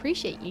Thief.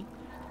 Appreciate you.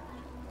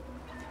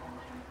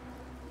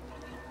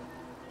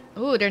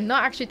 Oh, they're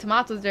not actually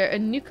tomatoes. They're a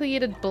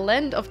nucleated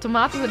blend of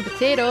tomatoes and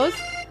potatoes.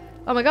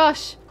 Oh my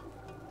gosh.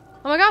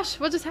 Oh my gosh,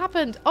 what just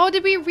happened? Oh,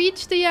 did we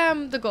reach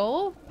the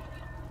goal?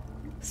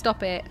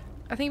 Stop it.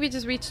 I think we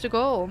just reached the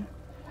goal.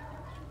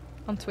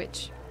 On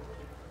Twitch.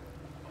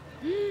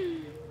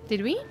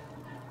 Did we?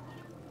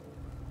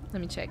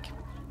 Let me check.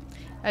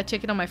 I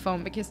check it on my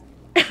phone because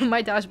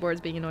my dashboard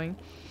is being annoying.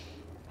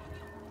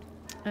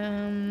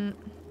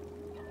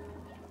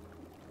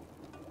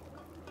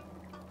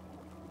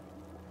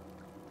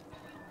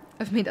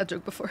 I've made that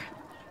joke before.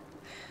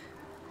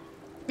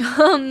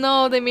 Oh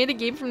no, they made a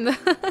game from the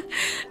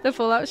the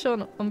Fallout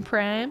show on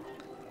Prime.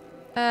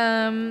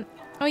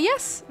 Oh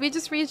yes, we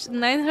just reached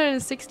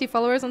 960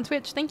 followers on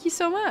Twitch. Thank you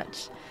so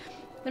much.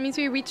 That means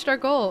we reached our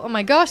goal. Oh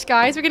my gosh,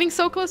 guys, we're getting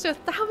so close to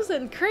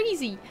 1,000.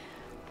 Crazy.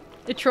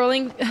 The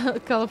trolling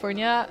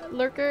California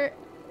lurker.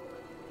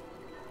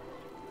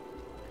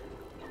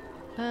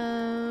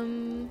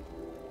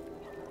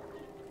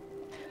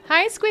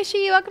 Hi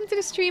Squishy, welcome to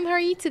the stream. How are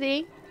you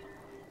today?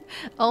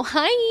 Oh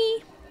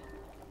hi.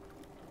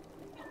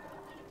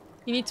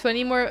 You need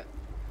 20 more.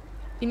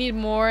 You need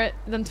more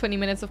than 20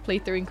 minutes of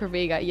playthrough in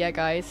Corvega. Yeah,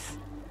 guys.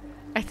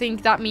 I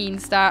think that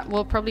means that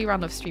we'll probably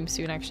run off stream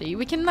soon, actually.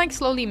 We can, like,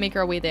 slowly make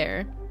our way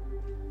there.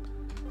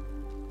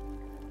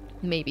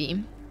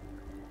 Maybe.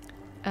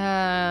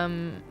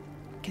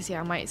 Because,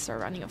 yeah, I might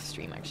start running off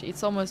stream, actually.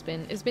 It's almost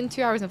been... It's been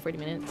 2 hours and 40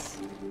 minutes.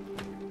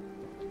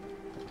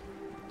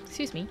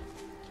 Excuse me.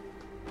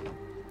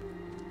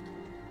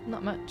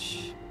 Not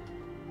much.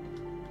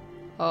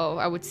 Oh,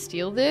 I would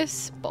steal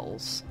this?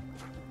 Balls.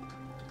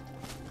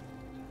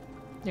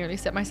 Nearly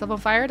set myself on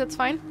fire. That's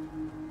fine.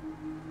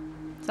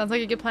 Sounds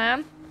like a good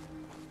plan.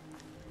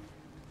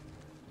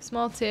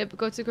 Small tip.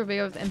 Go to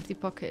Corvega with empty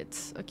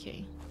pockets.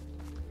 Okay.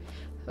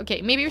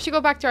 Okay, maybe we should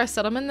go back to our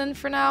settlement then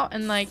for now.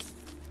 And like...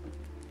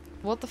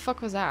 What the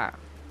fuck was that?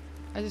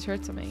 I just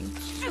heard something.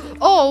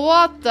 Oh,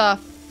 what the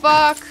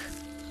fuck?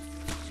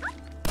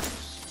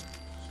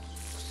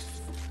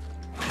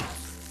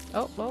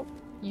 Oh, well.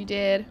 You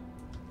did.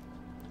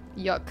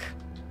 Yuck.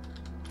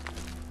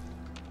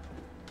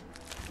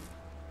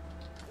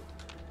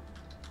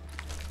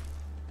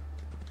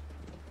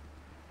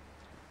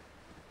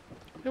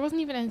 There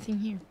wasn't even anything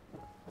here.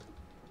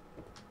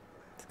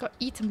 It's got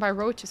eaten by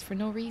roaches for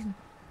no reason.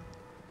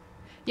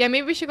 Yeah,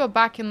 maybe we should go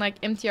back and like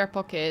empty our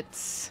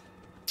pockets.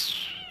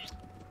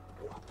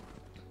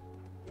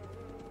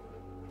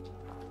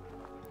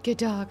 Good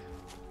dog.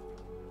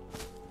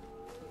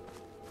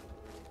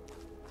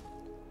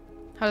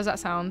 How does that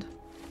sound?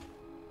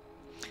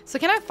 So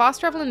can I fast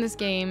travel in this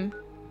game?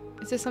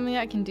 Is there something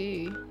I can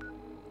do?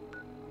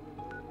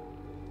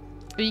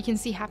 Or you can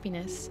see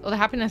happiness. Oh, the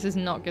happiness is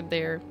not good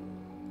there.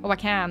 Oh, I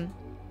can.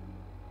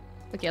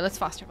 Okay, let's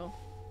fast travel.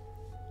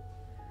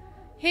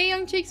 Hey,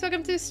 Young Cheeks,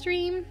 welcome to the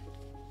stream.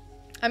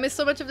 I missed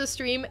so much of the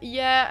stream.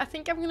 Yeah, I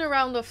think I'm gonna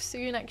round off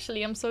soon,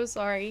 actually. I'm so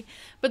sorry.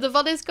 But the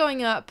VOD is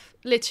going up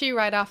literally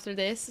right after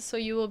this, so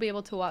you will be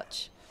able to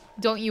watch.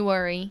 Don't you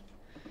worry.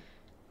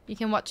 You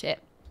can watch it.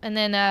 And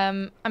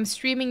then I'm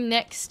streaming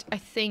next, I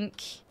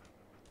think,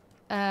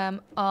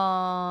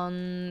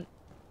 on...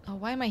 Oh,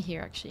 why am I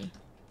here, actually?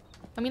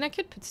 I mean, I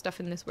could put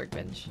stuff in this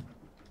workbench.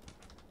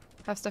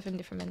 Have stuff in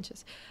different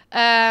benches.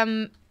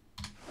 I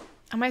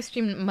might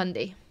stream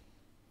Monday.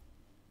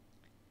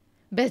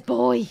 Best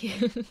boy.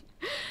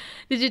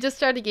 Did you just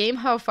start the game?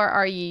 How far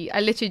are you?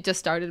 I literally just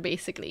started,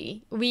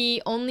 basically.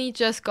 We only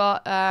just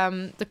got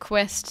the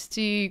quest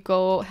to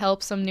go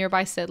help some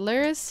nearby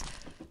settlers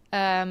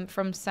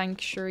from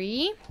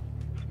Sanctuary.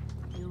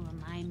 You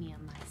remind me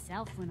of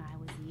myself when I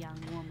was a young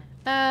woman.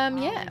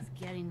 Yeah. Always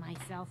getting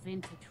myself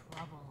into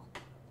trouble.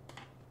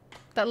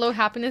 That low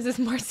happiness is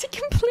Marcy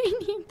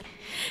complaining.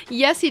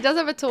 Yes, he does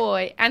have a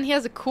toy. And he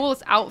has the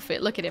coolest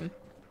outfit. Look at him.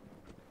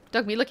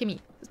 Dogby, look at me.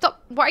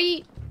 Stop. Why are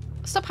you...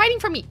 Stop hiding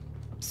from me.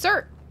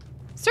 Sir.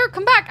 Sir,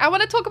 come back. I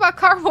want to talk about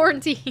car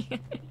warranty.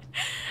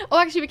 Oh,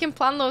 actually, we can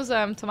plant those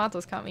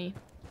tomatoes, can't we?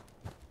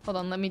 Hold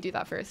on. Let me do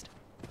that first.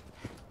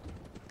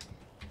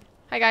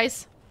 Hi,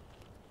 guys.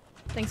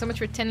 Thanks so much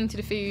for tending to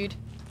the food.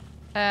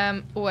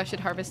 Oh, I should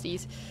harvest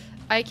these.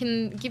 I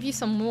can give you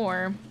some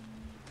more.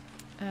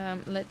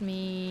 Let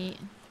me.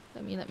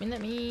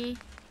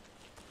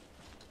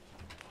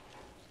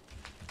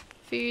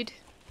 Food.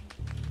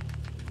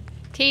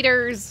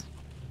 Taters.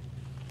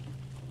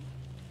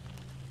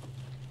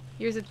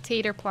 Here's a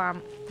tater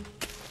plant.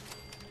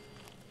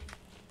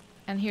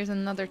 And here's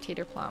another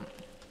tater plant.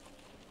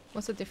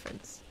 What's the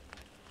difference?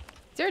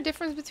 Is there a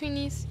difference between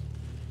these?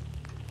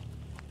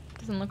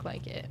 Doesn't look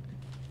like it.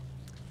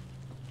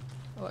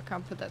 Oh, I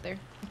can't put that there.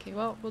 Okay,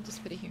 well, we'll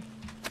just put it here.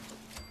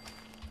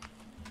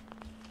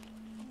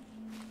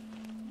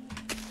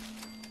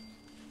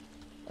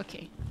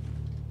 Okay.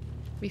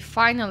 We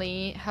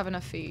finally have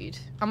enough food.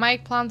 I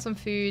might plant some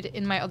food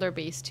in my other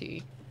base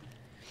too.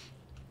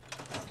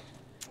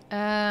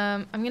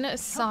 I'm gonna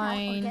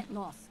assign...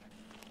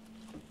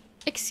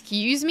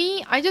 Excuse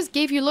me? I just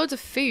gave you loads of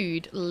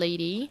food,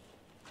 lady.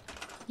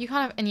 You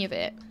can't have any of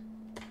it.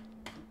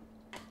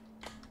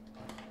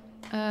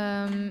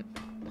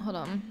 Hold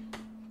on.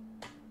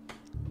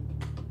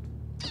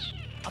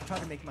 I'll try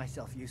to make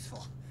myself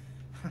useful.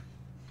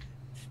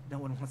 No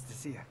one wants to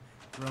see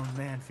a grown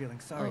man feeling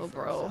sorry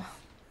for himself.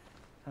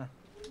 Huh.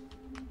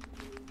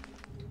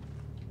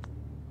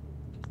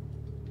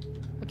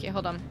 Okay,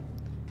 hold on.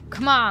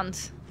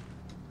 Command.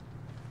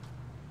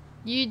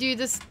 You do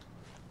this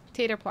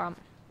tater plant.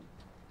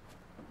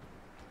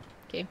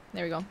 Okay,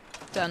 there we go.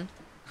 Done.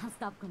 I'll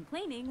stop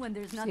complaining when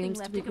there's nothing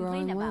left to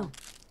complain about.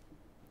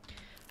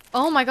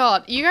 Oh my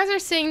god, you guys are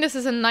saying this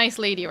is a nice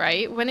lady,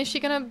 right? When is she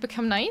gonna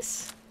become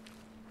nice?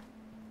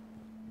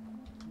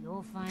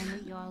 You'll find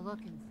what you're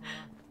looking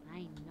for.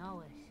 I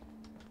know it.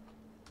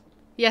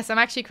 Yes, I'm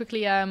actually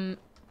quickly Well,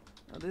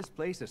 this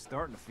place is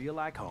starting to feel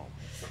like home.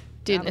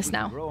 Doing this We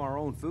now. can grow our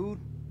own food.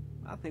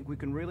 I think we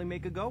can really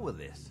make a go with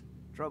this.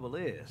 Trouble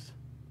is,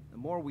 the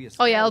more we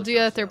Oh yeah, I'll do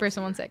a establish third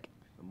person ourselves 1 sec.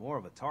 the more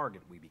of a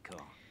target we become.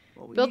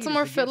 What we Build need some is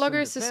more to get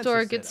footlockers to defenses store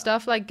set good up.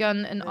 stuff like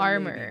gun and Then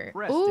armor. maybe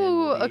Preston Ooh,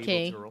 will be able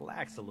okay. to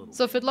relax a little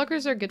So bit.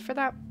 footlockers are good for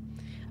that.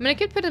 I mean, I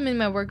could put them in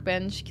my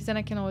workbench because then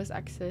I can always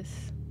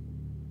access.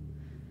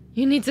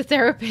 You need a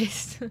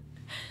therapist.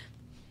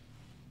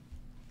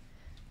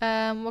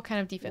 What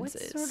kind of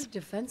defenses? What sort of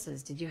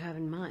defenses did you have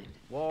in mind?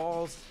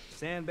 Walls,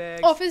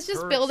 sandbags. Oh, if it's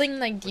just turrets, building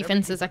like whatever you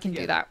defenses, I put can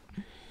do together.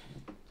 that.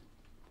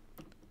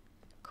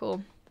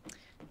 Cool.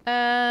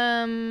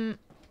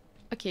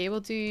 Okay, we'll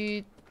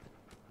do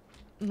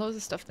loads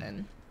of stuff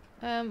then.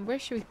 Where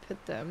should we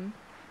put them?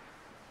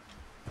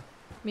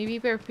 Maybe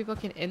where people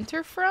can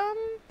enter from?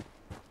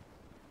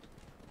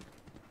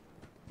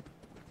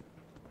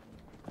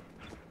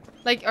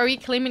 Like, are we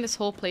claiming this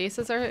whole place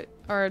as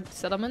our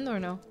settlement or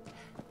no?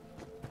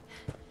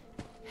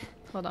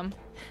 Hold on.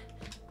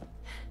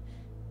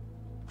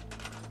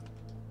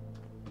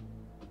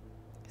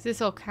 'Cause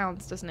this all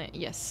counts, doesn't it?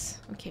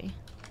 Yes. Okay.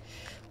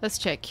 Let's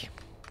check.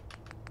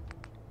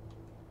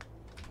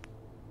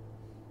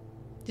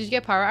 Did you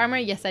get power armor?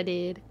 Yes, I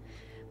did.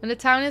 When the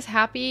town is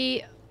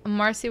happy,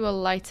 Marcy will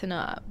lighten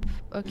up.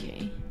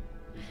 Okay.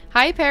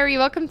 Hi, Perry.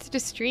 Welcome to the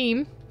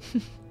stream.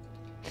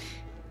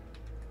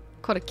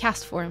 Called a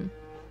cast form.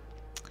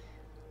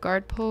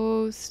 Guard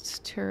posts,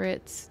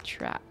 turrets,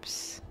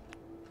 traps.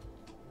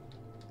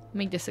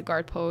 Make this a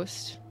guard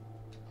post.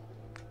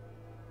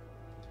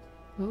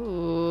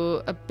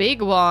 Ooh, a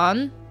big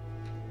one.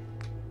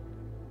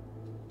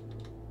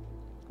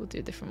 We'll do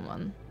a different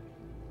one.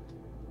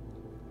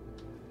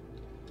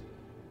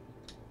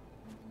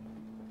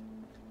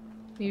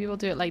 Maybe we'll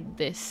do it like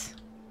this.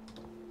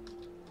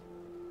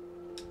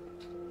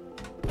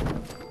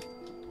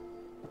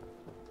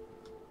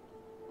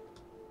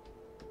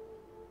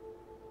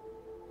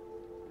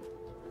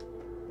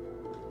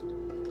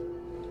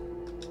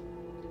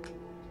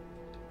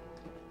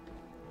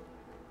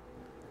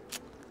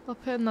 I'll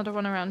put another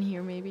one around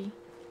here, maybe.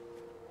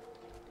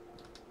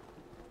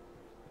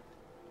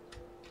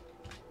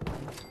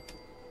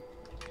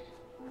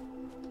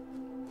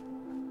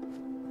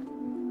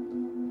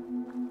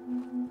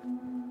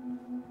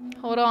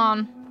 Hold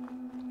on.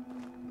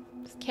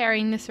 Just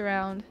carrying this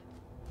around.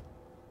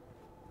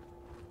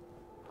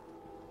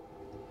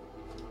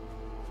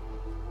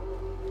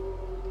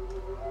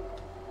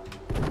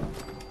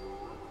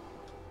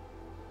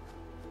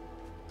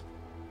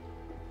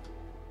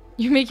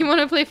 You make him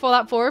want to play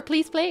Fallout 4?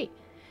 Please play.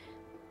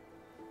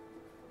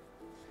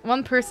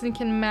 One person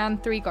can man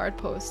 3 guard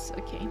posts.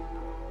 Okay.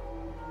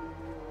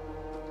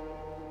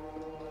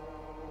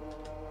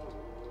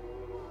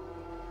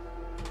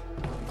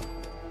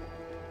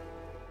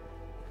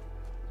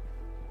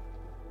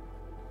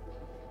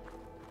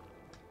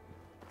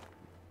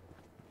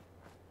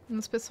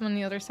 Let's put some on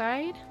the other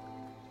side.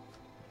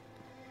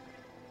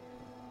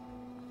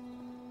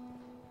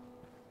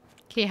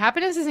 Okay,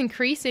 happiness is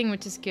increasing,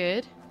 which is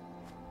good.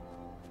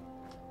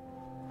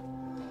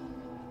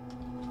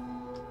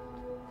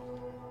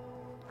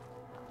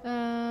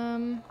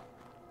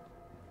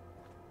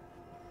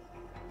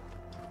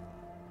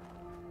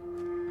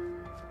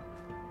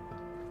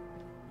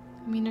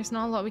 I mean, there's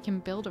not a lot we can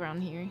build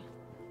around here.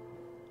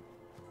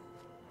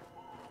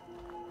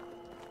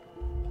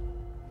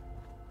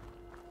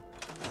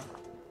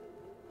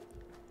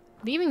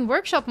 Leaving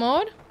workshop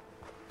mode?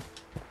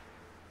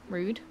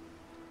 Rude.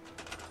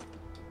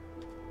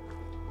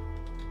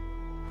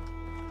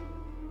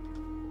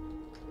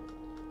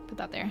 Put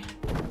that there.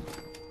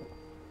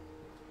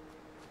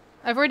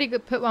 I've already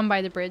put one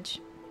by the bridge.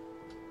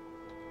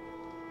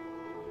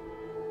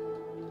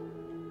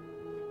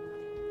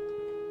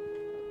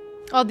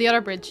 Oh, the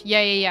other bridge.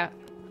 Yeah.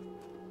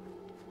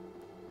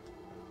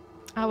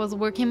 I was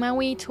working my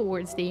way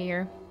towards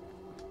there.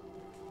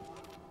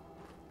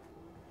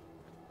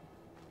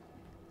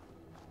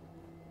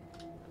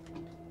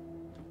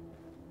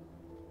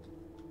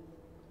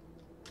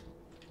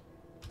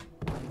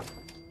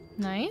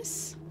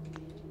 Nice.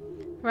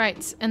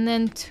 Right, and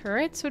then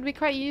turrets would be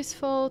quite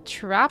useful.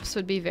 Traps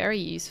would be very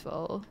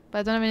useful. But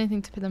I don't have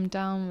anything to put them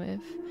down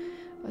with.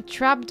 A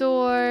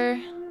trapdoor.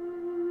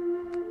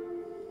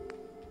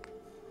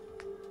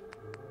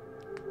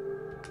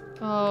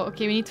 Oh,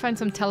 okay, we need to find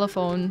some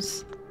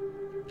telephones.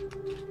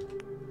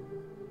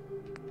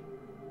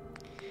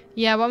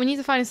 Yeah, what we need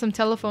to find is some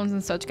telephones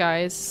and such,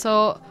 guys.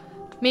 So,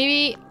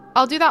 maybe...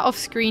 I'll do that off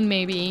screen,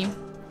 maybe.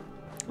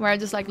 Where I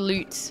just, like,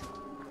 loot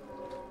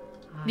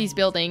these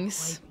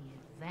buildings.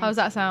 How does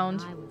that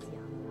sound?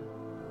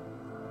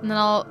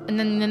 And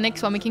then the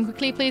next one we can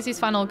quickly place these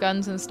final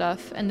guns and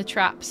stuff and the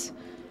traps.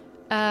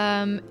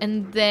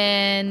 And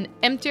then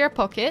empty our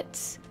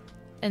pockets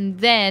and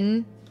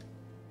then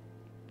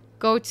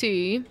go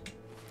to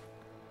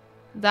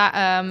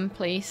that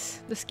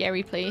place, the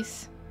scary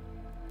place.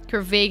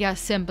 Corvega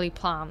Assembly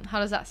Plant. How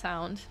does that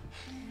sound?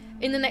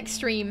 In the next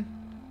stream.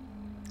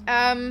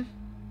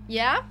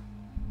 Yeah?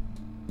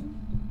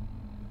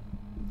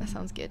 That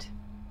sounds good.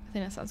 I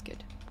think that sounds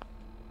good.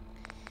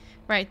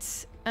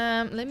 Right,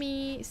 let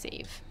me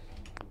save.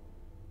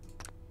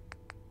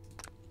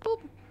 Boop.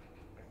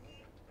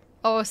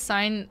 Oh,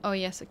 assign. Oh,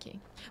 yes, okay.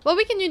 Well,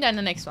 we can do that in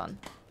the next one.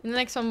 In the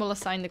next one, we'll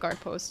assign the guard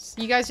posts.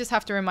 You guys just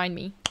have to remind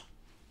me.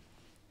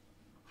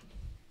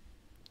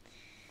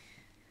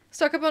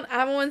 Stock up on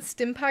ammo and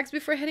stim packs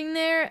before heading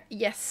there?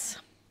 Yes.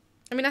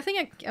 I mean, I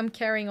think I'm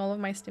carrying all of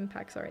my stim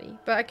packs already,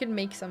 but I could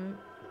make some.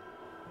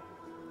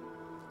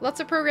 Lots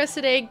of progress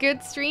today.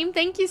 Good stream.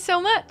 Thank you so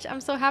much.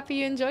 I'm so happy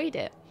you enjoyed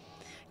it.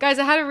 Guys,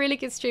 I had a really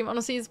good stream.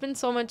 Honestly, it's been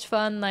so much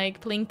fun,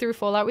 like, playing through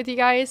Fallout with you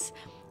guys.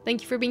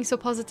 Thank you for being so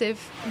positive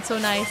and so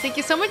nice. Thank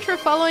you so much for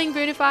following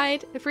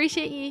Beautified.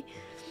 Appreciate you.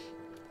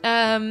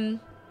 Yeah,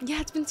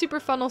 it's been super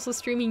fun also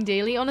streaming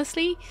daily,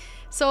 honestly.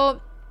 So,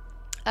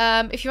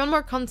 if you want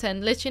more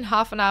content, literally in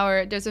half an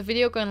hour, there's a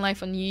video going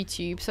live on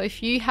YouTube. So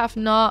if you have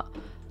not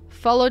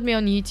followed me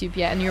on YouTube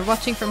yet and you're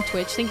watching from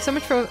Twitch, thank you so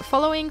much for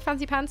following,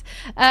 Fancy Pants.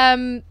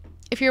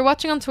 If you're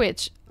watching on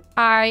Twitch,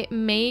 I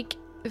make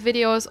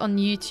videos on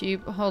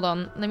YouTube. Hold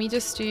on, let me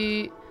just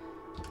do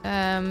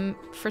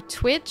for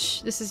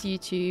Twitch, this is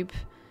YouTube,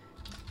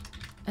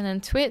 and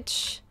then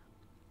Twitch,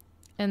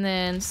 and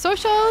then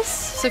socials.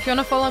 So if you want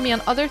to follow me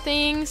on other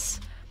things,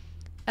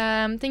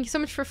 thank you so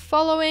much for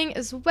following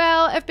as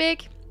well,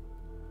 Epic.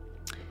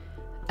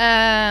 You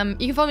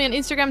can follow me on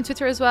Instagram,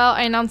 Twitter as well.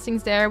 I announce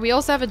things there. We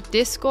also have a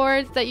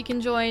Discord that you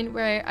can join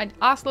where I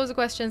ask loads of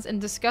questions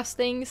and discuss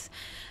things.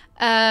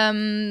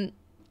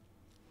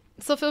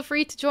 So feel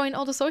free to join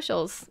all the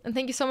socials. And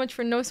thank you so much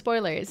for no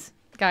spoilers,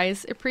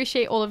 guys.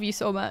 Appreciate all of you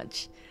so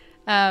much.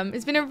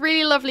 It's been a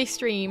really lovely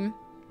stream.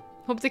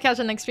 Hope to catch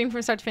the next stream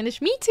from start to finish.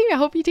 Me too. I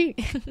hope you do.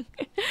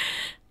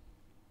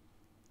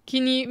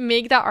 Can you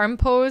make that arm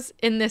pose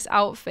in this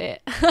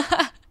outfit?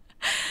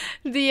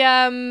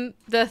 The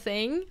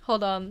thing.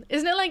 Hold on.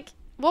 Isn't it like,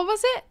 what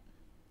was it?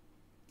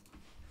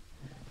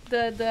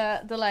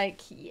 The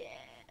like, yeah.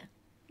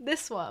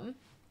 This one.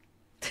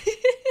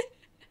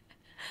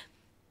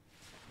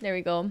 There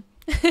we go.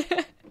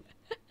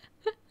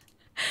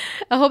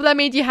 I hope that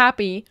made you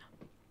happy.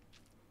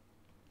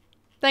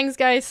 Thanks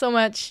guys so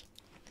much.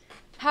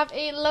 Have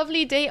a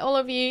lovely day, all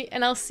of you,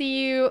 and I'll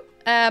see you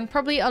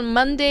probably on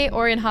Monday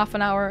or in half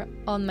an hour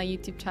on my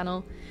YouTube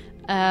channel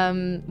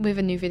with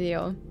a new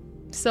video.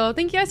 So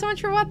thank you guys so much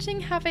for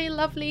watching. Have a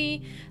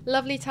lovely,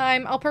 lovely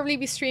time. I'll probably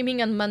be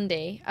streaming on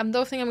Monday. I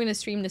don't think I'm going to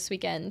stream this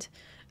weekend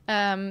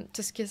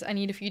just because I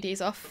need a few days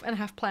off and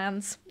have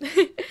plans.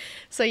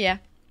 So yeah.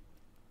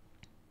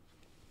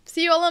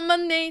 See you all on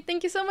Monday.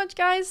 Thank you so much,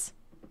 guys.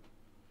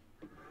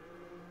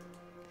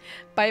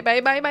 Bye,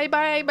 bye, bye, bye,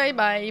 bye, bye,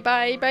 bye,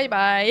 bye, bye,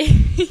 bye.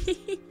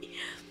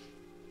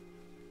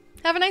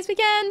 Have a nice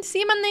weekend. See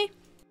you Monday.